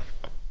funny.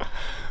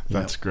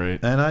 That's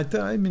great. And I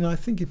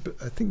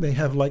think they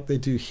have, like they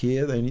do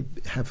here, they only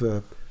have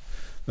a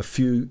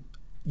few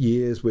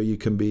years where you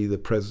can be the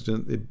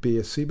president at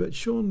BSC, but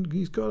Sean,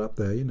 he's got up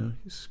there,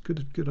 he's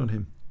good on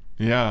him.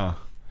 Yeah.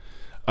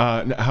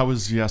 How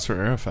was Yasser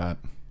Arafat?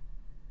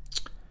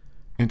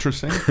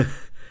 Interesting? I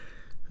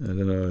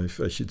don't know if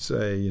I should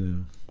say,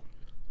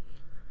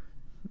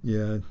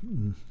 yeah,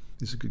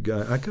 he's a good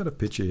guy. I got a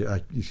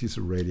picture. It's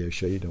a radio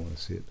show, you don't want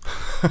to see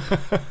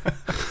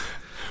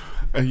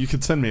it. You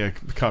could send me a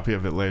copy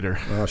of it later.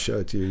 I'll show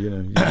it to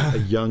you. A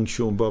young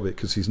Sean Bobbitt,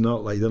 because he's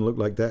not he doesn't look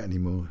like that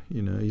anymore.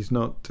 He's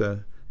not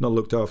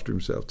looked after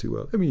himself too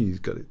well. I mean, he's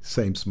got the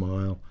same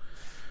smile.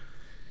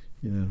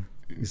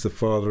 He's the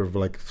father of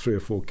like 3 or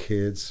 4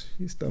 kids.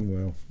 He's done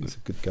well. He's a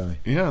good guy.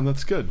 Yeah,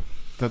 that's good.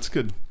 That's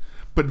good.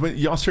 But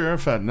Yasser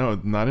Arafat, no,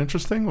 not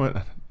interesting.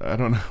 What? I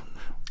don't know.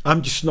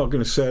 I'm just not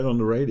going to say it on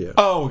the radio.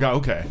 Oh,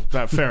 okay.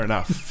 Fair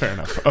enough. Fair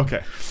enough.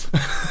 Okay.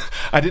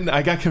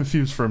 I got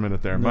confused for a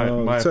minute there. My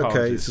it's apologies.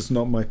 okay. It's just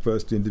not my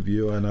first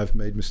interview, and I've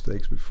made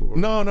mistakes before.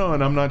 No,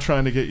 and I'm not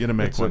trying to get you to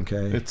make It's one.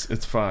 okay.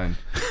 It's fine.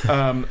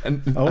 I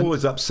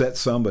always upset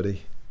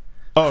somebody.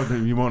 Oh,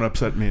 you won't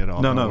upset me at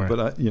all. No, don't no, worry.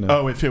 but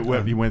Oh, if it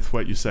went with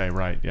what you say,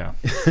 right? Yeah,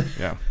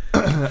 yeah.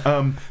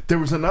 There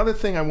was another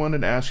thing I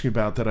wanted to ask you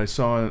about that I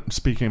saw.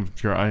 Speaking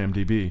of your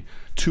IMDb,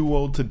 Too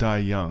Old to Die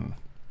Young.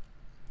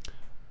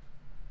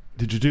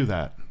 Did you do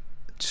that?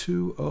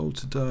 Too Old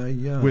to Die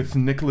Young With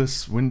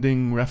Nicholas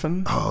Winding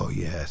Refn? Oh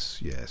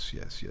yes.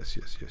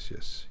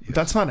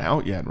 That's not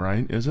out yet,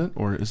 right? Is it,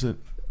 or is it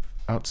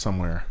out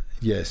somewhere?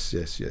 Yes.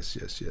 That's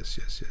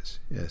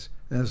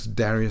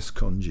Darius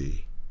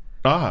Khondji.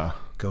 Ah,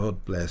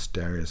 God bless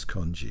Darius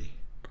Khondji.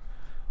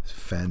 He's a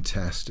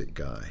fantastic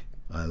guy.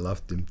 I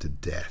loved him to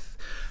death.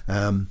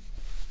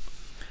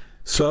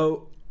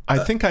 I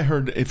think I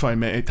heard, if I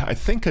may, I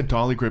think a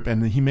Dolly Grip,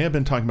 and he may have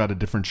been talking about a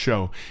different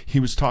show. He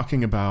was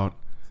talking about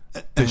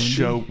this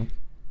show,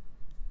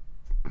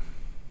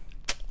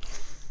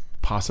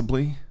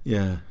 possibly.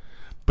 Yeah.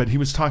 But he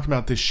was talking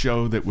about this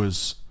show that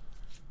was,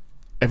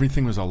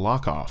 everything was a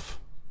lock-off.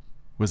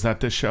 Was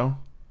that this show?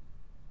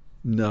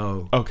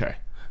 No. Okay.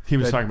 He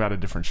was talking about a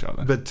different show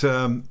then. But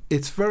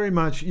it's very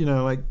much,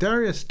 like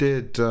Darius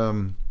did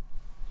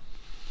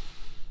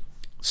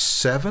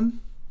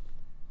 7.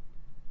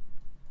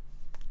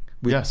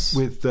 Yes.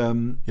 With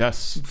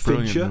yes.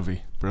 Fincher.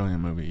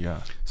 Brilliant movie,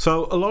 yeah.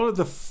 So a lot of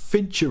the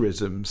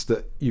Fincherisms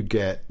that you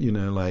get,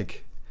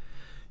 like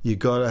you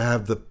got to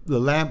have the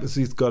lamp has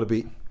got to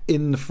be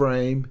in the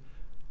frame,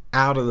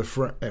 out of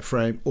the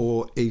frame,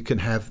 or you can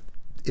have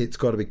it's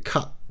got to be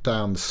cut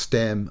down the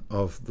stem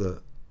of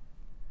the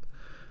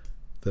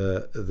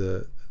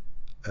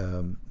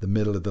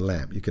middle of the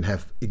lamp. You can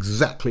have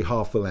exactly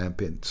half the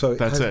lamp in. So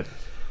That's it.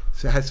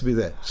 So it has to be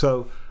there.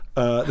 So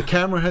the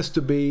camera has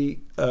to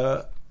be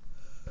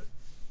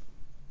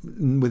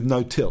with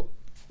no tilt.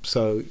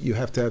 So you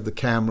have to have the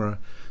camera.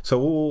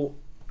 So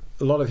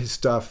a lot of his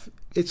stuff,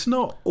 it's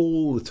not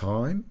all the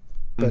time,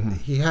 but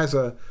he has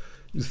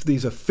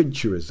these are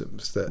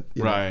Fincherisms that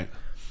right.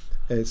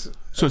 It's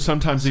so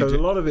sometimes a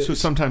lot of it. So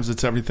sometimes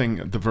it's everything.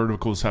 The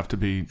verticals have to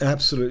be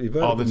absolutely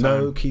vertical. all the time.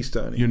 No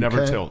keystoning. You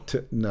never tilt.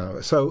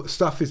 No. So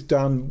stuff is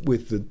done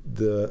with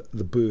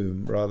the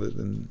boom rather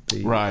than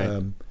the right.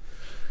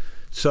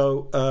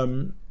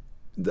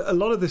 A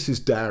lot of this is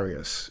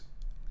Darius.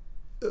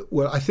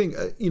 Well, I think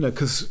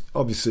because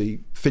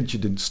obviously Fincher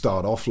didn't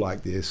start off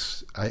like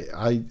this.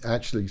 I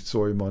actually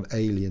saw him on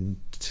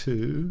Alien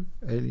 2,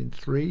 Alien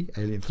 3,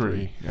 Alien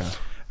 3. Yeah.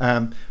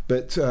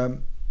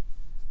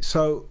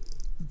 So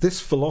this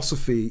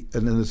philosophy,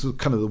 and then there's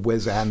kind of the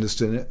Wes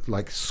Anderson, it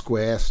like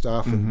square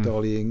stuff and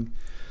dollying,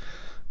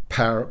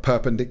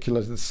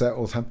 perpendicular to the set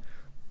all the time.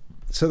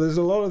 So there's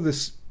a lot of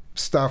this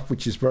stuff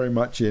which is very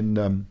much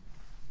in.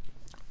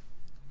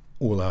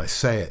 I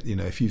say it,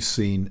 if you've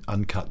seen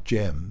Uncut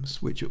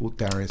Gems, which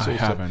Darius also... I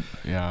haven't,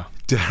 yeah.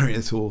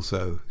 Darius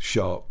also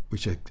shot,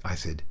 which I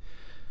said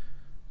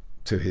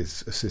to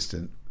his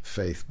assistant,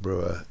 Faith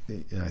Brewer,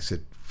 I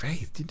said,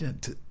 Faith,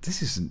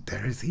 this isn't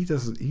Darius.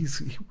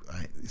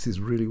 This is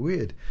really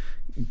weird,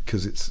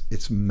 because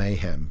it's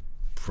mayhem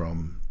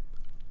from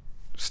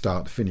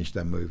start to finish,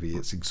 that movie.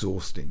 It's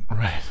exhausting.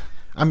 Right.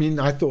 I mean,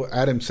 I thought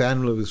Adam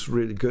Sandler was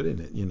really good in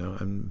it,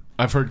 and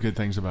I've heard good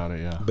things about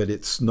it, yeah. But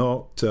it's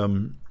not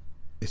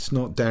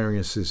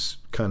Darius's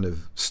kind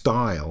of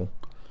style.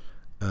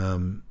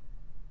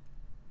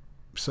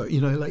 So,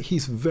 like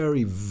he's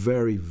very,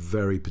 very,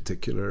 very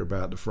particular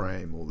about the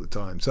frame all the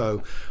time.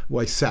 So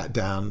I sat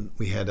down,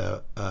 we had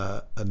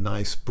a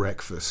nice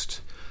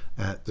breakfast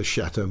at the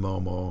Chateau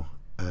Marmont,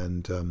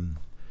 and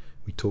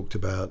we talked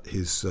about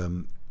his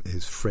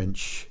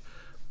French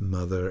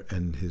mother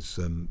and his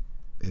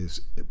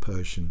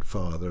Persian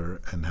father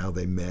and how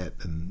they met.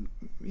 And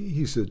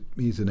he's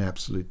an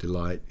absolute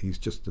delight. He's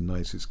just the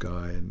nicest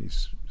guy, and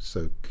he's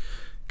so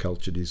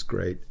cultured. He's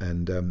great.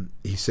 And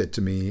he said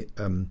to me,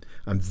 I'm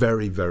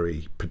very,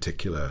 very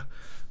particular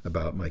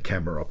about my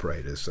camera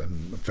operators.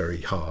 I'm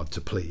very hard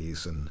to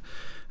please. And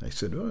I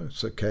said, oh,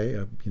 it's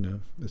okay,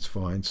 it's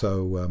fine.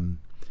 So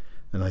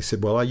and I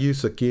said, well, I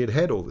use a geared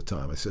head all the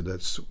time. I said,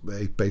 that's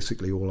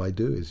basically all I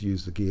do is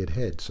use the geared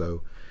head.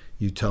 So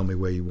you tell me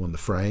where you want the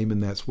frame,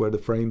 and that's where the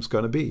frame's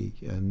going to be.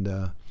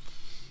 And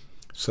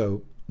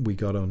so we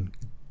got on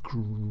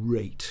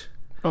great.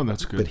 Oh,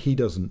 that's good. But he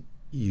doesn't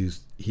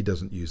use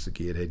the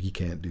geared head. He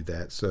can't do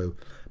that. So,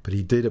 but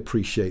he did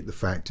appreciate the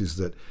fact is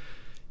that,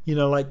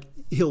 like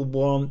he'll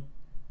want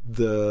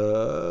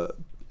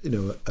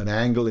an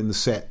angle in the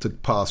set to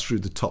pass through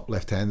the top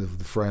left hand of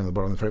the frame, the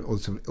bottom of the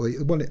frame, or he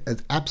want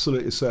it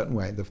absolutely a certain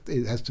way.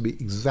 It has to be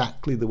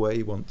exactly the way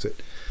he wants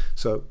it.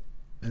 So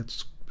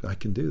I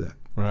can do that.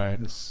 Right.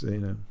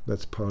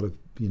 That's part of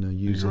using.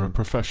 You're a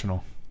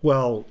professional.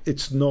 Well,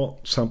 it's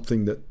not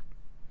something that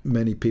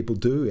many people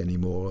do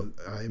anymore.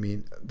 I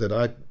mean, that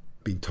I've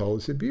been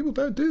told, I said, people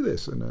don't do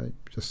this, and I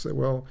just say,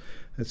 well,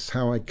 that's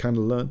how I kind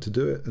of learned to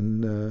do it,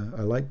 and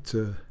I like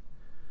to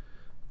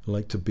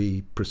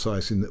be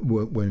precise in that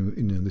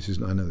when this is.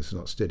 I know this is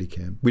not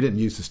Steadicam. We didn't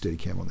use the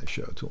Steadicam on this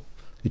show at all.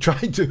 He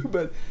tried to,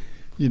 but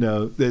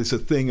there's a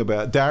thing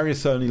about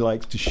Darius only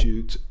likes to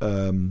shoot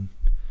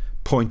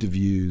point of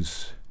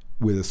views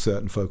with a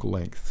certain focal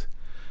length,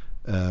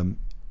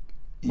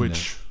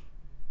 which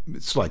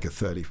it's like a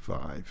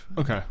 35.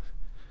 Okay,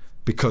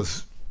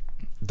 because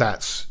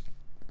that's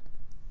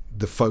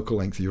the focal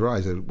length of your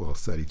eyes.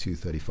 32,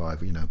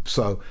 35.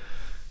 So.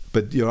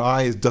 But your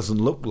eye doesn't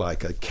look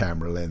like a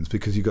camera lens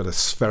because you've got a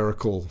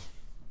spherical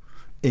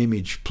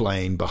image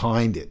plane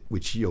behind it,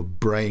 which your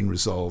brain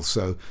resolves.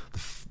 So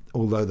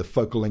although the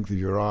focal length of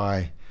your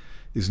eye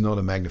is not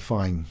a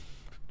magnifying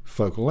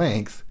focal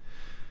length,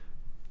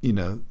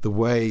 the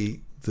way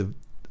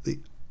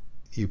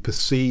you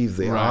perceive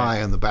the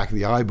eye on the back of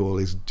the eyeball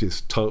is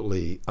just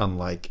totally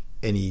unlike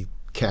any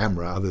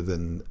camera other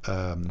than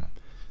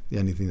the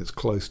only thing that's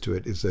close to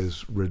it is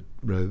those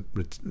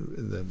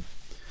the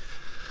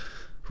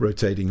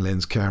rotating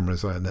lens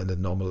cameras. I had an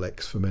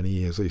Anomalix for many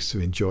years. I used to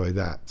enjoy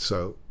that.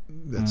 So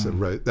that's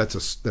a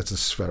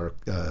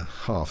spherical,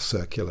 half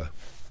circular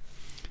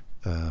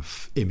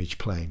image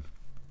plane.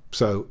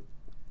 So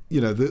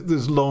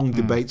there's long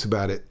debates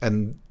about it.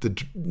 And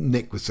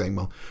Nick was saying,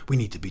 well, we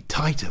need to be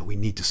tighter. We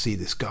need to see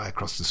this guy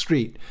across the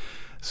street.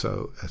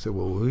 So I said,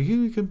 well,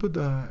 you can put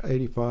the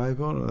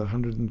 85 on or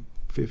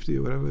 150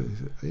 or whatever,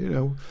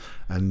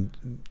 And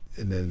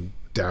then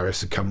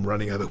Darius would come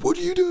running over. What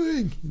are you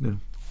doing?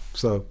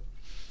 So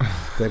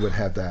they would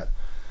have that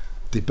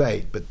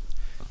debate, but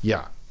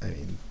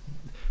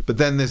but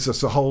then there's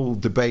just a whole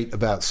debate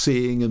about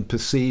seeing and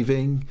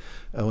perceiving,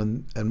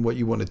 and what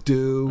you want to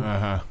do,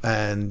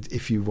 and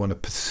if you want to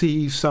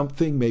perceive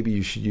something, maybe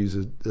you should use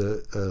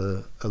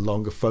a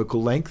longer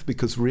focal length,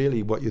 because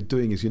really what you're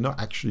doing is you're not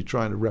actually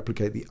trying to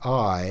replicate the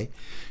eye,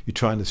 you're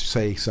trying to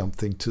say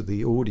something to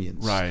the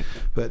audience. Right.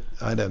 But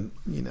I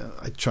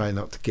try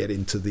not to get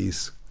into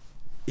these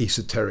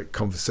esoteric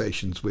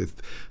conversations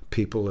with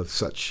people of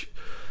such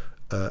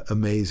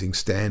amazing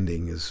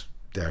standing as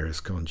Darius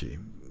Khondji,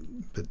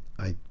 but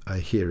I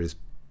hear his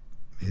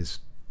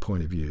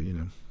point of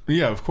view.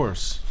 Yeah, of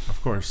course.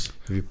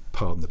 If you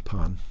pardon the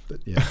pun, but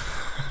yeah,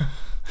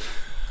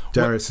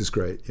 Darius is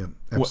great. Yeah,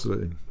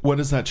 absolutely. What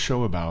is that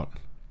show about?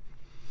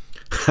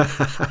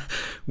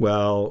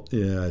 Well,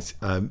 yeah.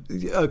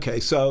 Okay,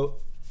 so.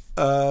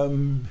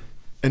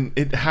 And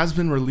it has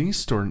been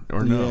released or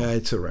no? Yeah,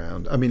 it's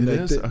around. I mean,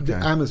 Okay.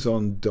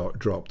 Amazon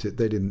dropped it.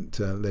 They didn't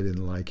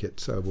like it.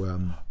 So.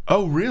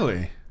 Oh,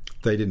 really?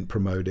 They didn't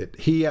promote it.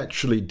 He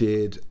actually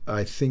did.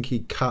 I think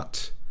he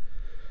cut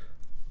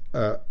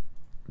the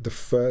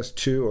first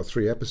 2 or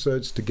 3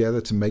 episodes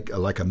together to make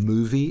a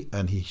movie,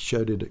 and he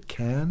showed it at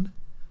Cannes.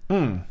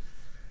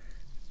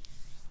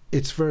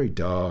 It's very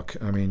dark.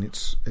 I mean,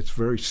 it's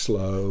very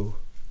slow.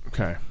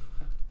 Okay.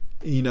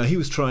 He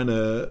was trying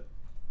to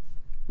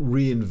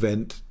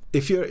reinvent.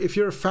 If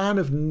you're a fan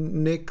of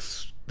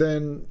Nick's,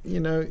 then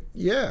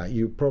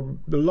you probably,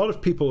 a lot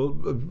of people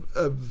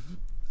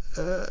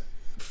have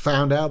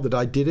found out that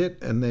I did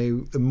it, and they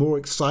are more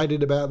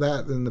excited about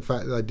that than the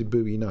fact that I did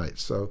Boogie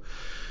Nights. So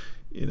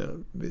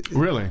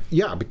really,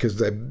 yeah, because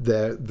they're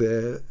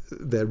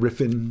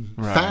riffing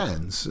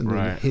fans,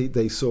 and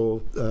they saw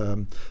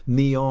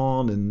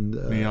Neon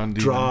and Neon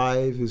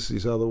Drive is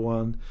his other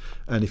one,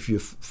 and if you're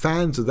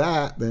fans of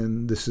that,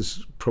 then this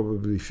is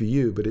probably for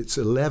you. But it's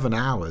 11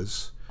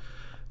 hours,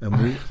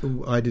 and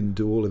I didn't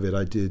do all of it.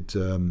 I did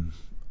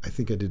I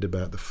think I did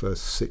about the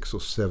first 6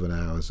 or 7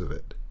 hours of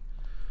it,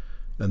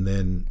 and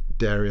then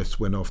Darius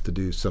went off to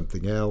do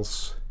something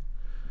else.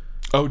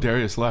 Oh,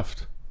 Darius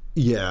left.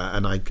 Yeah,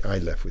 and I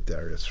left with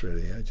Darius,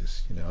 really.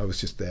 I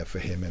was just there for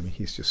him. I mean,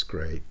 he's just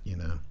great,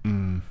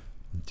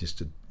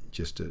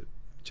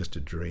 just a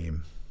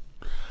dream.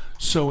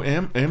 So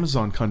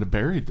Amazon kind of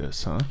buried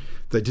this, huh?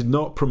 They did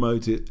not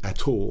promote it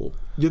at all.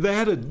 Yeah, they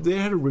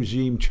had a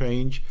regime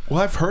change.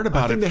 Well, I've heard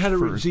about it. I think they had a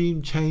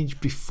regime change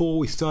before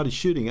we started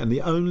shooting, and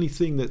the only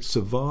thing that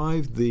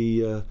survived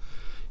the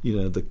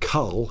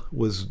cull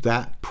was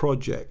that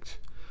project.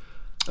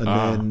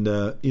 And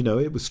then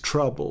it was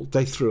trouble.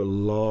 They threw a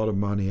lot of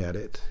money at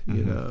it,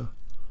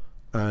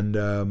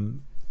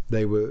 and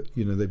they were,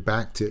 they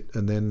backed it,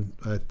 and then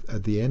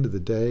at the end of the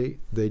day,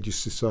 they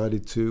just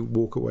decided to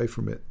walk away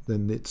from it.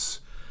 Then it's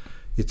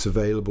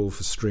available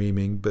for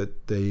streaming,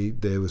 but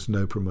there was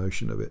no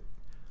promotion of it.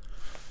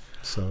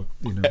 So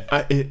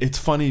it's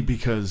funny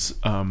because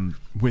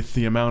with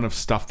the amount of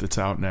stuff that's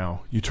out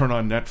now, you turn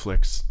on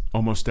Netflix,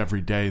 almost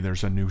every day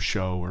there's a new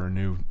show or a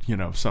new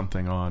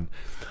something on,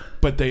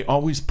 but they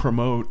always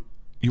promote.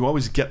 You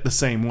always get the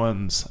same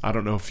ones. I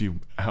don't know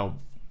how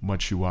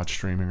much you watch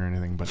streaming or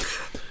anything, but.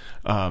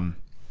 I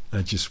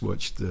just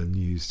watch the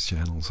news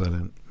channels. I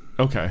don't.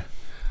 Okay,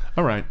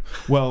 all right.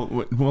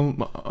 Well,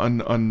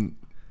 on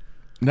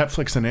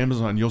Netflix and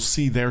Amazon, you'll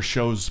see their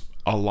shows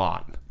a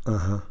lot.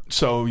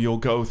 So you'll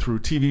go through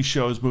TV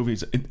shows,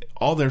 movies.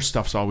 All their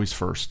stuff's always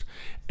first,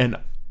 and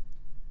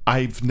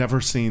I've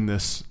never seen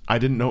this. I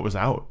didn't know it was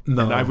out,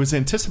 and I was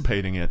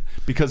anticipating it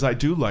because I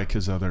do like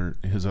his other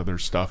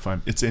stuff.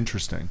 It's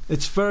interesting.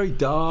 It's very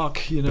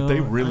dark, But they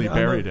really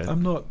buried it.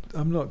 I'm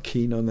not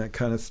keen on that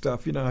kind of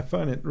stuff. I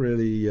find it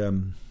really.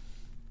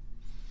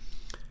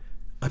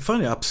 I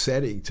find it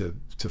upsetting to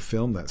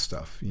film that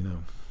stuff.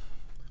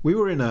 We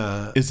were in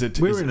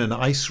an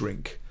ice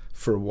rink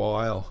for a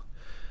while,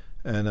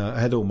 and I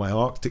had all my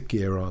Arctic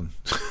gear on.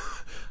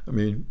 I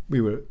mean,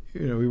 we were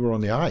on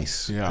the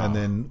ice, and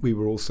then we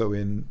were also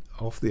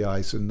off the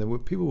ice, and there were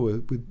people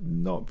with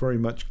not very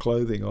much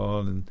clothing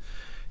on, and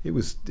it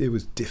was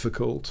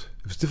difficult.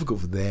 It was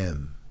difficult for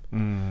them,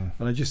 and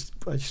it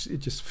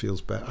just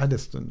feels bad. I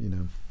just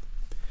don't,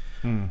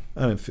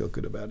 I don't feel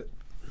good about it.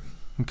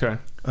 Okay.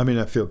 I mean,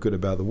 I feel good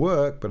about the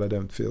work, but I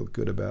don't feel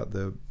good about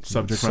the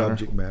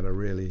subject matter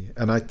really.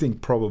 And I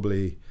think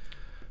probably,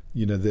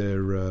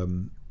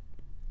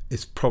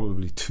 it's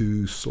probably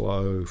too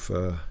slow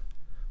for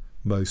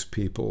most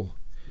people.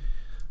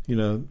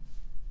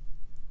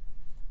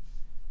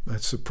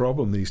 That's the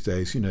problem these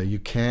days. You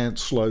can't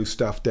slow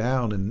stuff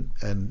down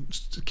and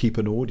keep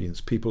an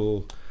audience.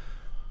 People,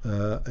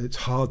 it's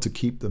hard to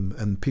keep them,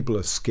 and people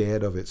are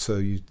scared of it. So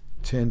you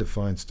tend to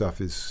find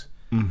stuff is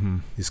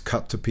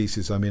cut to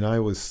pieces. I mean, I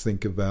always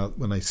think about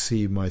when I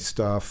see my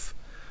stuff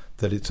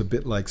that it's a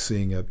bit like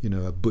seeing a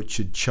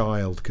butchered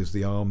child because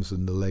the arms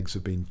and the legs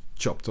have been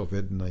chopped off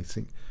it, and I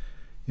think,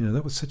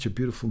 that was such a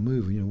beautiful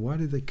move. Why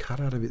did they cut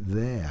out of it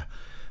there?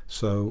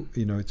 So,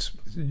 it's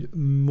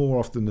more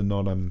often than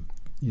not I'm,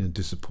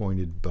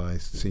 disappointed by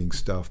seeing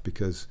stuff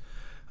because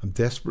I'm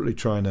desperately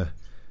trying to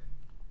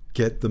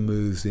get the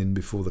moves in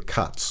before the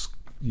cuts,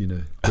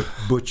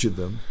 butcher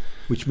them,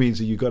 which means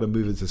that you've got to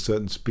move at a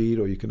certain speed,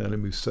 or you can only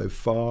move so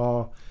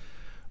far,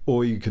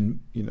 or you can,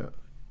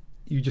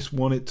 you just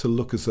want it to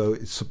look as though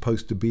it's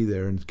supposed to be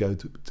there and go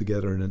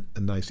together in a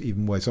nice,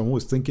 even way. So I'm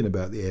always thinking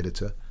about the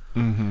editor.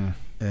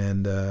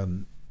 And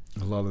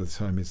a lot of the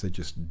time is they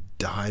just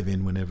dive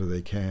in whenever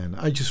they can.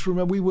 I just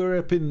remember we were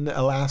up in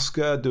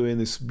Alaska doing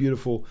this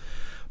beautiful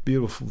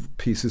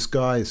piece.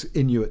 This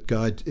Inuit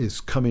guy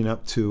is coming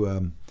up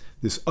to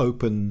this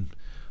open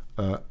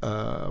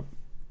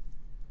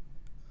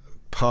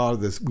part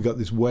of this. We've got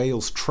these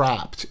whales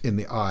trapped in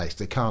the ice.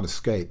 They can't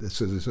escape.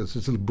 So there's this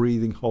little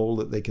breathing hole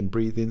that they can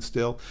breathe in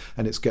still,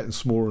 and it's getting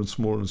smaller and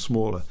smaller and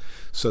smaller.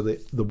 So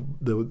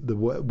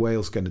the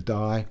whale's going to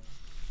die.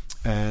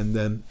 And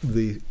then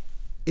the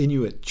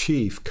Inuit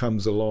chief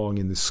comes along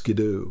in the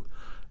skidoo,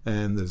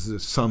 and there's the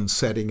sun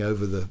setting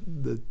over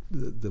the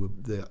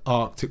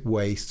Arctic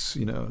wastes,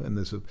 and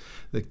there's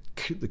the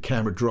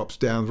camera drops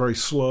down very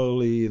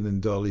slowly, and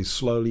then dollies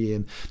slowly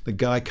in. The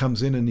guy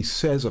comes in and he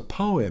says a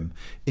poem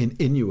in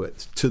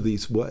Inuit to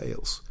these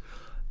whales,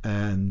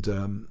 and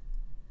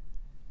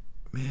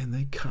man,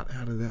 they cut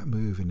out of that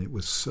move, and it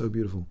was so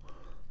beautiful.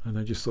 And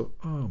I just thought,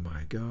 oh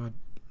my God.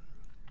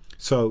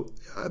 So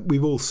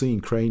we've all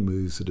seen crane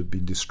moves that have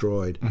been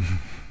destroyed,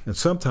 and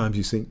sometimes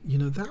you think,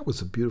 that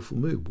was a beautiful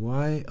move.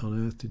 Why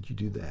on earth did you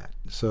do that?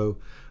 So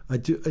a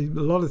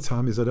lot of the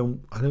time is I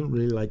don't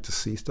really like to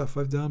see stuff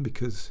I've done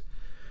because,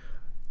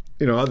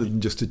 other than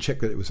just to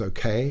check that it was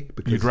okay.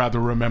 Because you'd rather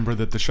remember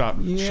that the shot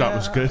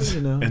was good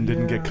and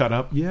didn't get cut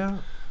up. Yeah,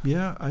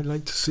 I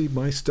like to see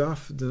my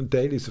stuff. The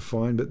dailies are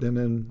fine, but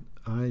then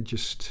I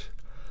just.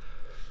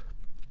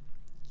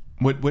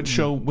 What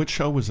show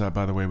was that,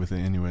 by the way, with the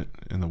Inuit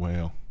and the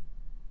whale?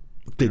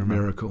 Big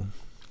Miracle.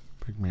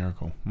 Big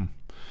Miracle.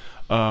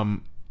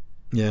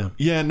 Yeah.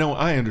 Yeah, no,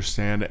 I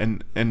understand.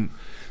 And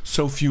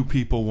so few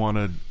people want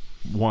to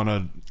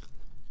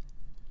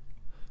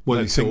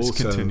let things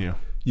continue.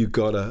 You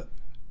gotta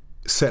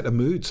set a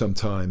mood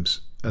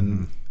sometimes,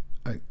 and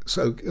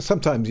so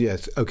sometimes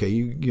yes, okay,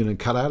 you know,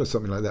 cut out of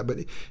something like that. But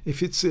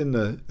if it's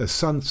in a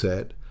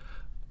sunset,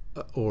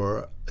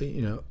 or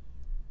you know,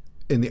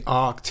 in the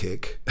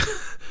Arctic,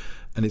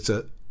 and it's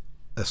a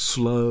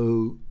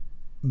slow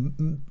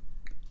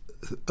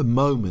a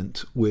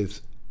moment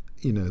with,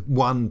 you know,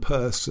 one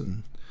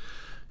person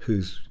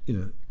who's, you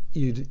know,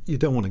 you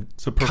don't want to.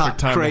 It's a perfect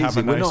time crazy. To have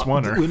a nice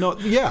oneer.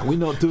 We're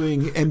not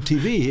doing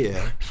MTV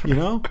here, you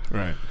know.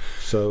 Right.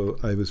 So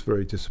I was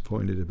very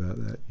disappointed about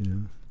that. You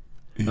know,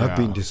 yeah. I've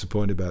been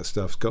disappointed about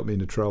stuff. It's got me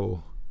into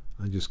trouble.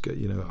 I just get,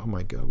 you know, oh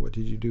my God, what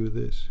did you do with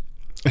this?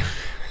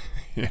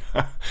 Yeah,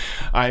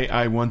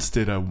 I once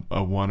did a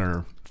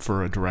oneer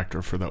for a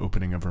director for the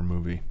opening of her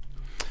movie,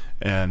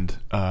 and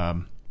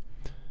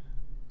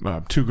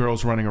two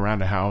girls running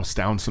around a house,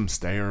 down some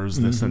stairs,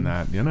 this and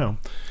that, you know,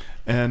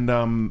 and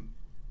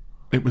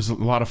it was a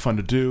lot of fun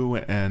to do.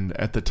 And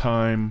at the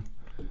time,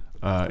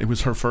 it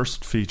was her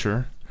first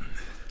feature,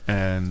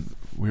 and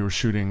we were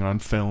shooting on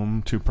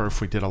film,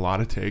 2perf. We did a lot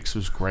of takes. It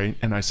was great.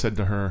 And I said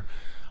to her,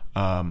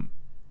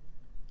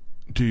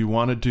 do you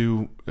want to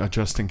do,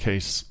 just in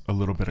case, a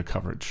little bit of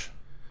coverage?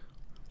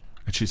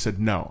 And she said,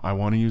 no, I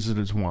want to use it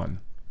as one.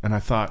 And I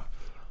thought,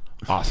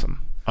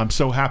 awesome. I'm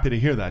so happy to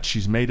hear that.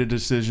 She's made a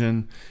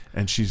decision,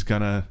 and she's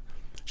gonna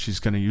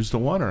use the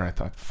oneer. I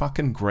thought,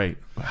 fucking great.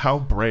 How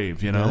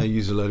brave, you know? I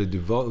use a load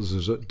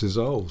of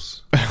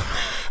dissolves.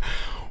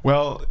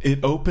 Well, it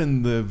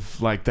opened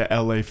the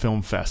LA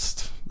Film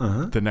Fest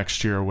the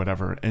next year or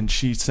whatever, and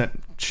she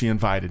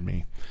invited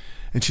me.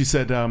 And she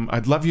said,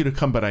 I'd love you to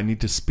come, but I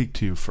need to speak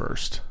to you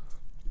first.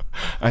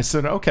 I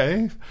said,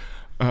 okay.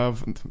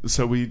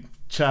 So we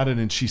chatted,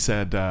 and she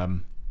said,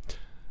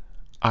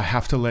 I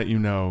have to let you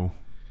know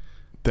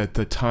that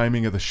the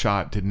timing of the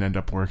shot didn't end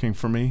up working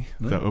for me,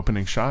 the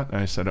opening shot. And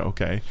I said,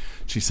 okay.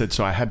 She said,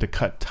 so I had to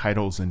cut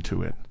titles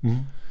into it.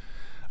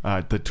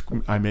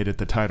 I made it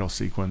the title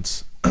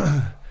sequence.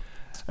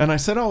 And I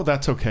said, oh,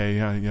 that's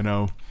okay, you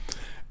know.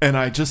 And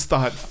I just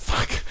thought,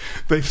 fuck,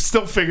 they've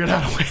still figured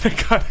out a way to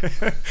cut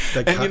it.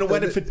 And you know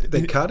what?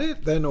 They cut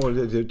it then, or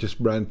they just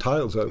ran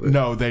titles over it?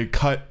 No, they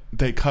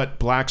cut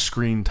black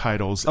screen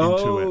titles into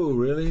it. Oh,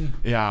 really?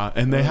 Yeah,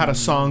 and they had a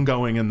song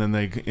going, and then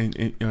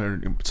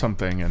or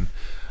something,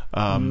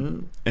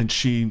 and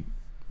she.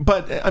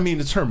 But I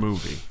mean, it's her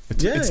movie.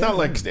 It's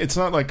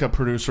not like a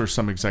producer or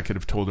some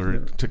executive told her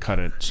to cut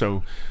it.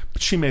 So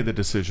she made the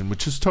decision,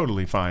 which is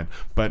totally fine.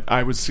 But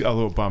I was a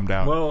little bummed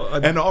out. Well,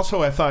 and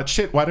also I thought,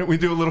 shit, why didn't we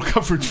do a little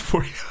coverage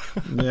for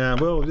you? Yeah,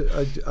 well,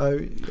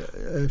 I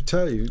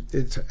tell you,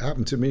 it's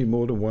happened to me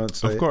more than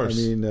once. Of course. I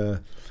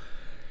mean,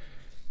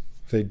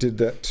 they did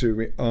that to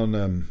me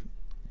on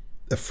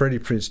a Freddie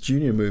Prinze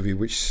Jr. movie,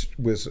 which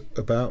was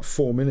about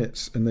 4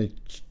 minutes, and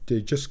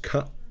they just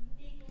cut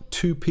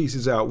two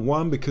pieces out.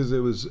 One, because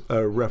there was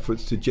a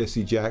reference to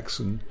Jesse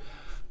Jackson,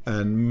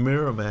 and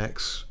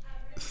Miramax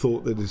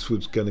thought that this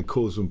was going to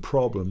cause them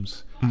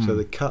problems, so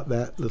they cut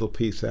that little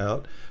piece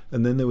out.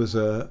 And then there was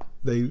a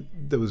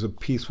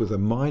piece with a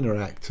minor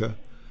actor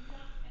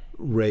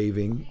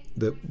raving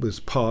that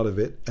was part of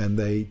it, and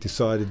they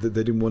decided that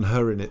they didn't want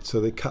her in it, so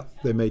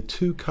they made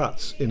two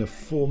cuts in a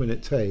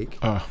 4-minute take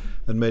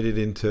and made it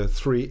into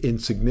 3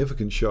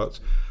 insignificant shots.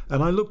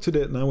 And I looked at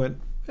it and I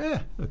went,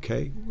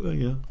 okay, well,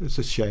 you know, it's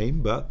a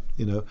shame, but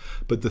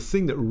the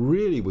thing that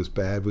really was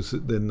bad was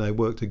that then I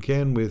worked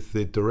again with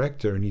the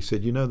director, and he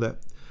said, you know, that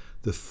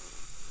the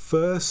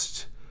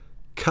first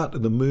cut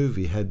of the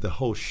movie had the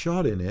whole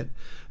shot in it,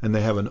 and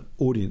they have an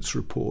audience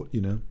report,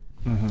 you know.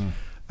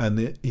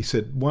 And he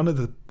said one of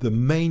the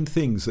main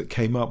things that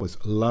came up was,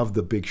 love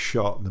the big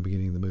shot in the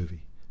beginning of the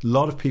movie. A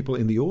lot of people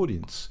in the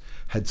audience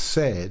had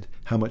said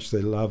how much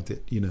they loved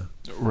it, you know.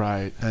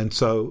 Right. And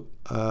so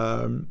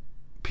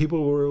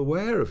people were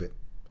aware of it,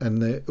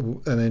 and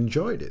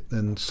enjoyed it.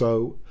 And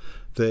so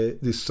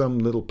there's some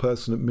little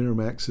person at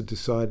Miramax had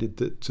decided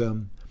that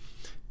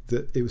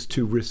it was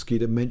too risky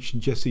to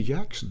mention Jesse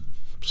Jackson.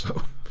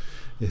 So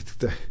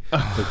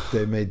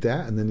they made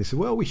that, and then they said,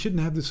 well, we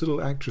shouldn't have this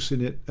little actress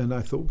in it. And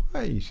I thought,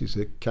 hey, she's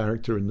a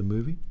character in the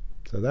movie.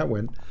 So that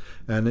went,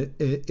 and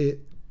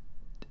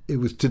it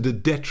was to the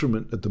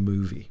detriment of the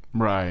movie.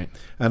 Right.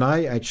 And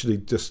I actually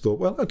just thought,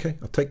 well, okay,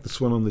 I'll take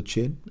this one on the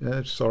chin.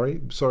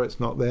 Sorry it's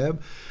not there.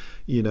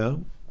 You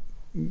know,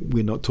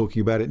 we're not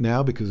talking about it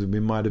now because it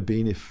might have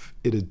been if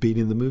it had been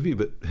in the movie.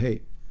 But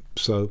hey,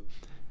 so,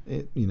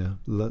 you know,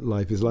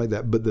 life is like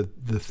that. But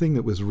the thing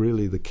that was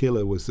really the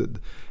killer was that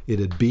it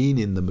had been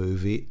in the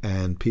movie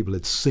and people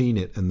had seen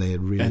it and they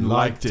had really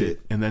liked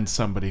it. And then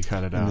somebody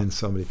cut it out.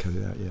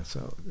 Yeah.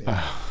 So,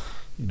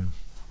 you know.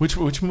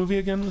 Which movie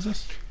again was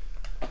this?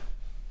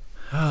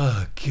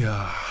 Oh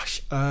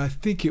gosh, I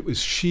think it was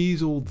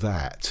She's All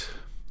That,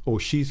 or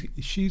She's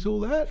All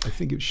That. I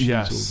think it was She's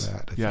All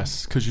That.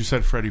 Yes, because you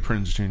said Freddie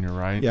Prinze Jr.,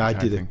 right? Yeah, I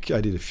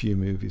did a few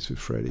movies with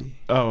Freddie.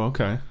 Oh,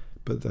 okay.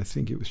 But I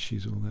think it was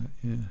She's All That.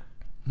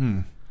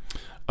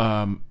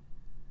 Yeah.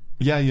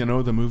 Yeah, you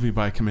know, the movie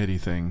by committee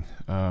thing.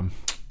 Hey,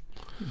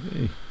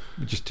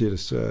 we're just here to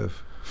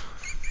serve.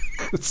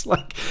 It's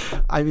like,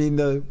 I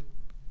mean,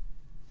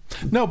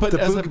 No, but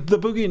the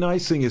Boogie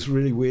Nights thing is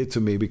really weird to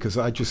me because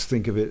I just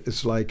think of it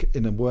as like,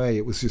 in a way,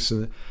 it was just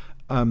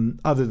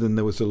other than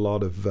there was a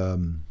lot of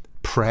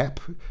prep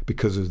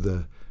because of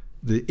the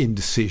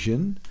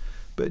indecision,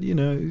 but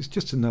it's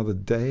just another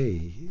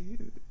day.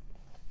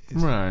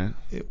 Right.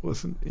 It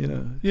wasn't,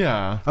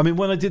 Yeah. I mean,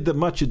 when I did the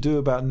Much Ado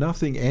About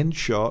Nothing end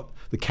shot,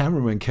 the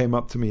cameraman came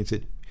up to me and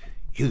said,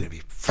 "You're going to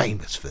be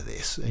famous for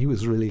this." And he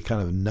was really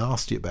kind of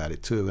nasty about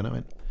it too. And I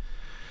went,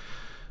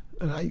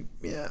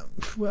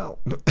 well,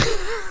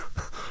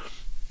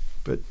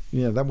 but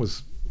yeah,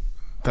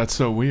 that's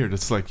so weird.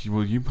 It's like,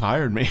 well, you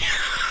hired me.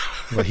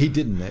 Well, he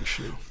didn't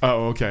actually.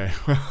 Oh, okay.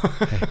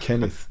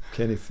 Kenneth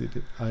did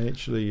it. I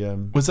actually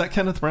was that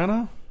Kenneth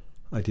Branagh?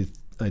 I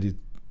did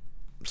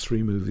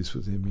 3 movies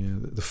with him.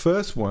 Yeah, the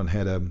first one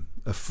had a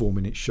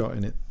 4-minute shot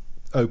in it,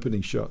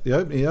 opening shot.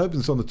 It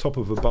opens on the top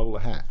of a bowler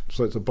hat,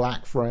 so it's a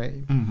black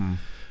frame,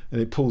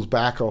 and it pulls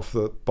back off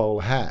the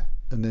bowler hat,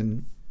 and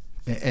then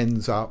it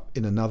ends up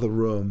in another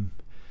room.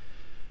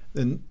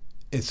 Then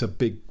it's a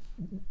big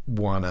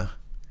oneer,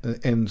 and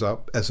it ends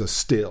up as a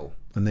still,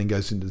 and then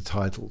goes into the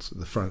titles at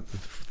the front of the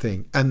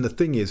thing. And the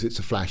thing is, it's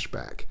a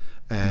flashback,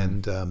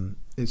 and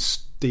it's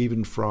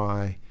Stephen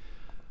Fry,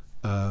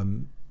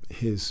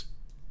 his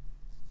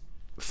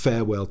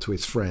farewell to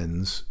his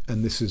friends,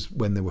 and this is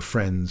when they were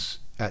friends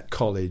at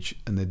college,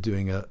 and they're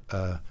doing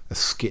a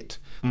skit.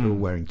 They're all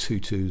wearing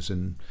tutus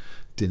and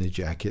dinner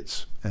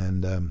jackets,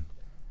 and then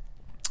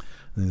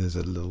there's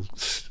a little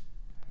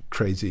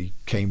crazy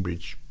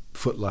Cambridge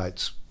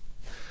Footlights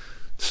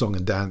song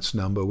and dance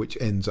number, which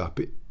ends up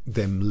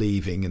them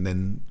leaving and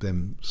then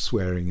them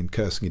swearing and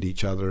cursing at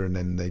each other, and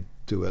then they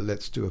do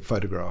let's do a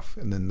photograph,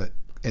 and then that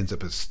ends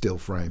up as still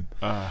frame,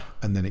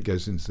 and then it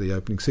goes into the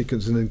opening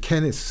sequence. And then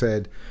Kenneth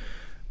said,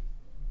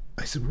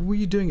 I said, "Well, were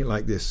you doing it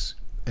like this?"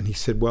 And he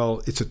said,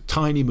 "Well, it's a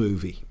tiny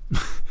movie."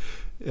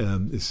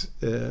 And he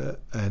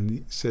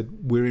said,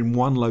 "We're in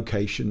one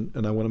location,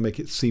 and I want to make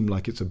it seem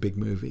like it's a big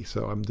movie,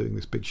 so I'm doing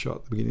this big shot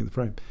at the beginning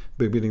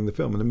of the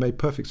film." And it made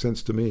perfect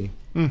sense to me.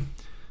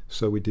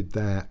 So we did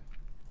that.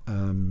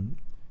 And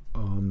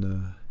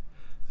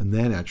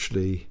then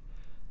actually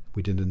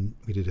we did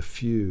a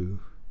few.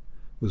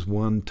 It was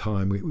one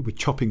time we were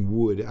chopping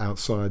wood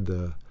outside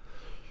the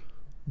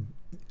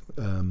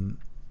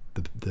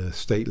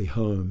stately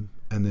home,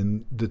 and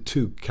then the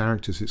 2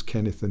 characters, it's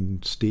Kenneth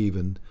and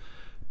Stephen,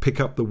 pick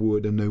up the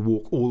wood and they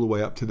walk all the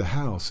way up to the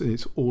house, and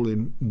it's all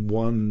in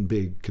one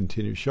big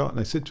continuous shot. And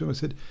I said to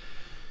him,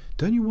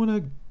 "Don't you want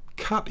to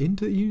cut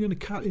into? Are you going to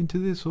cut into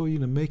this, or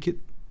make it,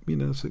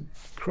 so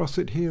cross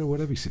it here or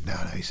whatever?" He said, "No."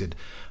 He said,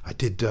 I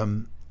did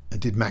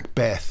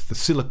Macbeth, the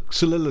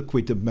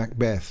soliloquy to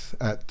Macbeth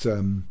at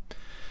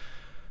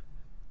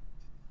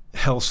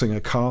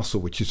Helsinger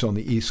Castle, which is on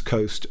the east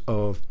coast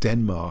of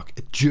Denmark,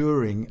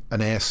 during an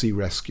air-sea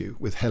rescue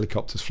with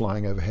helicopters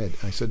flying overhead."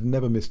 I said,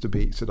 "Never missed a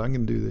beat." He said, "I'm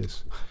going to do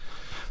this."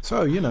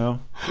 So,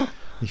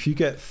 if you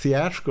get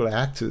theatrical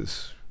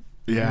actors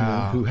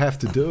who have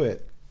to do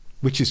it,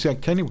 which is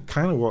kind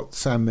of what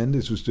Sam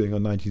Mendes was doing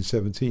on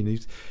 1917.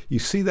 You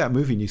see that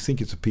movie and you think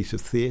it's a piece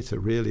of theatre,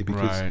 really,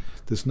 because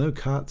there's no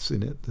cuts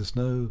in it.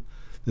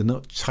 They're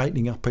not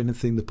tightening up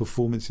anything. The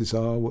performances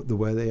are the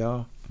way they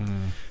are.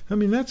 I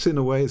mean, that's in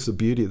a way it's the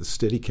beauty of the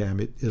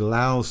Steadicam. It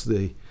allows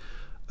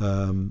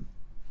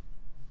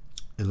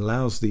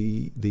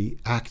the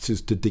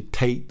actors to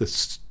dictate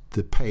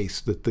the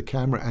pace, that the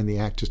camera and the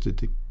actors to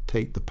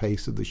dictate the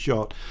pace of the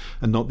shot,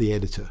 and not the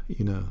editor.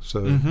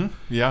 So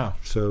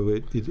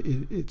So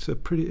it's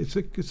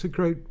a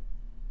great.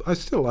 I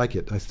still like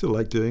it. I still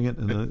like doing it,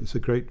 and it's a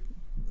great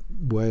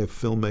way of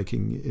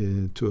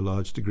filmmaking to a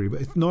large degree.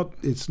 But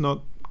it's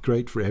not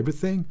great for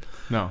everything.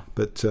 No,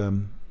 but.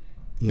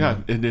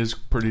 It is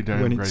pretty damn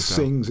great. When it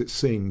sings, it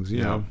sings.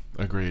 You know?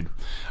 Agreed.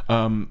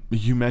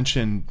 You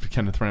mentioned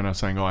Kenneth Branagh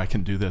saying, "Oh, I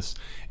can do this."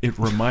 It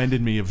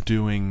reminded me of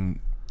doing.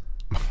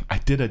 I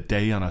did a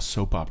day on a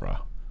soap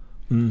opera,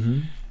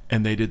 and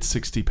they did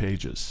 60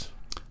 pages.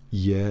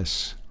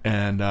 Yes,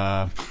 and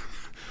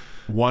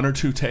 1 or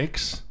 2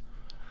 takes,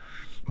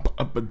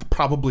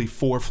 probably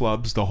 4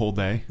 flubs the whole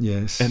day.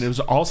 Yes, and it was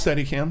all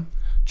Steadicam,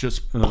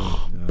 just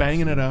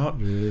banging it out.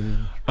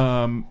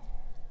 Yeah.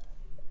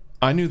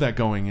 I knew that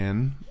going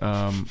in.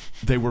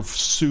 They were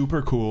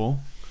super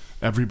cool.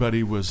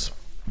 Everybody was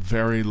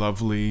very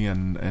lovely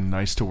and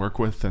nice to work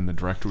with, and the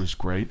director was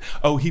great.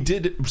 Oh, he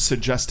did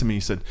suggest to me, he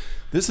said,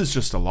 "This is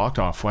just a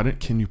lock-off.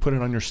 Can you put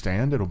it on your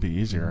stand? It'll be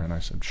easier." And I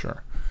said,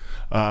 "Sure."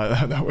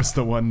 That was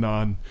the one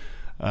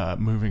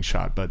non-moving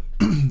shot. But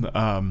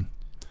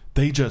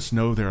they just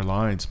know their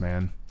lines,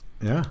 man.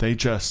 Yeah. They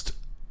just...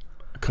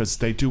 Because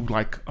they do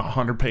like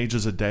 100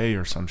 pages a day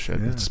or some shit.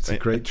 Yeah, it's a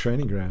great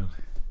training ground.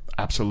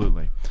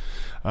 Absolutely.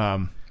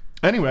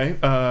 Anyway,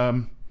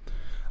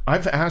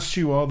 I've asked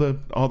you all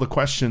the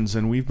questions,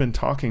 and we've been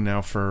talking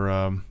now for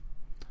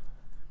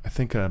I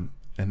think an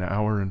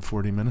hour and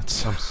 40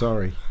 minutes. I'm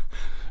sorry.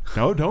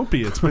 No, don't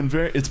be. It's been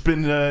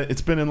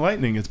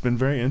enlightening. It's been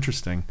very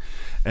interesting,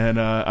 and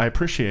I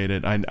appreciate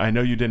it. I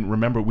know you didn't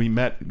remember. We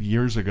met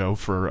years ago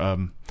for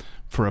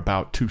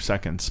about 2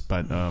 seconds,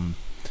 but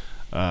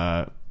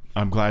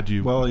I'm glad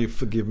you. Well, you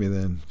forgive me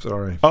then.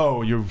 Sorry.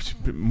 Oh, you're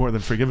more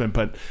than forgiven.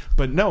 But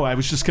no, I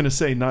was just going to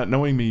say, not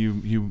knowing me,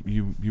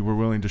 you were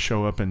willing to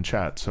show up and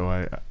chat. So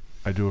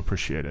I do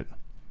appreciate it.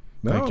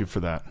 Thank you for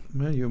that.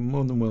 Man, you're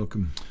more than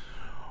welcome.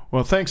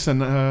 Well, thanks.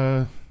 And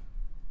I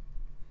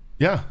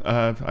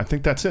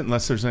think that's it.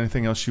 Unless there's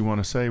anything else you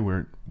want to say,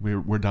 we're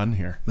done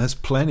here. That's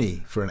plenty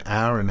for an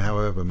hour and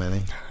however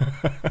many.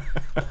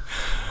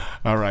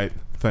 All right.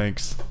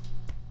 Thanks.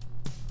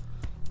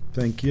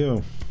 Thank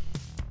you.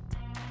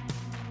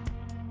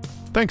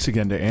 Thanks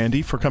again to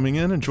Andy for coming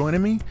in and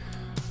joining me.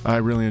 I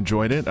really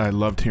enjoyed it. I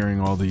loved hearing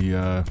all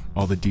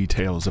the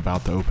details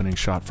about the opening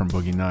shot from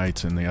Boogie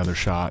Nights and the other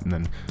shot, and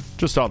then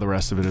just all the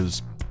rest of it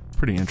is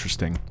pretty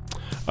interesting.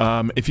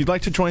 If you'd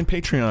like to join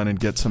Patreon and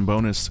get some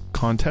bonus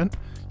content,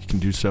 you can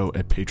do so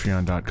at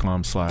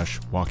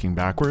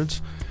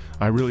patreon.com/walkingbackwards.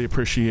 I really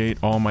appreciate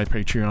all my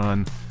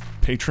Patreon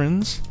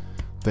patrons.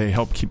 They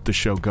help keep the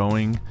show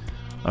going.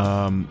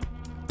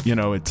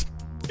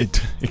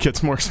 It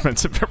gets more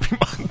expensive every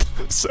month.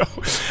 So,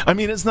 I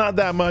mean, it's not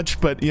that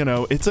much, but,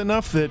 it's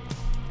enough that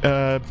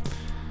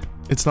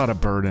it's not a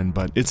burden,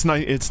 but it's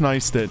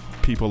nice that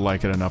people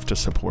like it enough to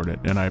support it,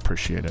 and I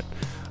appreciate it.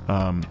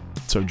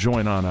 So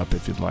join on up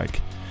if you'd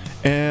like.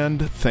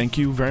 And thank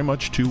you very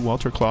much to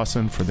Walter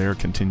Clausen for their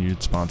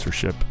continued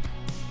sponsorship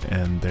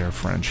and their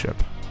friendship.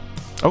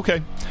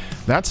 Okay,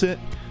 that's it.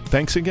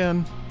 Thanks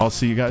again. I'll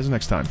see you guys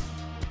next time.